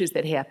issues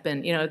that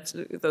happen. It's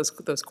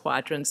those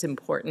quadrants,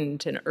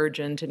 important and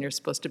urgent, and you're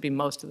supposed to be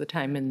most of the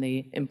time in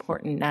the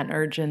important, not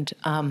urgent,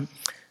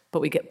 but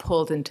we get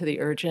pulled into the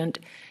urgent.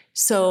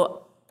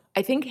 So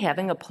I think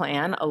having a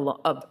plan,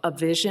 a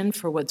vision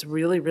for what's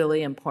really,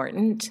 really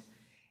important,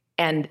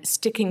 and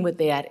sticking with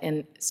that,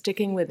 and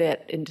sticking with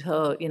it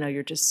until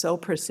you're just so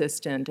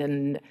persistent,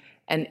 and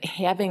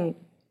having,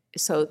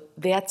 so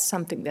that's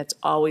something that's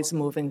always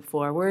moving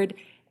forward.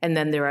 And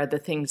then there are the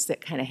things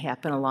that kind of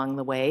happen along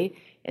the way,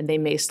 and they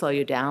may slow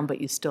you down,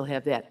 but you still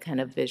have that kind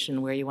of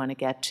vision where you want to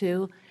get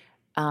to,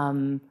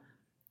 and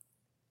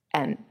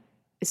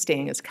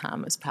staying as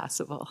calm as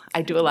possible.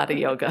 I do a lot of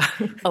yoga,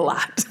 a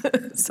lot,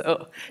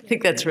 so I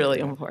think that's really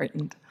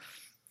important.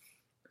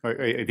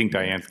 I think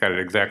Diane's got it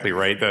exactly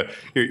right.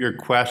 Your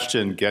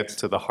question gets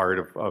to the heart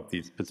of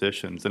these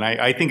positions. And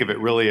I think of it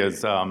really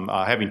as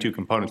having two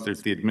components.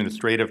 There's the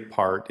administrative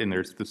part and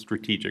there's the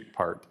strategic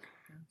part.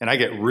 And I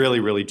get really,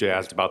 really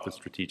jazzed about the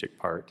strategic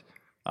part.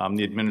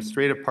 The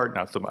administrative part,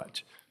 not so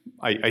much.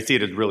 I see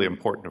it as really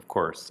important, of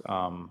course.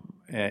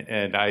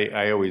 And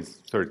I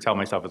always sort of tell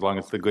myself, as long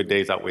as the good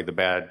days outweigh the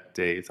bad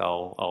days,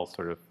 I'll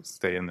sort of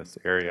stay in this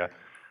area.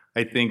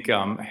 I think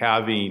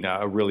having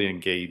a really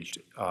engaged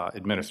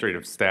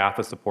administrative staff,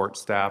 a support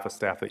staff, a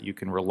staff that you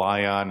can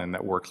rely on and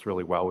that works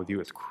really well with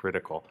you is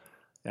critical.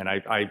 And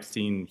I've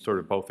seen sort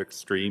of both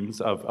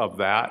extremes of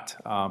that.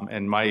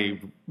 And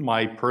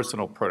my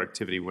personal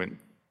productivity went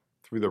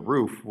through the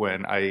roof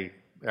when I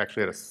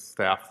actually had a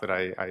staff that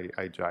I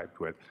jived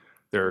with.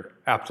 They're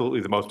absolutely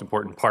the most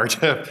important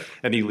part of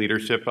any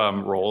leadership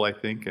role, I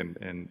think,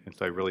 and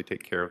so I really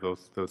take care of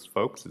those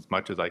folks as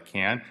much as I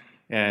can.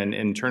 And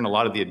in turn, a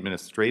lot of the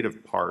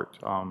administrative part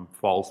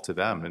falls to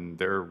them, and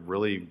they're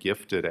really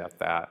gifted at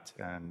that.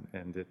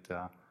 And it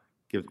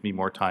gives me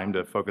more time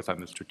to focus on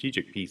the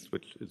strategic piece,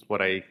 which is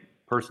what I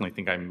personally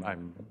think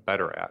I'm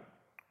better at.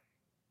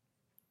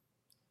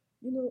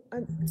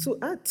 And to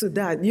add to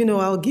that,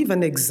 I'll give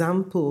an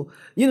example.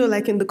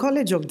 Like in the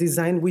College of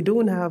Design, we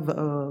don't have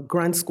a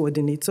grants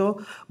coordinator,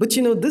 but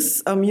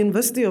this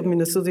University of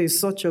Minnesota is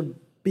such a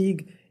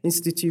big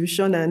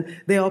institution,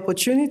 and there are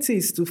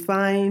opportunities to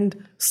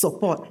find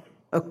support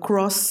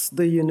across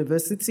the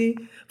university.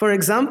 For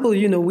example,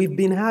 we've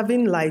been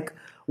having like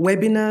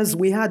webinars.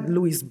 We had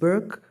Louis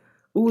Burke,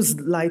 who's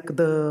like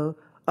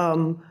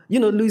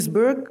Louis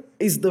Burke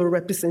is the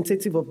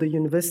representative of the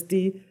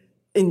university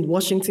in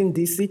Washington,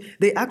 D.C.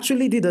 They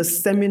actually did a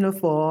seminar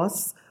for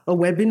us, a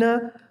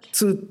webinar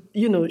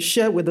to,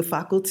 share with the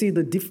faculty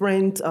the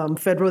different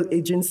federal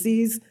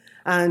agencies.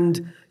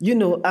 And,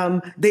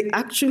 they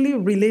actually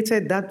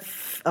related that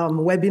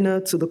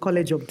webinar to the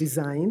College of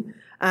Design.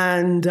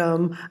 And,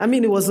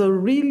 it was a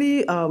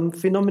really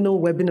phenomenal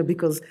webinar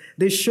because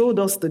they showed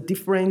us the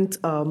different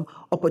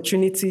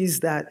opportunities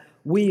that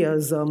we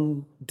as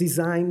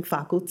design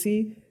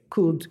faculty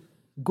could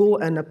go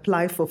and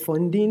apply for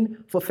funding,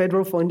 for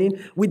federal funding.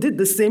 We did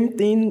the same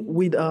thing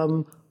with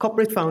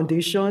Corporate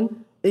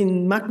Foundation.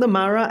 In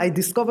McNamara, I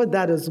discovered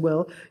that as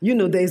well.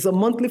 There's a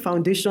monthly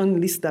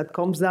foundation list that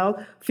comes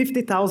out,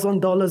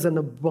 $50,000 and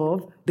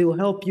above. They will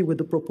help you with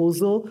the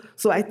proposal.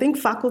 So I think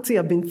faculty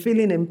have been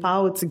feeling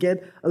empowered to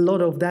get a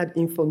lot of that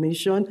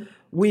information.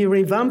 We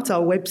revamped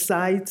our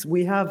website.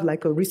 We have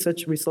like a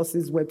research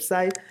resources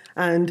website.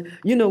 And,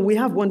 we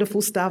have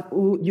wonderful staff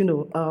who,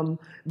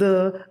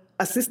 the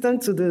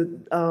assistant to the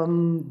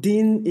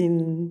dean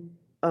in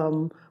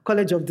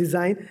College of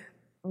Design,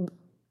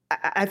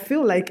 I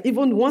feel like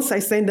even once I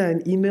send her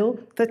an email,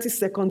 30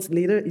 seconds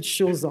later, it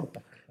shows up.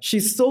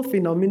 She's so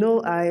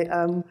phenomenal,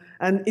 and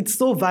it's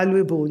so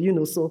valuable,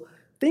 so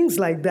things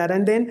like that.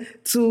 And then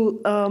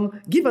to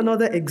give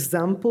another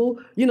example,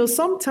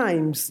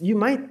 sometimes you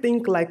might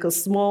think like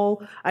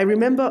I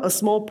remember a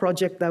small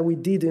project that we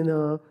did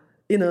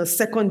in a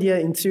second-year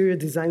interior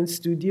design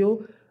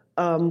studio.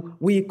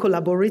 We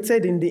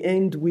collaborated in the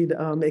end with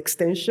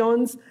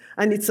extensions,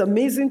 and it's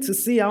amazing to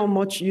see how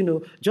much,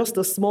 just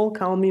a small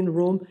calming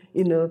room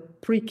in a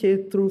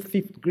pre-K through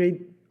 5th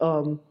grade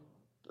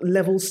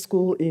level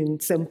school in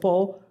St.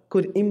 Paul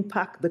could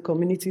impact the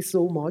community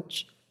so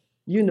much,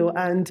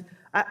 and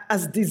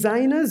as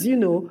designers,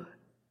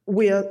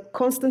 we are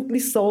constantly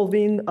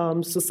solving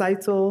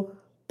societal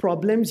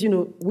problems.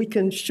 We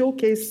can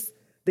showcase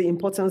the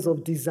importance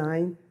of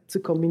design to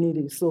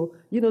community. So,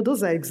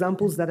 those are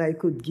examples that I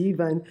could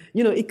give. And,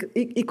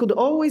 it could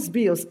always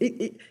be,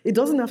 it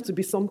doesn't have to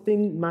be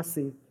something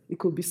massive. It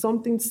could be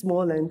something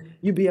small, and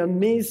you'd be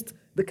amazed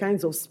the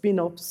kinds of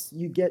spin-offs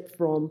you get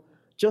from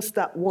just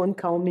that one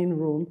calming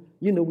room.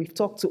 We've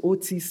talked to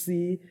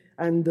OTC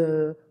and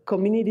the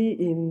community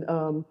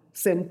in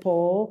St.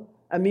 Paul.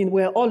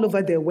 We're all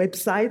over their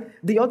website.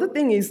 The other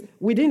thing is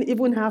we didn't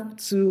even have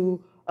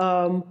to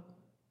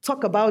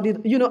talk about it.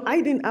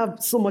 I didn't have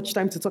so much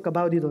time to talk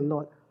about it a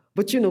lot.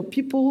 But,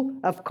 people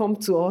have come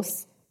to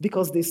us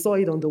because they saw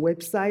it on the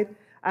website.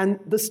 And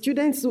the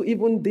students who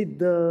even did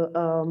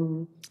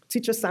the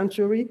Teacher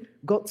Sanctuary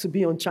got to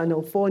be on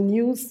Channel 4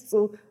 News.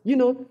 So,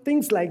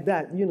 things like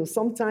that.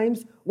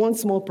 Sometimes one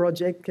small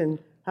project can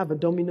have a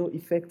domino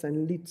effect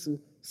and lead to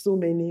so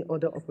many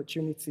other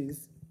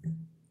opportunities.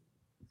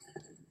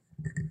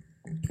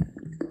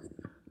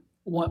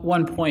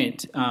 One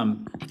point.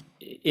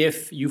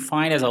 If you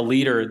find as a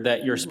leader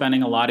that you're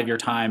spending a lot of your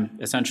time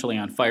essentially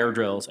on fire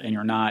drills and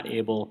you're not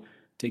able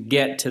to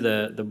get to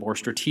the more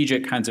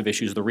strategic kinds of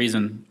issues, the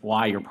reason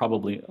why you're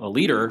probably a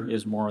leader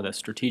is more the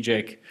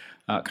strategic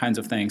kinds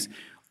of things.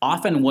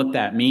 Often what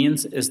that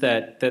means is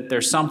that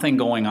there's something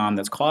going on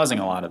that's causing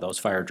a lot of those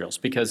fire drills,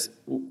 because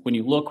when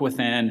you look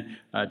within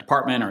a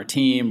department or a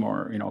team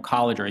or a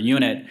college or a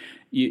unit,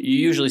 you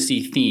usually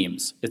see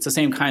themes. It's the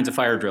same kinds of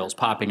fire drills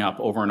popping up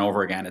over and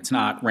over again. It's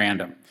not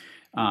random.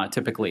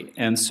 Typically.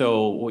 And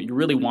so what you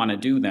really want to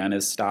do then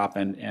is stop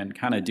and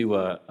kind of do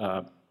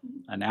a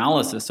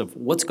analysis of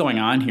what's going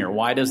on here.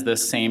 Why does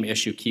this same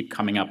issue keep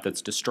coming up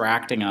that's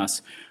distracting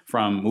us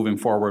from moving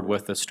forward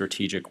with the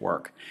strategic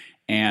work?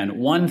 And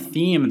one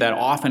theme that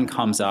often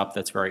comes up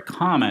that's very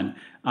common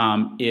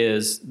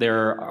is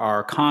there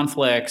are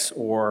conflicts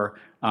or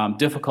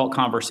difficult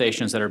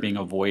conversations that are being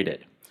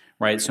avoided.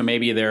 right? So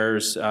maybe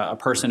there's a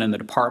person in the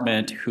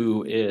department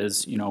who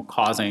is,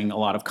 causing a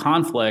lot of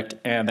conflict,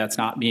 and that's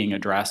not being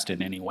addressed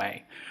in any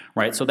way,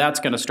 right? So that's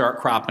going to start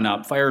cropping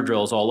up fire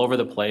drills all over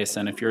the place,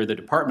 and if you're the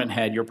department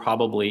head, you're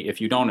probably, if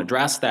you don't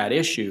address that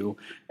issue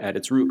at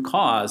its root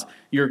cause,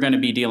 you're going to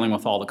be dealing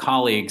with all the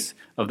colleagues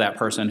of that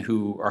person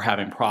who are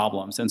having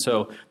problems. And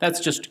so that's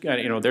just,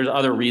 there's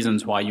other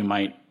reasons why you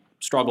might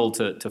struggle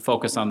to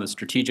focus on the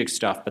strategic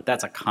stuff, but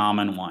that's a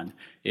common one,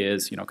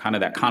 is, kind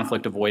of that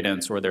conflict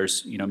avoidance, or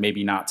there's,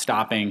 maybe not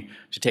stopping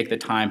to take the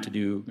time to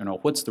do,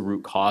 what's the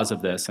root cause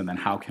of this, and then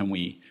how can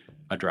we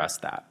address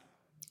that?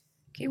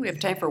 Okay, we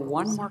have time for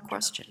one more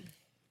question.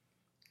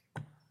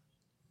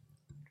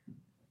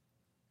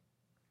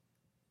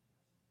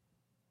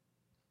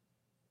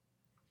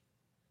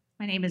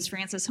 My name is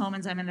Frances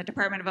Homans. I'm in the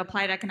Department of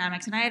Applied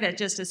Economics, and I had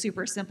just a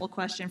super simple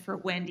question for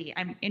Wendy.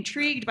 I'm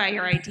intrigued by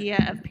your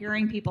idea of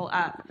pairing people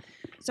up.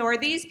 So are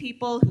these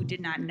people who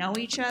did not know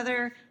each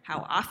other?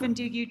 How often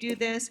do you do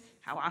this?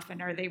 How often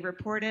are they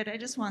reported? I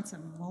just want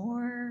some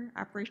more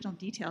operational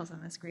details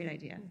on this great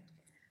idea.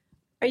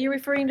 Are you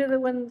referring to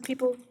when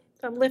people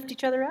lift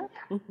each other up?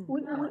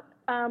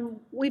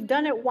 We've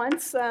done it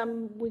once.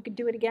 We could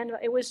do it again.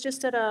 It was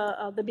just at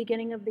the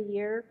beginning of the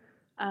year,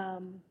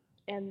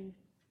 and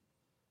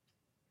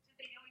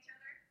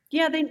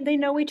yeah, they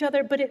know each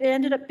other, but it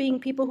ended up being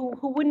people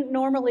who wouldn't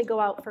normally go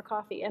out for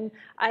coffee. And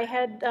I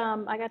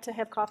got to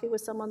have coffee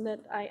with someone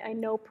that I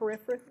know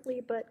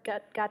peripherally, but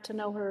got to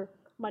know her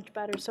much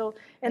better. So,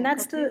 and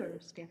that's the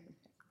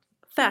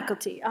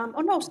faculty.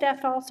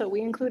 Staff also.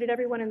 We included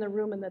everyone in the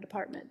room in the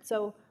department.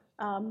 So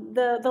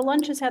the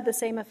lunches had the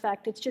same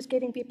effect. It's just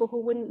getting people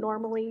who wouldn't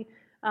normally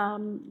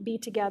be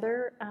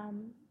together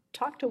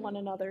talk to one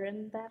another,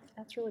 and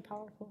that's really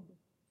powerful.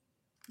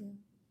 Yeah.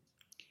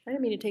 I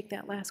didn't mean to take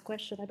that last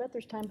question. I bet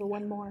there's time for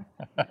one more.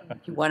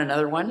 You want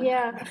another one?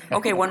 Yeah.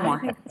 Okay, one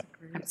more.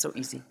 That's so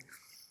easy.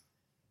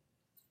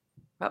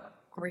 Oh,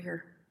 over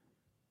here.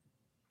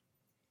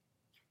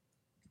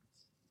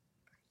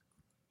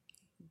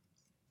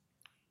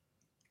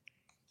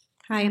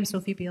 Hi, I'm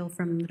Sophie Beal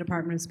from the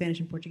Department of Spanish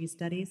and Portuguese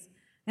Studies.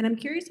 And I'm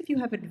curious if you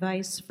have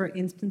advice for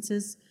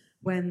instances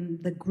when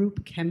the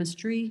group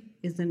chemistry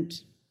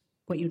isn't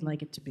what you'd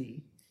like it to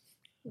be.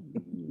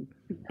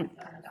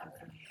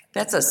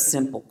 That's a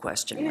simple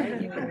question.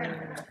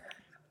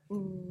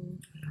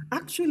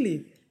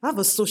 Actually, I have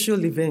a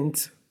social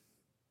event.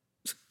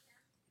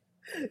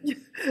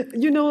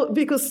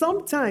 Because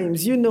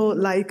sometimes,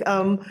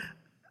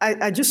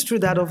 I just threw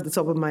that off the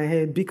top of my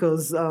head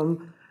because,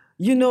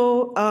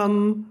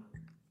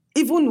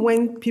 even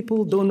when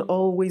people don't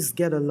always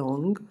get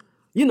along,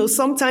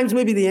 sometimes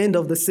maybe the end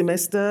of the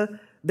semester,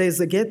 there's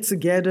a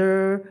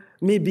get-together,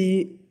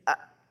 maybe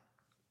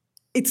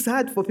it's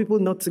hard for people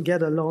not to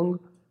get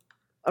along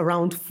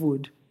around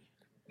food.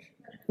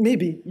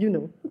 Maybe,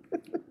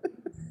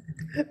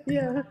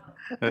 Yeah.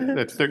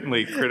 That's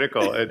certainly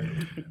critical.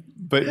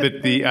 But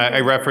I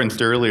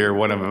referenced earlier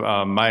one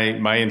of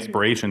my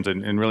inspirations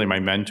and really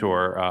my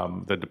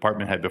mentor, the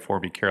department head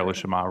before me, Carol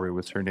Shamaru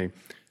was her name.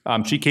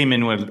 She came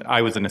in when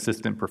I was an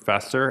assistant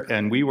professor,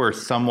 and we were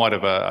somewhat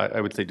of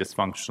I would say,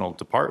 dysfunctional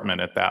department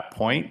at that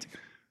point.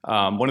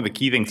 One of the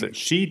key things that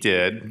she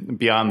did,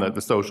 beyond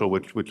the social,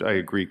 which I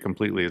agree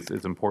completely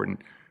is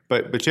important,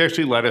 but she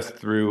actually led us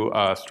through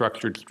a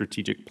structured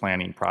strategic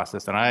planning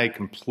process, and I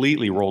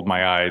completely rolled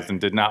my eyes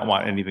and did not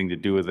want anything to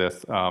do with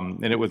this.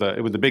 And it was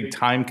a big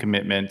time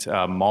commitment,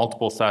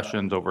 multiple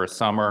sessions over a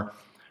summer,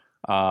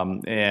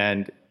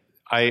 and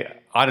I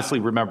honestly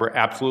remember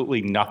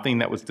absolutely nothing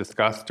that was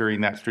discussed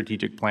during that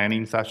strategic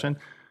planning session.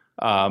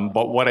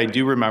 But what I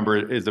do remember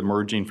is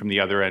emerging from the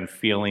other end,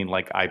 feeling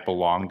like I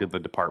belonged in the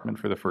department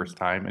for the first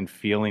time and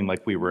feeling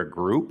like we were a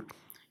group.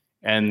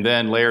 And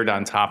then layered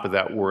on top of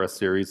that were a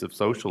series of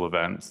social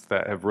events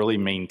that have really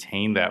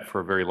maintained that for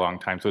a very long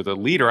time. So as a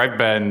leader, I've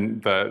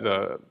been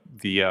the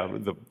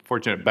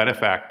fortunate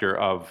benefactor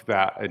of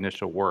that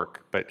initial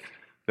work. But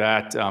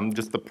that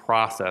just the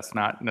process,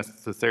 not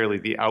necessarily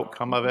the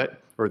outcome of it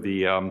or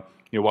the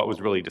what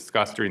was really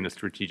discussed during the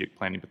strategic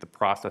planning, but the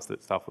process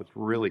itself was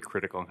really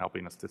critical in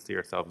helping us to see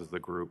ourselves as a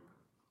group.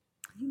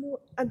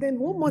 And then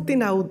one more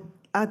thing I would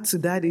add to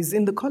that is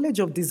in the College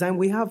of Design,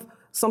 we have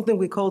something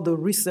we call the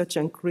Research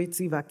and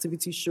Creative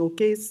Activity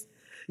Showcase.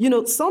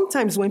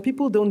 Sometimes when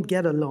people don't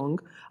get along,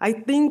 I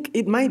think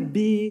it might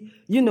be,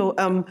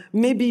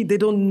 maybe they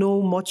don't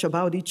know much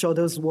about each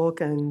other's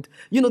work. And,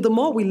 the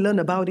more we learn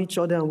about each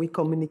other and we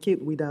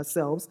communicate with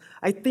ourselves,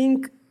 I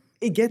think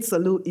it gets a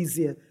little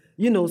easier.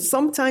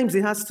 Sometimes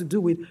it has to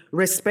do with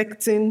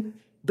respecting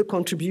the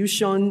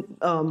contribution,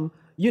 the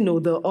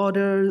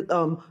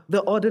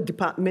other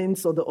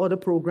departments or the other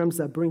programs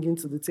are bringing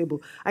to the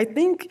table. I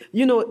think,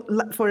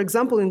 for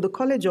example, in the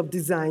College of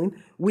Design,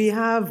 we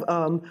have,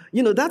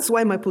 that's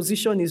why my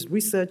position is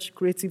Research,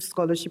 Creative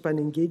Scholarship, and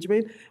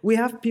Engagement. We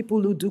have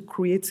people who do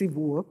creative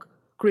work,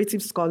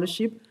 creative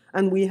scholarship,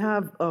 and we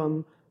have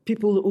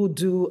people who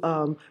do,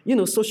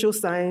 social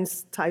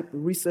science type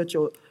research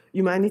or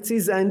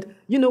humanities. And,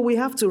 we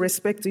have to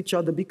respect each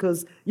other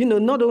because,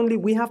 not only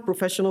we have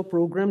professional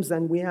programs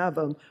and we have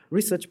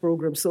research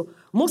programs. So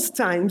most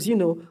times,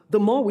 the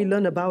more we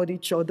learn about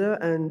each other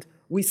and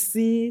we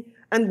see,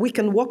 and we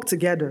can work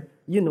together,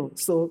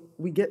 so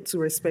we get to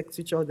respect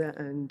each other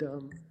and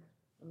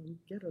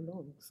get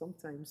along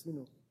sometimes,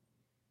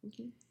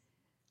 Mm-hmm.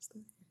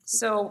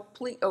 So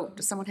please,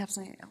 does someone have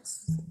something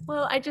else?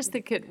 Well, I just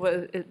think it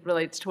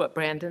relates to what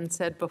Brandon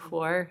said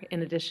before.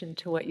 In addition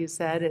to what you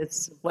said,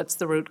 it's what's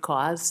the root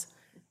cause,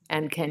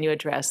 and can you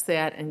address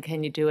that, and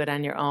can you do it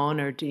on your own,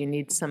 or do you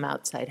need some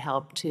outside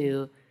help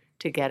to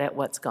get at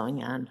what's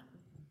going on?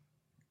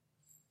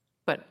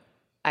 But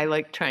I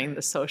like trying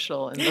the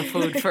social and the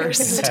food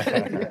first.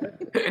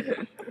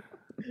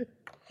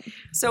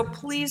 So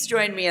please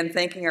join me in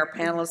thanking our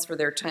panelists for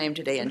their time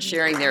today and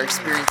sharing their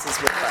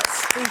experiences with us.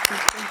 Thank you.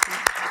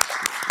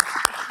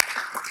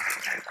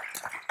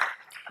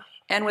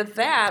 And with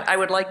that, I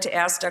would like to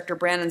ask Dr.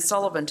 Brandon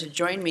Sullivan to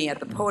join me at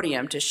the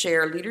podium to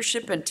share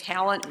Leadership and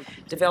Talent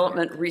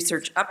Development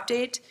Research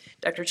Update.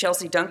 Dr.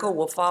 Chelsea Dunkel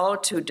will follow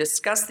to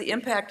discuss the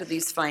impact of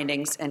these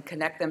findings and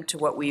connect them to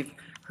what we've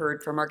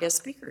heard from our guest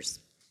speakers.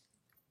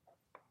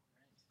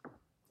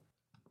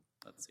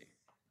 Let's see.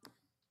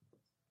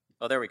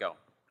 Oh, there we go.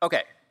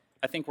 Okay,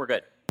 I think we're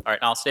good. All right,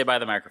 I'll stay by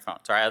the microphone.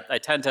 Sorry, I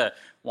tend to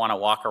want to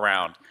walk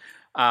around.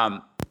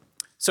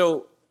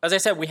 So, as I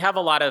said, we have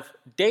a lot of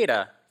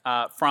data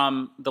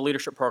from the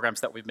leadership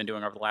programs that we've been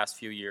doing over the last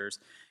few years.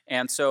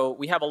 And so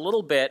we have a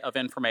little bit of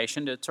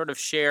information to sort of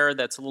share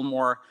that's a little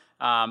more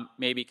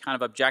maybe kind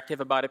of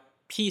objective about a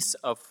piece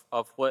of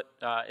what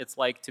it's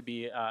like to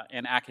be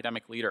an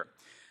academic leader.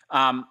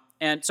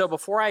 And so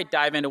before I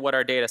dive into what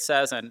our data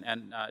says,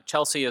 and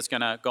Chelsea is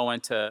going to go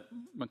into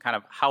kind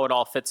of how it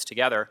all fits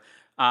together,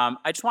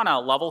 I just want to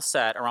level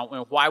set around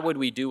why would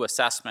we do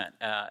assessment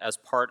as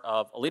part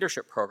of a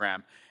leadership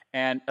program.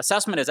 And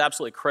assessment is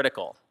absolutely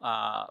critical,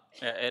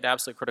 an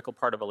absolutely critical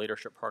part of a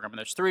leadership program. And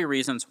there's 3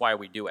 reasons why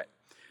we do it.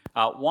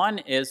 One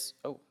is,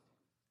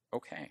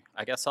 okay,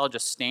 I guess I'll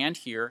just stand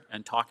here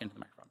and talk into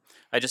the microphone.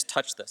 I just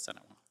touched this and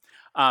it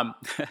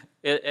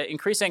won't.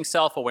 Increasing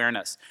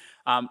self-awareness.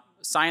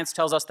 Science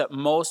tells us that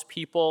most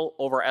people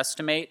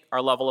overestimate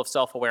our level of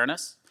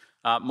self-awareness.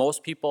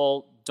 Most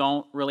people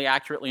don't really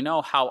accurately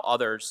know how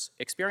others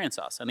experience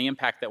us and the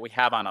impact that we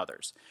have on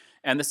others.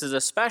 And this is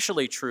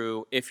especially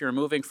true if you're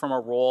moving from a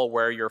role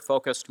where you're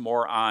focused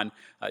more on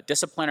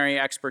disciplinary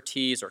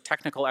expertise or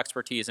technical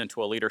expertise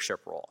into a leadership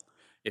role.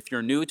 If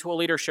you're new to a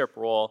leadership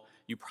role,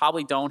 you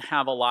probably don't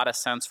have a lot of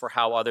sense for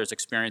how others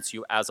experience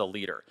you as a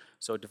leader.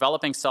 So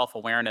developing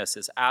self-awareness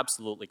is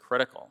absolutely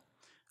critical.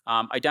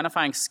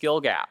 Identifying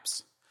skill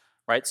gaps,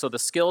 right? So the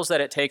skills that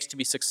it takes to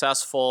be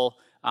successful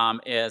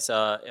as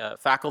a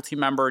faculty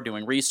member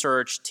doing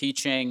research,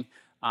 teaching,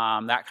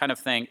 that kind of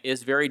thing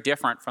is very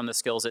different from the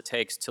skills it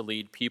takes to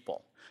lead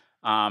people.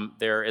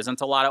 There isn't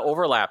a lot of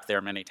overlap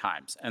there many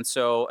times. And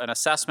so an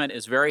assessment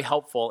is very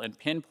helpful in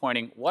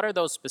pinpointing what are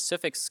those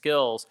specific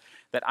skills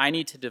that I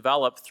need to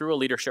develop through a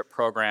leadership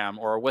program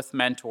or with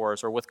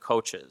mentors or with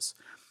coaches.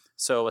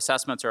 So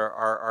assessments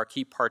are a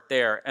key part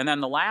there. And then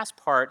the last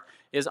part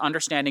is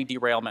understanding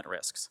derailment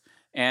risks.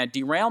 And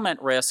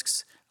derailment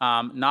risks,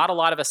 not a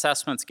lot of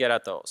assessments get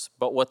at those,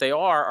 but what they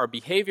are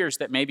behaviors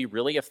that may be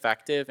really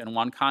effective in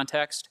one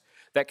context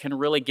that can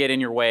really get in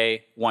your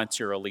way once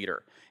you're a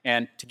leader.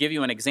 And to give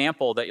you an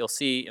example that you'll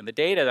see in the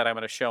data that I'm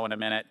going to show in a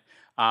minute,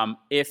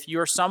 if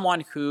you're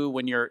someone who,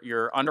 when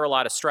you're under a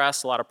lot of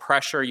stress, a lot of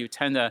pressure, you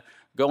tend to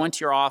go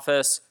into your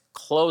office,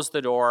 close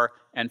the door,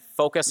 and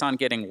focus on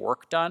getting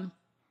work done,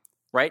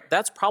 right?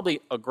 That's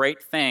probably a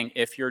great thing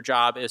if your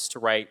job is to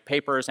write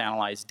papers,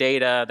 analyze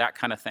data, that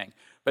kind of thing.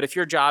 But if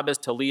your job is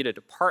to lead a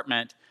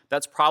department,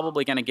 that's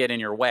probably going to get in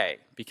your way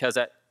because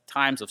at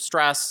times of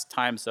stress,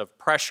 times of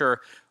pressure,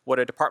 what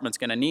a department's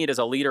going to need is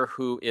a leader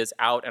who is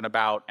out and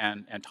about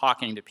and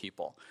talking to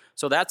people.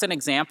 So that's an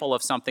example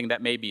of something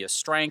that may be a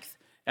strength,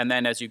 and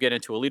then as you get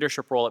into a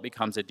leadership role, it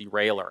becomes a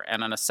derailer.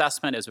 And an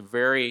assessment is a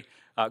very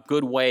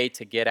good way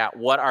to get at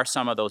what are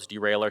some of those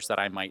derailers that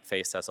I might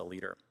face as a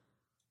leader.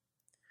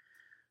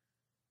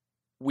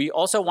 We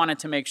also wanted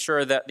to make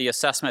sure that the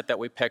assessment that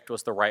we picked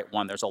was the right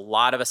one. There's a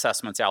lot of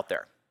assessments out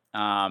there,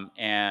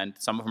 and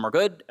some of them are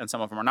good and some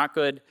of them are not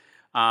good.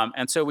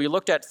 And so we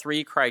looked at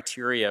 3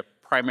 criteria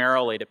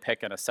primarily to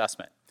pick an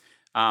assessment.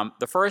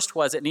 The first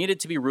was it needed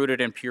to be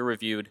rooted in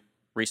peer-reviewed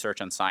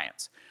research and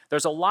science.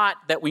 There's a lot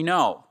that we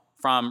know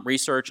from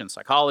research in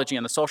psychology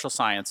and the social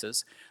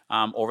sciences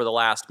over the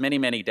last many,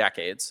 many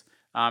decades.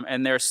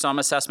 And there's some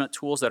assessment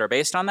tools that are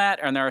based on that,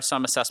 and there are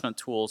some assessment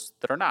tools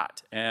that are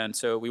not. And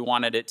so we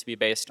wanted it to be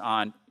based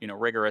on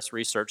rigorous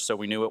research, so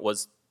we knew it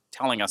was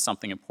telling us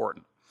something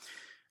important.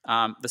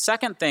 The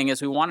second thing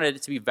is we wanted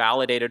it to be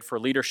validated for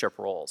leadership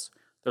roles.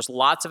 There's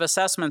lots of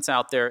assessments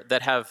out there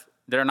that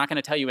are not going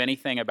to tell you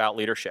anything about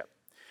leadership.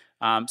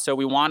 So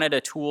we wanted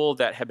a tool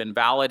that had been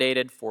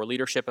validated for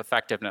leadership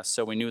effectiveness,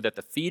 so we knew that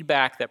the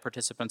feedback that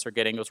participants are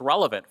getting was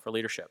relevant for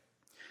leadership.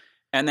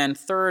 And then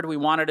third, we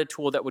wanted a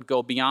tool that would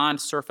go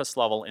beyond surface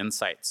level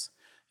insights.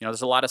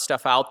 There's a lot of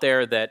stuff out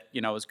there that,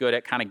 is good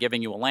at kind of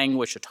giving you a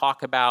language to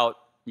talk about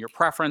your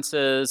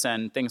preferences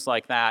and things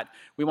like that.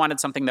 We wanted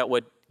something that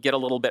would get a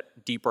little bit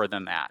deeper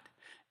than that.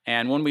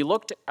 And when we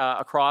looked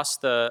across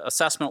the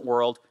assessment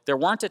world, there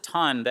weren't a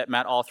ton that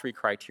met all three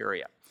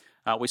criteria.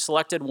 We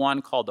selected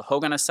one called the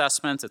Hogan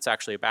assessments. It's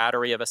actually a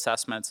battery of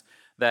assessments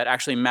that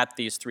actually met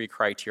these three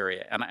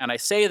criteria. And I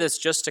say this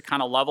just to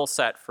kind of level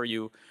set for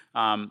you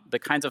the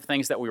kinds of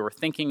things that we were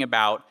thinking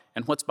about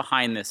and what's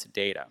behind this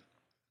data.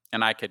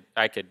 And I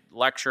could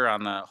lecture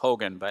on the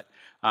Hogan, but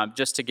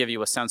just to give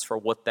you a sense for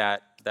what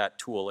that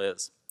tool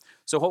is.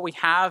 So what we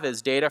have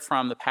is data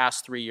from the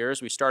past 3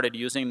 years. We started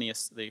using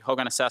the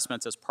Hogan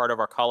assessments as part of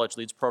our College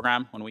Leads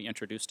program when we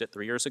introduced it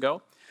 3 years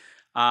ago.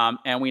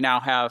 And we now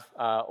have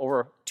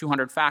over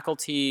 200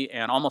 faculty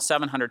and almost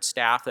 700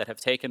 staff that have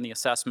taken the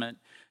assessment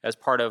as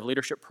part of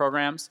leadership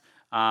programs.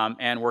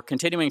 And we're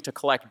continuing to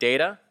collect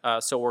data,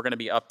 so we're going to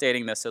be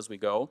updating this as we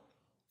go.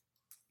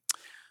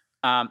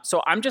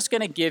 So I'm just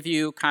going to give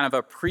you kind of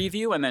a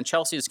preview, and then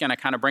Chelsea is going to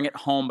kind of bring it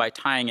home by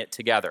tying it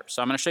together.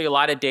 So I'm going to show you a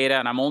lot of data,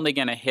 and I'm only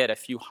going to hit a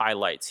few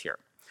highlights here.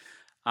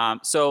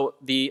 So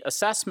the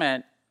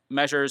assessment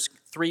measures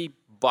 3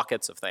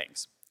 buckets of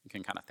things. You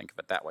can kind of think of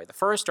it that way. The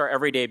first are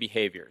everyday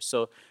behaviors.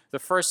 So the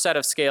first set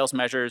of scales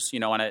measures,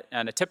 on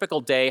a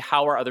typical day,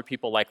 how are other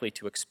people likely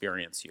to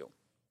experience you?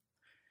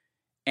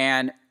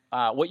 And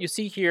what you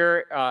see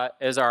here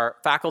is our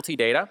faculty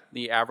data,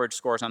 the average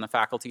scores on the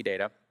faculty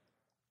data.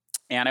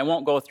 And I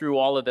won't go through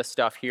all of this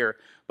stuff here,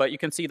 but you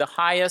can see the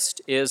highest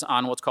is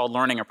on what's called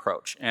learning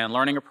approach. And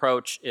learning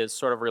approach is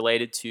sort of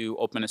related to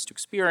openness to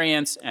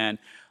experience and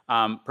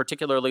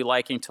particularly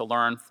liking to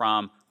learn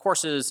from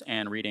courses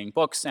and reading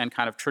books and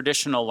kind of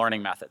traditional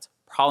learning methods.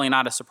 Probably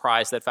not a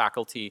surprise that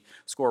faculty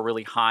score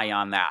really high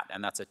on that,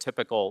 and that's a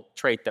typical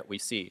trait that we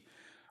see.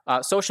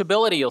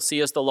 Sociability you'll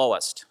see is the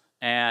lowest,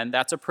 and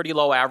that's a pretty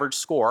low average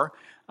score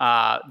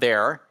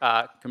there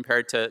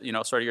compared to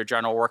sort of your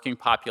general working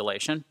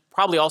population.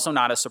 Probably also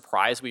not a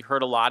surprise. We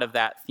heard a lot of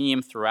that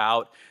theme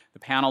throughout the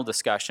panel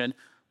discussion.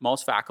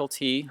 Most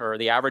faculty, or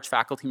the average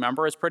faculty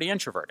member, is pretty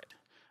introverted.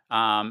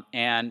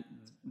 And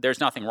there's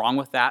nothing wrong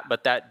with that,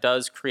 but that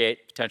does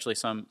create potentially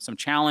some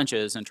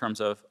challenges in terms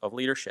of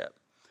leadership.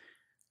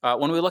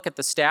 When we look at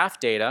the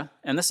staff data,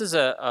 and this is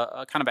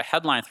a kind of a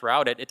headline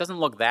throughout it, it doesn't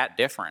look that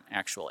different,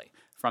 actually,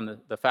 from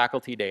the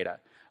faculty data.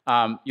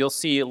 You'll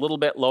see a little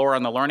bit lower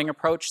on the learning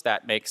approach.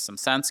 That makes some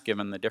sense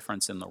given the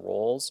difference in the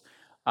roles.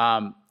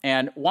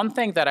 And one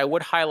thing that I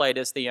would highlight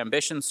is the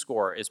ambition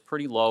score is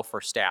pretty low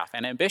for staff.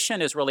 And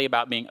ambition is really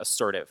about being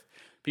assertive.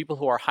 People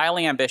who are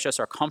highly ambitious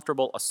are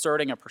comfortable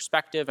asserting a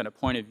perspective and a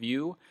point of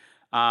view.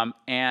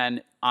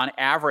 And on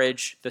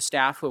average, the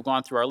staff who have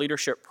gone through our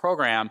leadership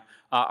program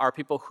are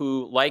people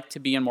who like to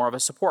be in more of a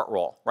support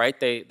role, right?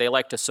 They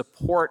like to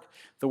support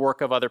the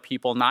work of other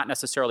people, not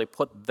necessarily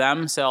put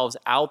themselves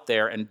out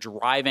there and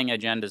driving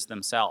agendas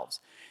themselves.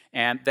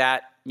 And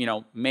that,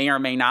 may or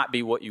may not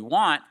be what you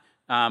want,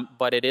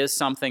 but it is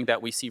something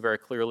that we see very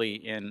clearly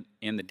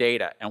in the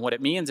data. And what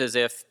it means is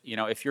if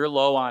you're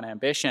low on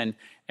ambition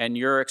and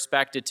you're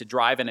expected to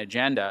drive an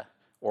agenda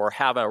or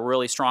have a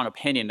really strong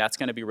opinion, that's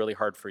going to be really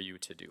hard for you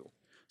to do.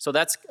 So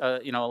that's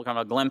kind of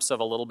a glimpse of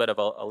a little bit of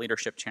a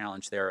leadership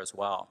challenge there as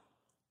well.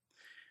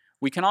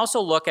 We can also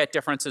look at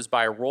differences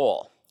by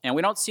role. And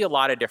we don't see a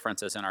lot of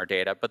differences in our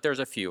data, but there's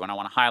a few, and I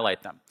want to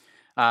highlight them.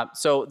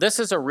 So this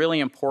is a really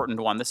important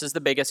one. This is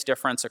the biggest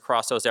difference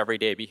across those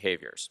everyday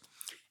behaviors.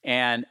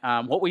 And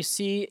what we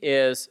see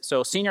is,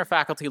 so senior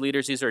faculty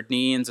leaders, these are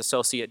deans,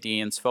 associate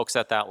deans, folks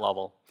at that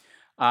level,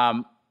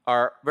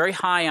 are very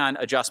high on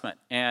adjustment.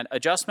 And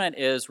adjustment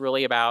is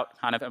really about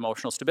kind of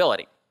emotional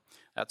stability.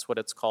 That's what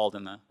it's called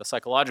in the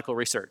psychological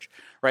research,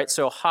 right?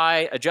 So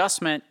high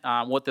adjustment,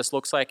 what this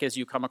looks like is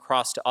you come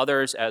across to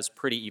others as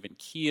pretty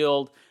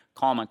even-keeled,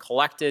 calm and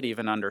collected,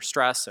 even under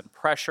stress and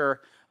pressure,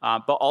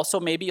 but also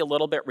maybe a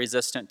little bit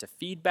resistant to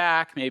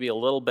feedback, maybe a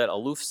little bit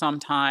aloof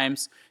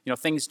sometimes.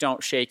 Things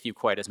don't shake you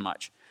quite as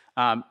much.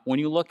 When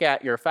you look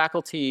at your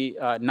faculty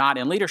not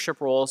in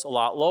leadership roles, a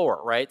lot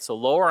lower, right? So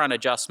lower on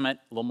adjustment,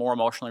 a little more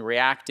emotionally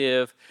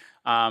reactive,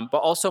 but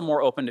also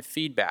more open to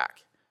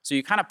feedback. So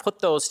you kind of put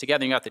those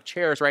together, you got the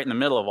chairs right in the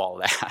middle of all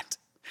of that,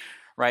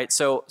 right?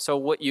 So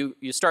what you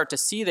start to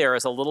see there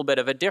is a little bit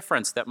of a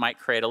difference that might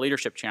create a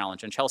leadership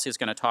challenge, and Chelsea is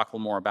going to talk a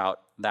little more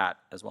about that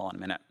as well in a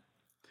minute.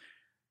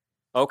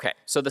 Okay,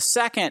 so the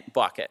second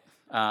bucket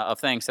of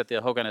things that the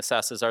Hogan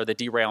assesses are the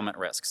derailment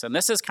risks. And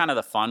this is kind of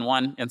the fun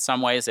one in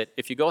some ways.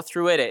 If you go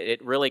through it,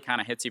 it really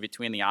kind of hits you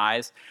between the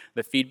eyes,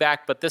 the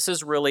feedback. But this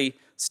is really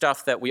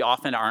stuff that we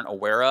often aren't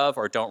aware of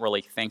or don't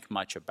really think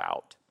much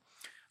about.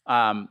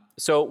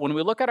 So when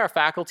we look at our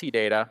faculty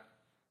data,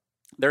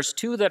 there's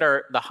 2 that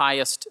are the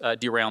highest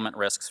derailment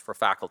risks for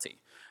faculty.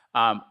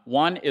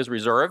 One is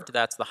reserved,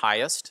 that's the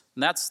highest.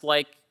 And that's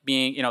like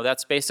being,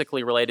 that's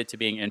basically related to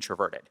being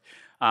introverted.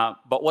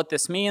 But what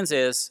this means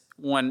is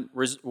when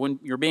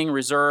you're being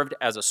reserved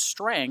as a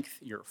strength,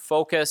 you're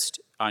focused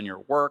on your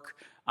work,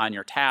 on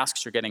your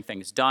tasks, you're getting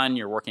things done,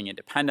 you're working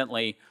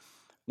independently.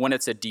 When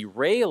it's a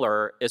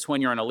derailer, it's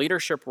when you're in a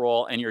leadership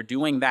role and you're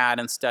doing that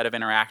instead of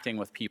interacting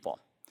with people.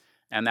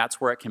 And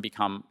that's where it can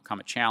become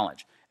a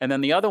challenge. And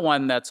then the other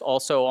one that's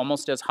also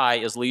almost as high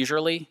is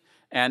leisurely.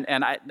 And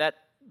that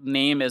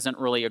name isn't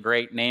really a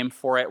great name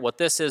for it. What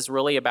this is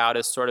really about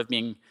is sort of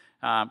being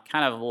kind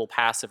of a little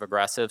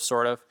passive-aggressive,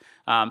 sort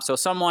of. So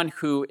someone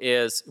who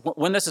is,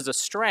 when this is a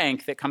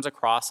strength, it comes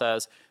across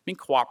as being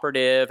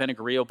cooperative and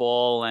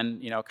agreeable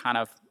and, kind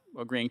of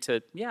agreeing to,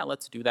 yeah,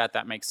 let's do that,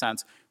 that makes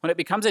sense. When it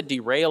becomes a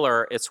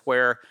derailer, it's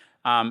where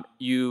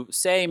you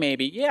say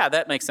maybe, yeah,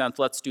 that makes sense,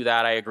 let's do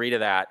that, I agree to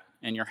that.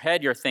 In your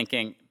head, you're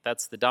thinking,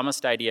 that's the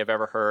dumbest idea I've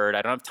ever heard,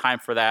 I don't have time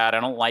for that, I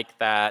don't like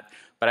that,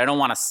 but I don't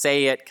want to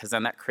say it because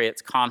then that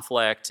creates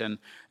conflict, and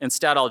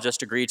instead I'll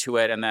just agree to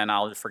it and then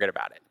I'll forget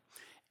about it.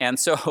 And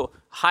so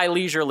high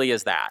leisurely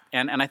is that.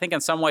 And I think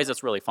in some ways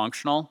it's really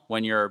functional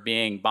when you're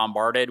being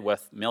bombarded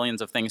with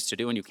millions of things to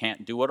do and you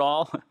can't do it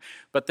all.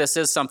 But this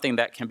is something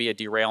that can be a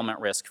derailment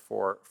risk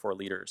for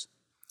leaders.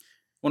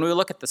 When we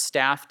look at the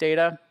staff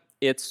data,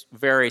 it's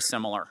very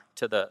similar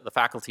to the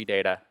faculty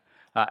data.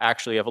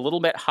 Actually, you have a little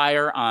bit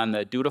higher on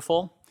the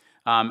dutiful,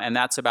 and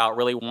that's about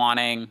really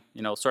wanting,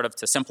 sort of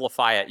to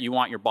simplify it. You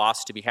want your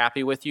boss to be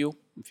happy with you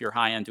if you're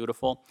high on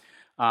dutiful.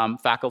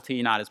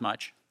 Faculty, not as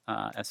much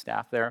as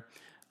staff there.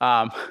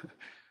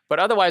 But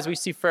otherwise, we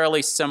see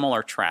fairly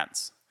similar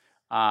trends.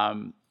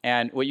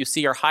 And what you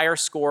see are higher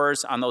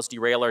scores on those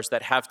derailers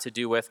that have to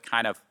do with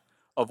kind of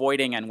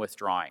avoiding and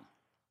withdrawing.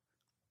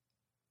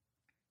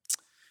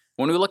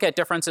 When we look at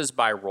differences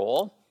by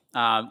role,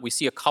 we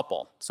see a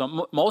couple.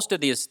 So most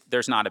of these,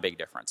 there's not a big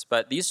difference,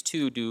 but these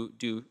two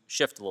do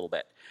shift a little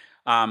bit.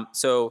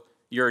 So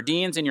your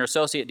deans and your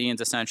associate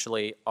deans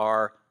essentially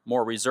are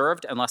more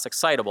reserved and less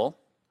excitable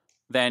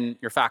than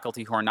your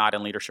faculty who are not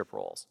in leadership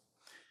roles.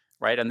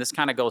 Right, and this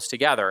kind of goes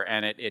together,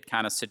 and it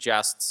kind of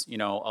suggests,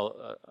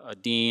 a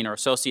dean or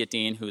associate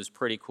dean who's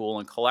pretty cool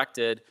and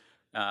collected,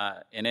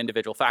 an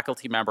individual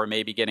faculty member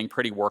may be getting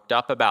pretty worked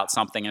up about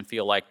something and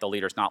feel like the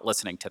leader's not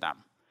listening to them.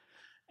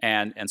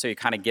 And so you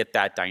kind of get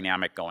that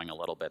dynamic going a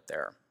little bit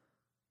there.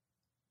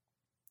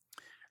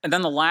 And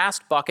then the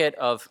last bucket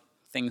of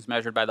things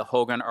measured by the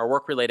Hogan are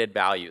work-related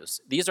values.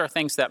 These are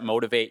things that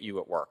motivate you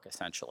at work,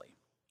 essentially.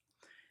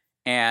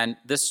 And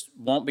this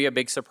won't be a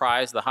big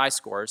surprise, the high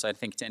scores, I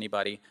think, to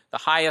anybody. The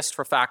highest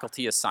for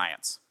faculty is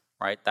science,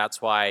 right?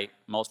 That's why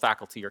most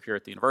faculty are here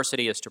at the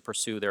university, is to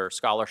pursue their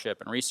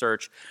scholarship and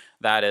research.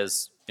 That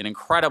is an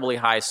incredibly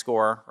high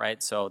score,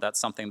 right? So that's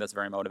something that's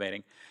very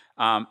motivating.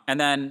 And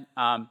then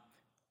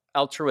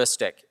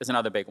altruistic is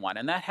another big one.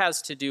 And that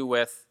has to do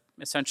with,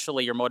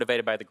 essentially, you're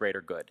motivated by the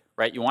greater good,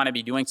 right? You want to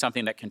be doing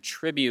something that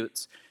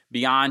contributes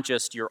beyond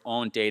just your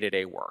own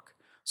day-to-day work.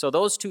 So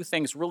those two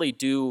things really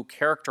do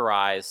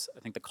characterize, I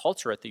think, the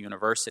culture at the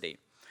university.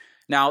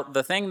 Now,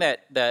 the thing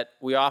that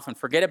we often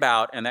forget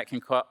about and that can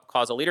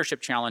cause a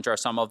leadership challenge are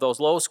some of those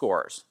low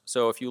scores.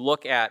 So if you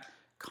look at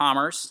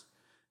commerce,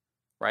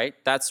 right,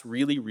 that's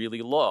really,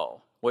 really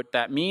low. What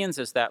that means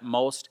is that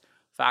most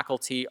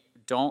faculty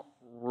don't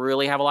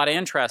really have a lot of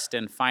interest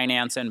in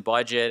finance and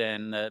budget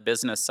and the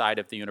business side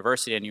of the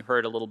university, and you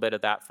heard a little bit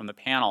of that from the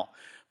panel.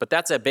 But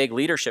that's a big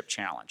leadership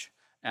challenge.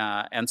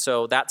 And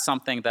so that's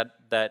something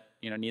that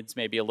needs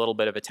maybe a little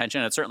bit of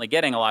attention. It's certainly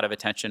getting a lot of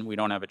attention. We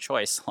don't have a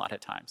choice a lot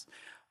of times.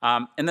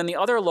 And then the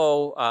other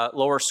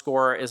lower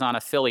score is on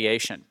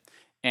affiliation.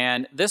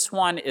 And this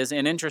one is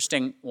an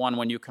interesting one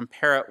when you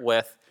compare it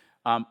with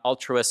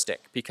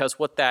altruistic, because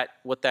what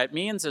that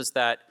means is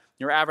that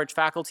your average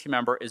faculty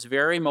member is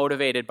very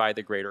motivated by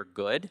the greater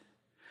good,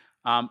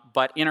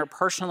 but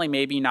interpersonally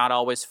maybe not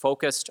always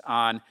focused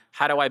on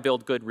how do I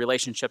build good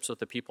relationships with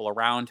the people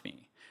around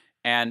me.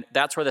 And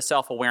that's where the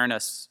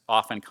self-awareness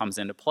often comes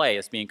into play,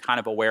 is being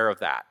kind of aware of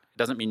that. It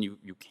doesn't mean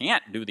you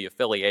can't do the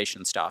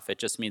affiliation stuff. It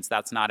just means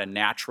that's not a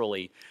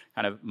naturally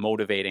kind of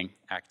motivating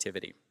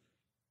activity.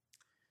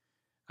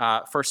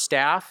 For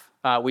staff,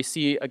 we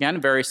see, again,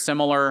 very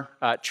similar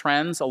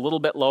trends, a little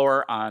bit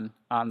lower on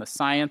the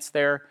science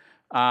there.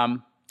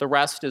 The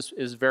rest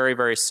is very,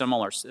 very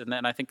similar. And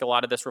then I think a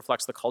lot of this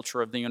reflects the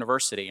culture of the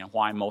university and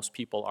why most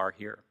people are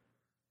here.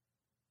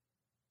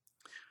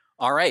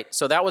 All right,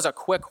 so that was a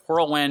quick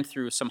whirlwind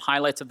through some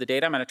highlights of the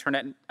data. I'm going to turn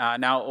it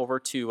now over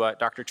to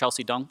Dr.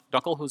 Chelsea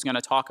Dunkel, who's going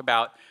to talk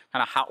about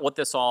kind of what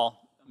this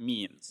all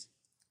means.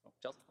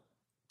 Chelsea.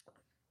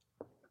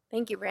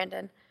 Thank you,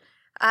 Brandon.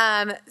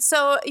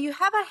 So you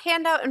have a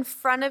handout in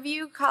front of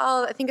you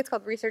called, I think it's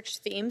called Research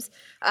Themes.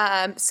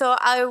 So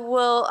I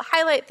will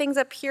highlight things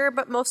up here,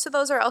 but most of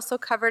those are also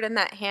covered in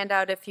that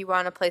handout if you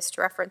want a place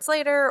to reference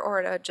later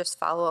or to just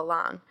follow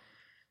along.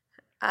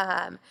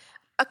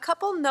 A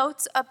couple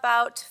notes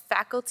about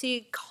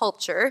faculty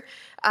culture.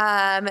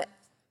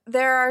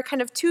 There are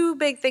kind of two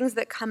big things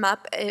that come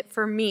up,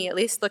 for me at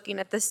least, looking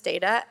at this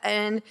data.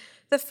 And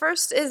the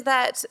first is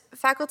that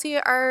faculty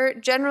are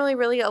generally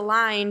really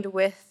aligned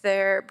with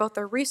both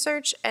their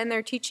research and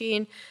their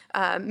teaching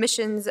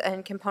missions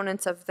and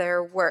components of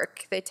their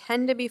work. They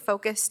tend to be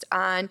focused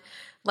on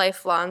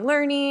lifelong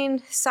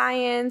learning,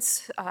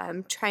 science,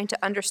 trying to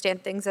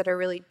understand things at a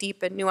really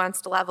deep and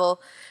nuanced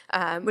level,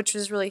 which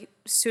was really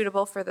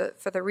suitable for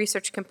the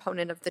research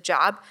component of the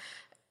job.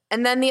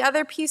 And then the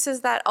other piece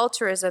is that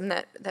altruism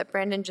that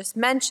Brandon just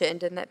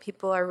mentioned, and that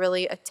people are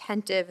really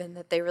attentive and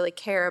that they really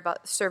care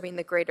about serving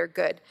the greater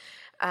good,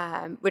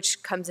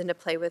 which comes into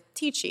play with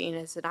teaching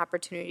as an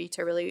opportunity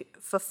to really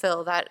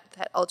fulfill that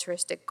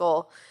altruistic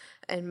goal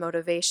and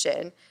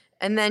motivation.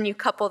 And then you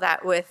couple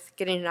that with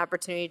getting an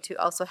opportunity to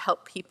also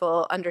help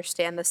people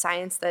understand the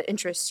science that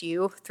interests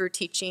you through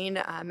teaching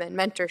and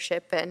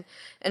mentorship, and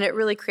it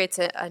really creates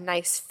a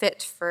nice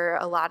fit for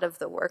a lot of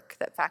the work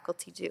that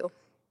faculty do.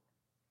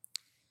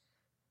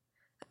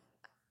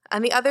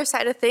 On the other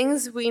side of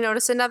things, we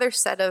notice another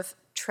set of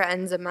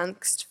trends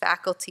amongst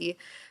faculty.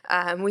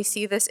 We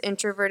see this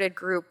introverted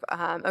group,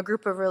 a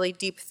group of really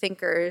deep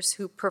thinkers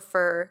who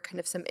prefer kind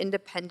of some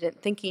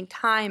independent thinking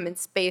time and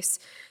space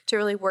to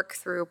really work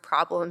through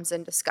problems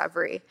and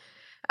discovery.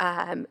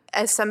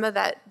 As some of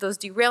those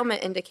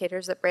derailment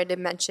indicators that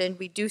Brandon mentioned,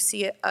 we do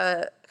see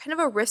a kind of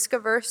a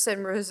risk-averse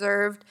and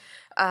reserved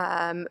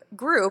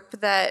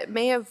group that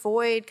may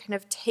avoid kind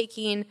of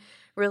taking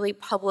really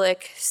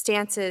public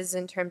stances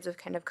in terms of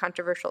kind of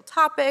controversial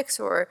topics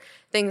or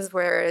things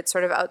where it's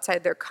sort of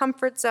outside their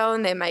comfort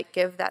zone. They might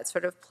give that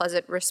sort of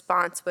pleasant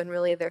response when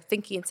really they're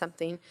thinking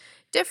something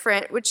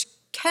different, which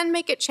can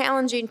make it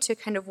challenging to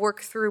kind of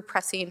work through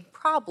pressing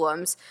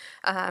problems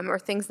or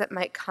things that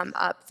might come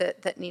up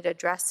that need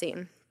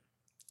addressing.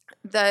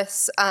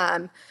 This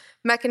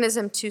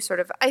mechanism to sort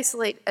of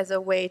isolate as a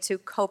way to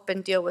cope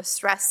and deal with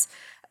stress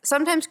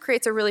sometimes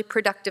creates a really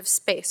productive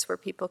space where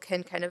people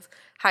can kind of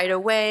hide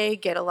away,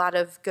 get a lot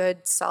of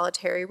good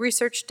solitary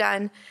research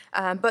done,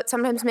 but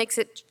sometimes makes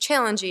it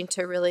challenging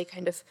to really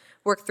kind of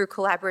work through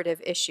collaborative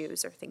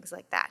issues or things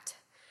like that.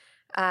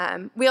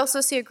 We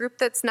also see a group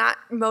that's not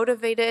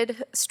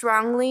motivated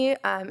strongly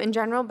in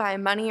general by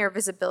money or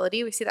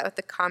visibility. We see that with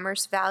the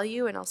commerce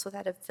value and also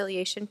that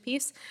affiliation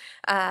piece.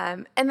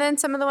 And then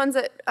some of the ones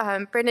that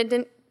Brandon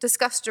didn't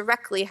discuss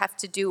directly have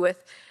to do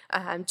with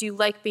do you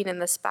like being in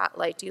the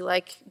spotlight? Do you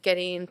like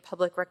getting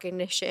public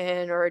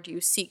recognition, or do you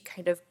seek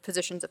kind of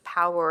positions of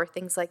power or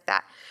things like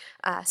that?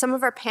 Some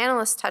of our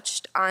panelists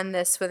touched on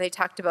this when they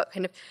talked about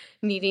kind of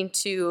needing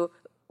to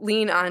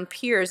lean on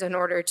peers in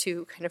order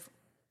to kind of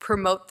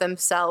promote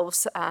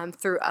themselves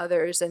through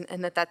others,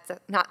 and that's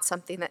not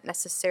something that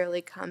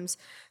necessarily comes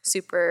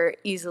super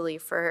easily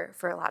for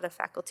a lot of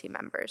faculty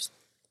members.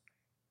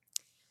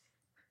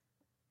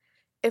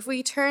 If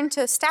we turn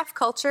to staff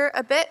culture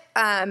a bit,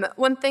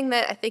 one thing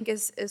that I think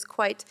is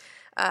quite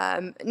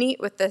neat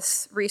with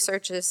this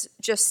research is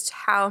just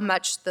how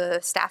much the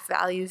staff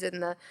values and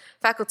the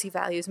faculty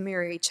values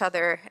mirror each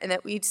other, and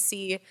that we'd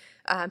see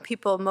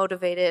people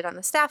motivated on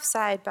the staff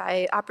side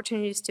by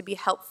opportunities to be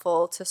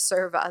helpful, to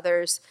serve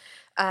others.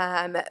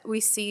 We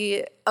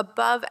see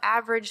above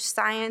average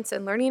science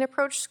and learning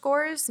approach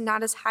scores,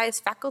 not as high as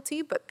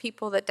faculty, but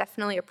people that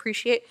definitely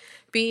appreciate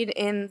being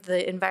in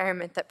the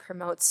environment that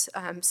promotes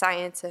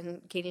science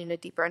and gaining a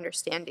deeper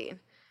understanding.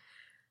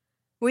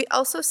 We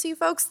also see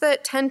folks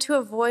that tend to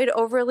avoid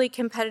overly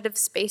competitive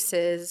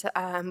spaces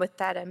with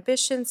that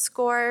ambition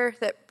score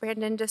that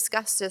Brandon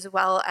discussed, as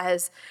well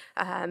as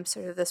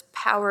sort of this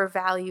power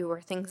value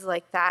or things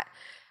like that.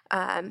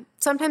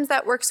 Sometimes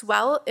that works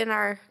well in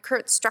our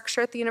current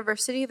structure at the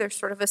university. There's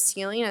sort of a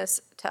ceiling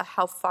as to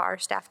how far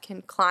staff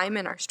can climb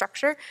in our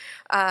structure.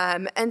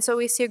 And so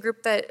we see a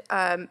group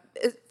that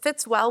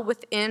fits well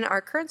within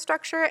our current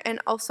structure and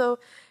also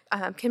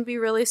can be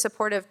really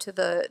supportive to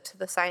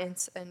the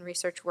science and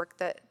research work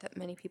that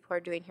many people are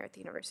doing here at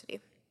the university.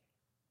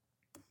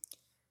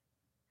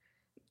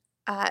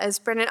 As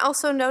Brennan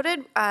also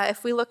noted,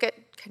 if we look at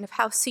kind of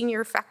how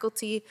senior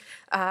faculty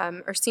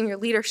or senior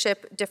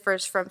leadership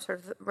differs from sort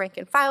of rank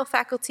and file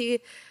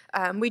faculty,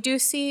 we do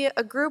see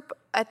a group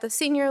at the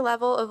senior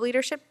level of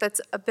leadership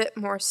that's a bit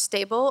more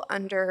stable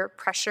under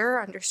pressure,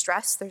 under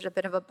stress. There's a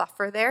bit of a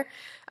buffer there,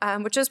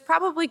 which is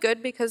probably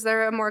good because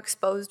they're a more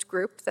exposed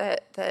group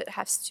that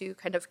has to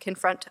kind of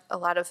confront a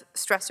lot of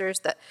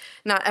stressors that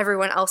not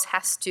everyone else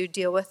has to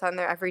deal with on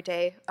their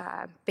everyday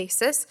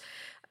basis.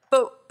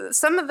 But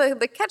some of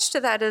the catch to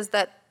that is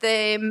that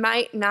they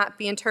might not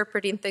be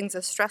interpreting things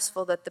as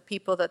stressful that the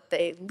people that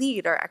they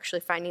lead are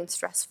actually finding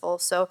stressful.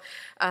 So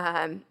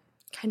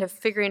kind of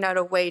figuring out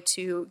a way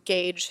to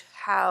gauge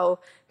how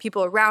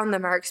people around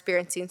them are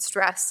experiencing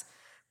stress,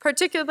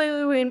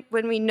 particularly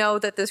when we know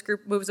that this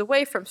group moves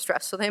away from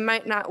stress. So they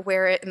might not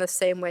wear it in the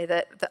same way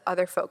that the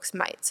other folks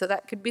might. So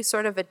that could be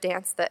sort of a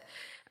dance that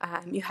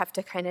you have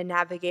to kind of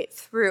navigate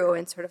through,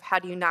 and sort of how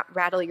do you not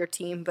rattle your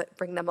team but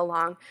bring them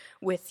along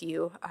with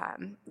you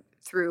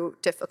through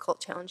difficult,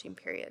 challenging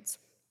periods.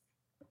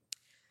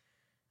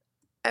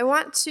 I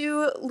want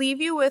to leave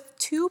you with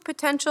two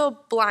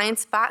potential blind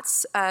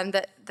spots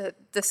that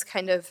this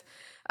kind of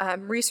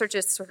research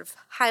is sort of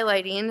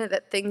highlighting,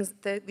 that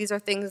these are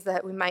things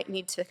that we might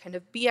need to kind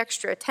of be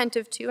extra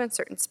attentive to in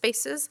certain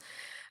spaces.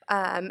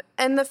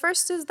 And the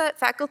first is that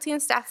faculty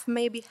and staff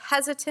may be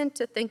hesitant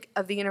to think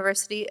of the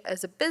university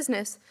as a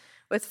business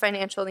with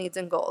financial needs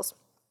and goals.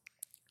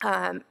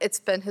 It's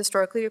been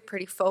historically a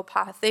pretty faux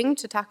pas thing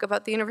to talk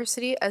about the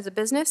university as a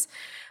business.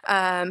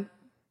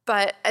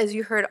 But as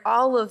you heard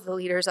all of the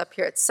leaders up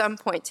here at some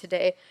point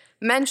today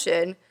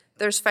mention,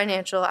 there's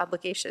financial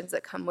obligations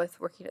that come with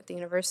working at the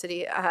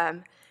university.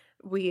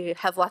 We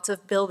have lots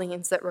of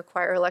buildings that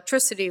require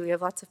electricity. We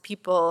have lots of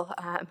people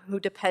who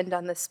depend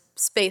on this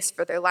space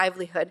for their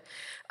livelihood.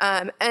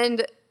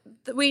 And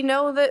we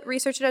know that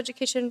research and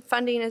education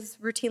funding is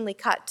routinely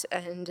cut,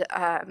 and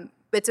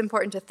it's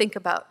important to think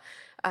about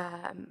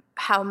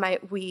how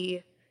might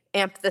we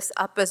amp this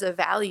up as a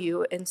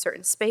value in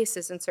certain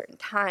spaces and certain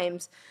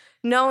times,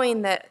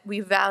 knowing that we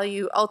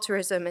value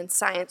altruism and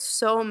science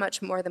so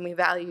much more than we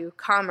value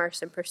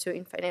commerce and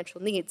pursuing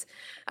financial needs,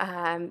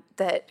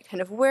 that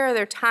kind of where are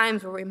there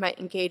times where we might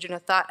engage in a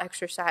thought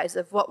exercise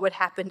of what would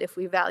happen if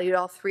we valued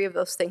all three of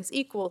those things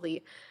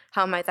equally?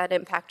 How might that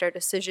impact our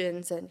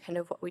decisions and kind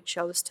of what we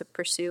chose to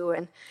pursue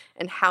and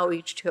how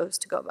we chose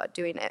to go about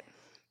doing it?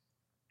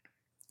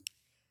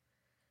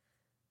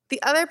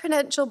 The other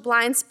potential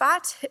blind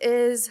spot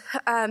is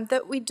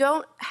that we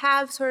don't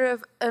have sort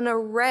of an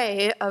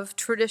array of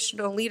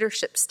traditional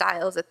leadership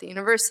styles at the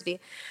university.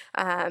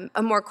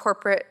 A more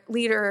corporate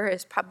leader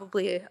is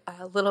probably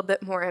a little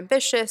bit more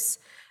ambitious,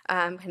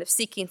 kind of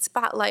seeking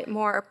spotlight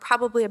more,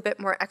 probably a bit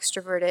more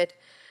extroverted.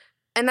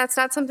 And that's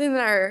not something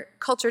that our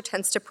culture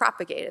tends to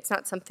propagate. It's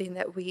not something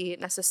that we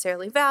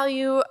necessarily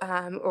value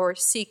or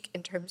seek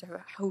in terms of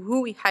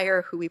who we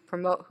hire, who we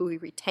promote, who we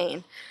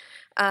retain.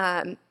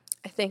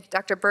 I think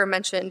Dr. Buhr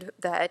mentioned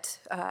that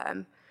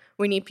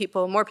we need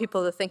more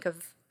people to think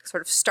of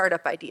sort of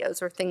startup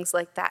ideas or things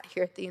like that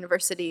here at the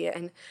university.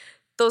 And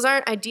those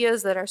aren't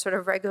ideas that are sort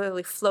of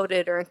regularly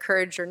floated or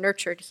encouraged or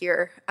nurtured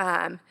here.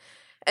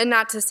 And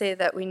not to say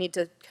that we need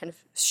to kind of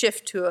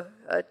shift to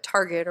a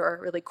target or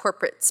a really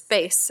corporate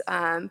space,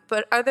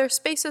 but are there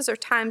spaces or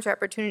times or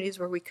opportunities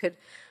where we could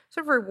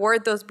sort of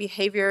reward those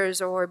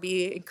behaviors or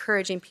be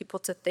encouraging people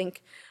to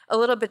think a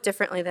little bit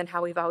differently than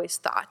how we've always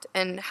thought?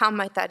 And how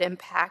might that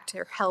impact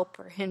or help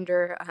or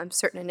hinder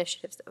certain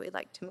initiatives that we'd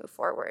like to move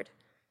forward?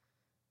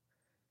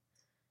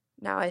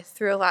 Now I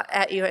threw a lot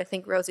at you. I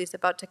think Rosie's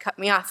about to cut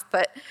me off,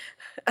 but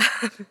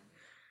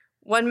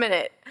 1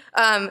 minute.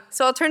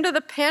 So I'll turn to the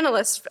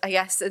panelists, I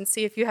guess, and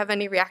see if you have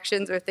any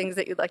reactions or things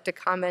that you'd like to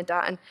comment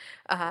on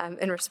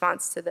in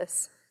response to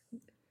this.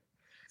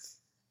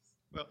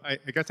 Well, I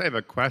guess I have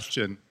a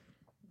question.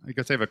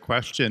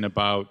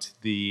 About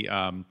the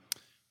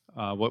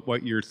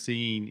what you're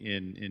seeing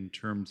in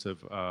terms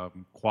of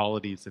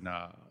qualities in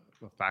a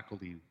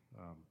faculty.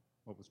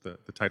 What was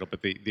the title?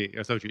 But the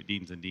associate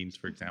deans and deans,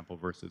 for example,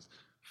 versus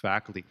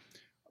faculty.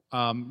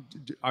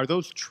 Are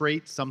those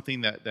traits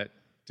something that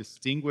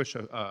distinguish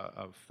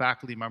a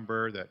faculty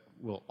member that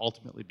will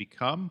ultimately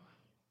become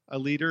a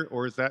leader,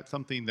 or is that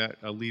something that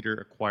a leader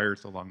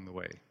acquires along the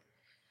way?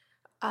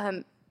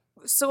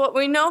 So what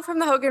we know from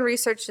the Hogan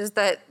research is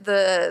that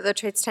the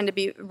traits tend to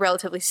be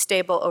relatively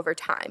stable over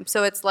time.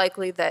 So it's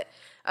likely that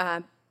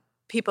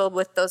people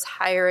with those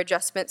higher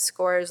adjustment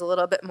scores, a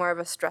little bit more of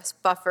a stress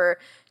buffer,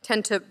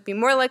 tend to be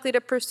more likely to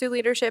pursue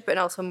leadership and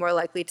also more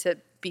likely to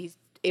be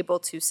able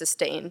to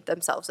sustain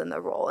themselves in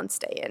the role and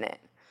stay in it.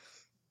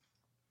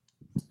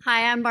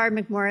 Hi, I'm Barb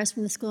McMorris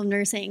from the School of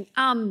Nursing.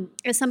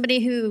 As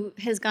somebody who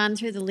has gone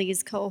through the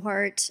Lee's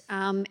cohort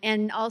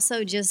and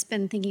also just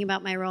been thinking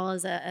about my role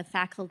as a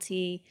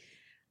faculty,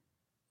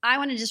 I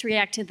want to just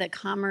react to the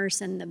commerce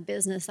and the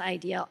business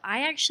ideal.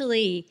 I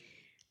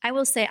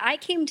will say I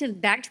came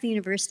back to the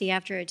university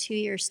after a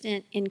 2-year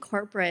stint in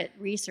corporate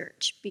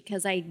research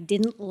because I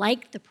didn't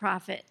like the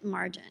profit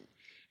margin.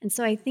 And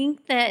so I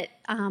think that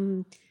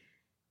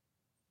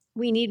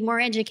we need more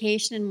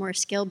education and more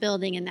skill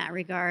building in that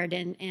regard,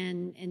 and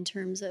in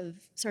terms of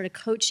sort of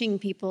coaching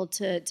people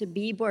to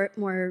be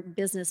more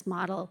business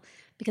model,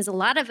 because a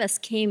lot of us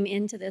came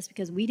into this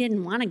because we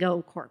didn't want to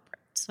go corporate.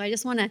 So I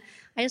just want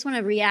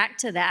to react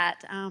to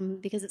that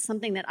because it's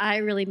something that I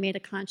really made a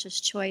conscious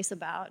choice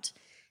about.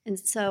 And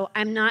so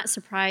I'm not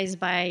surprised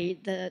by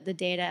the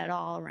data at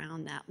all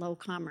around that low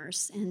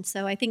commerce. And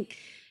so I think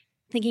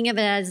thinking of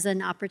it as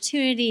an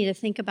opportunity to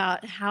think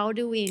about how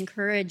do we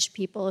encourage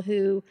people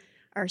who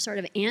are sort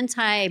of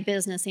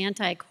anti-business,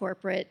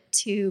 anti-corporate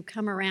to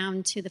come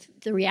around to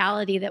the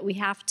reality that we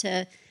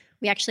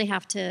actually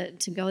have to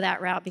go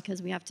that route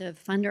because we have to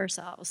fund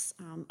ourselves.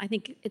 I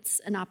think it's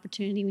an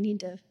opportunity we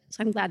need to,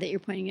 so I'm glad that you're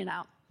pointing it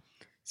out.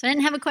 So I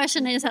didn't have a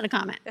question, I just had a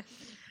comment.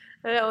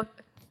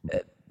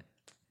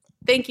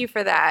 Thank you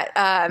for that.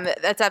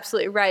 That's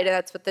absolutely right, and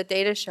that's what the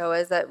data show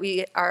is, that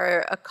we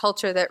are a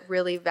culture that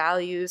really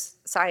values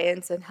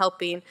science and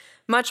helping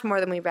much more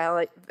than we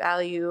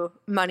value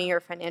money or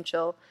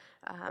financial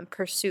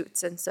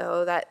pursuits. And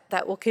so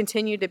that will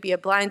continue to be a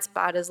blind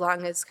spot as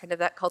long as kind of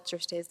that culture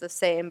stays the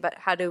same. But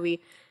how do we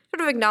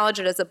sort of acknowledge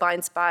it as a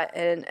blind spot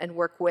and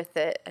work with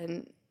it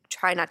and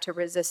try not to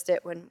resist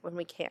it when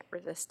we can't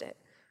resist it?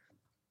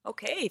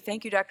 Okay,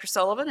 thank you, Dr.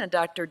 Sullivan and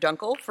Dr.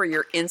 Dunkel, for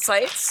your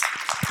insights.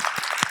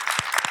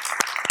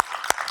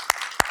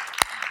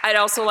 I'd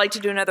also like to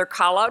do another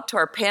call out to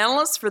our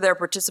panelists for their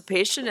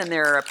participation and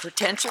their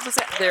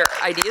their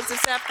ideas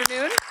this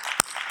afternoon.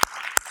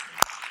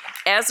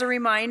 As a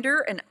reminder,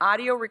 an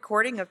audio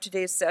recording of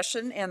today's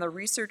session and the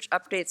research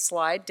update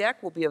slide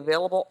deck will be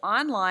available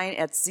online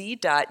at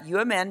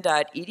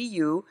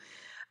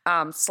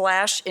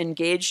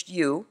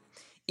z.umn.edu/engagedu.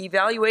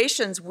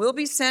 Evaluations will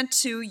be sent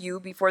to you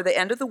before the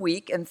end of the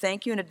week, and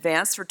thank you in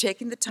advance for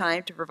taking the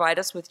time to provide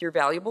us with your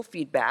valuable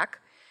feedback.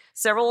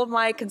 Several of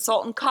my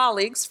consultant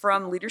colleagues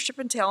from Leadership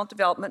and Talent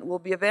Development will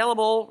be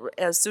available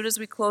as soon as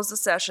we close the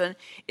session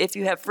if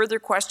you have further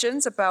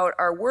questions about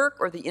our work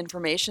or the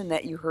information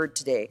that you heard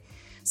today.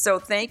 So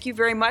thank you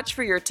very much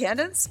for your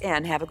attendance,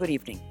 and have a good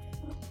evening.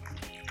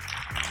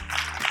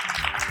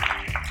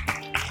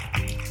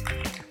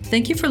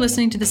 Thank you for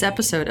listening to this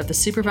episode of the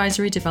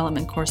Supervisory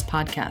Development Course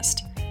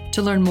podcast.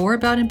 To learn more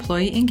about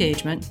employee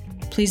engagement,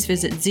 please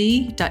visit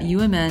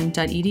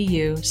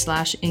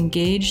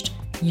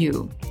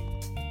z.umn.edu/engagedu.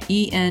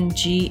 ENGAGEDU.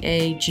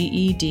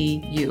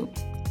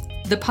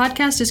 The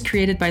podcast is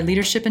created by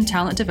Leadership and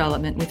Talent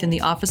Development within the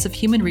Office of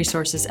Human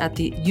Resources at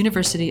the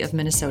University of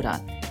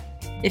Minnesota.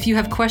 If you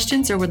have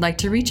questions or would like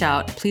to reach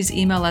out, please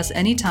email us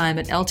anytime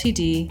at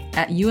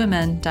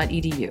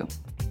ltd@umn.edu.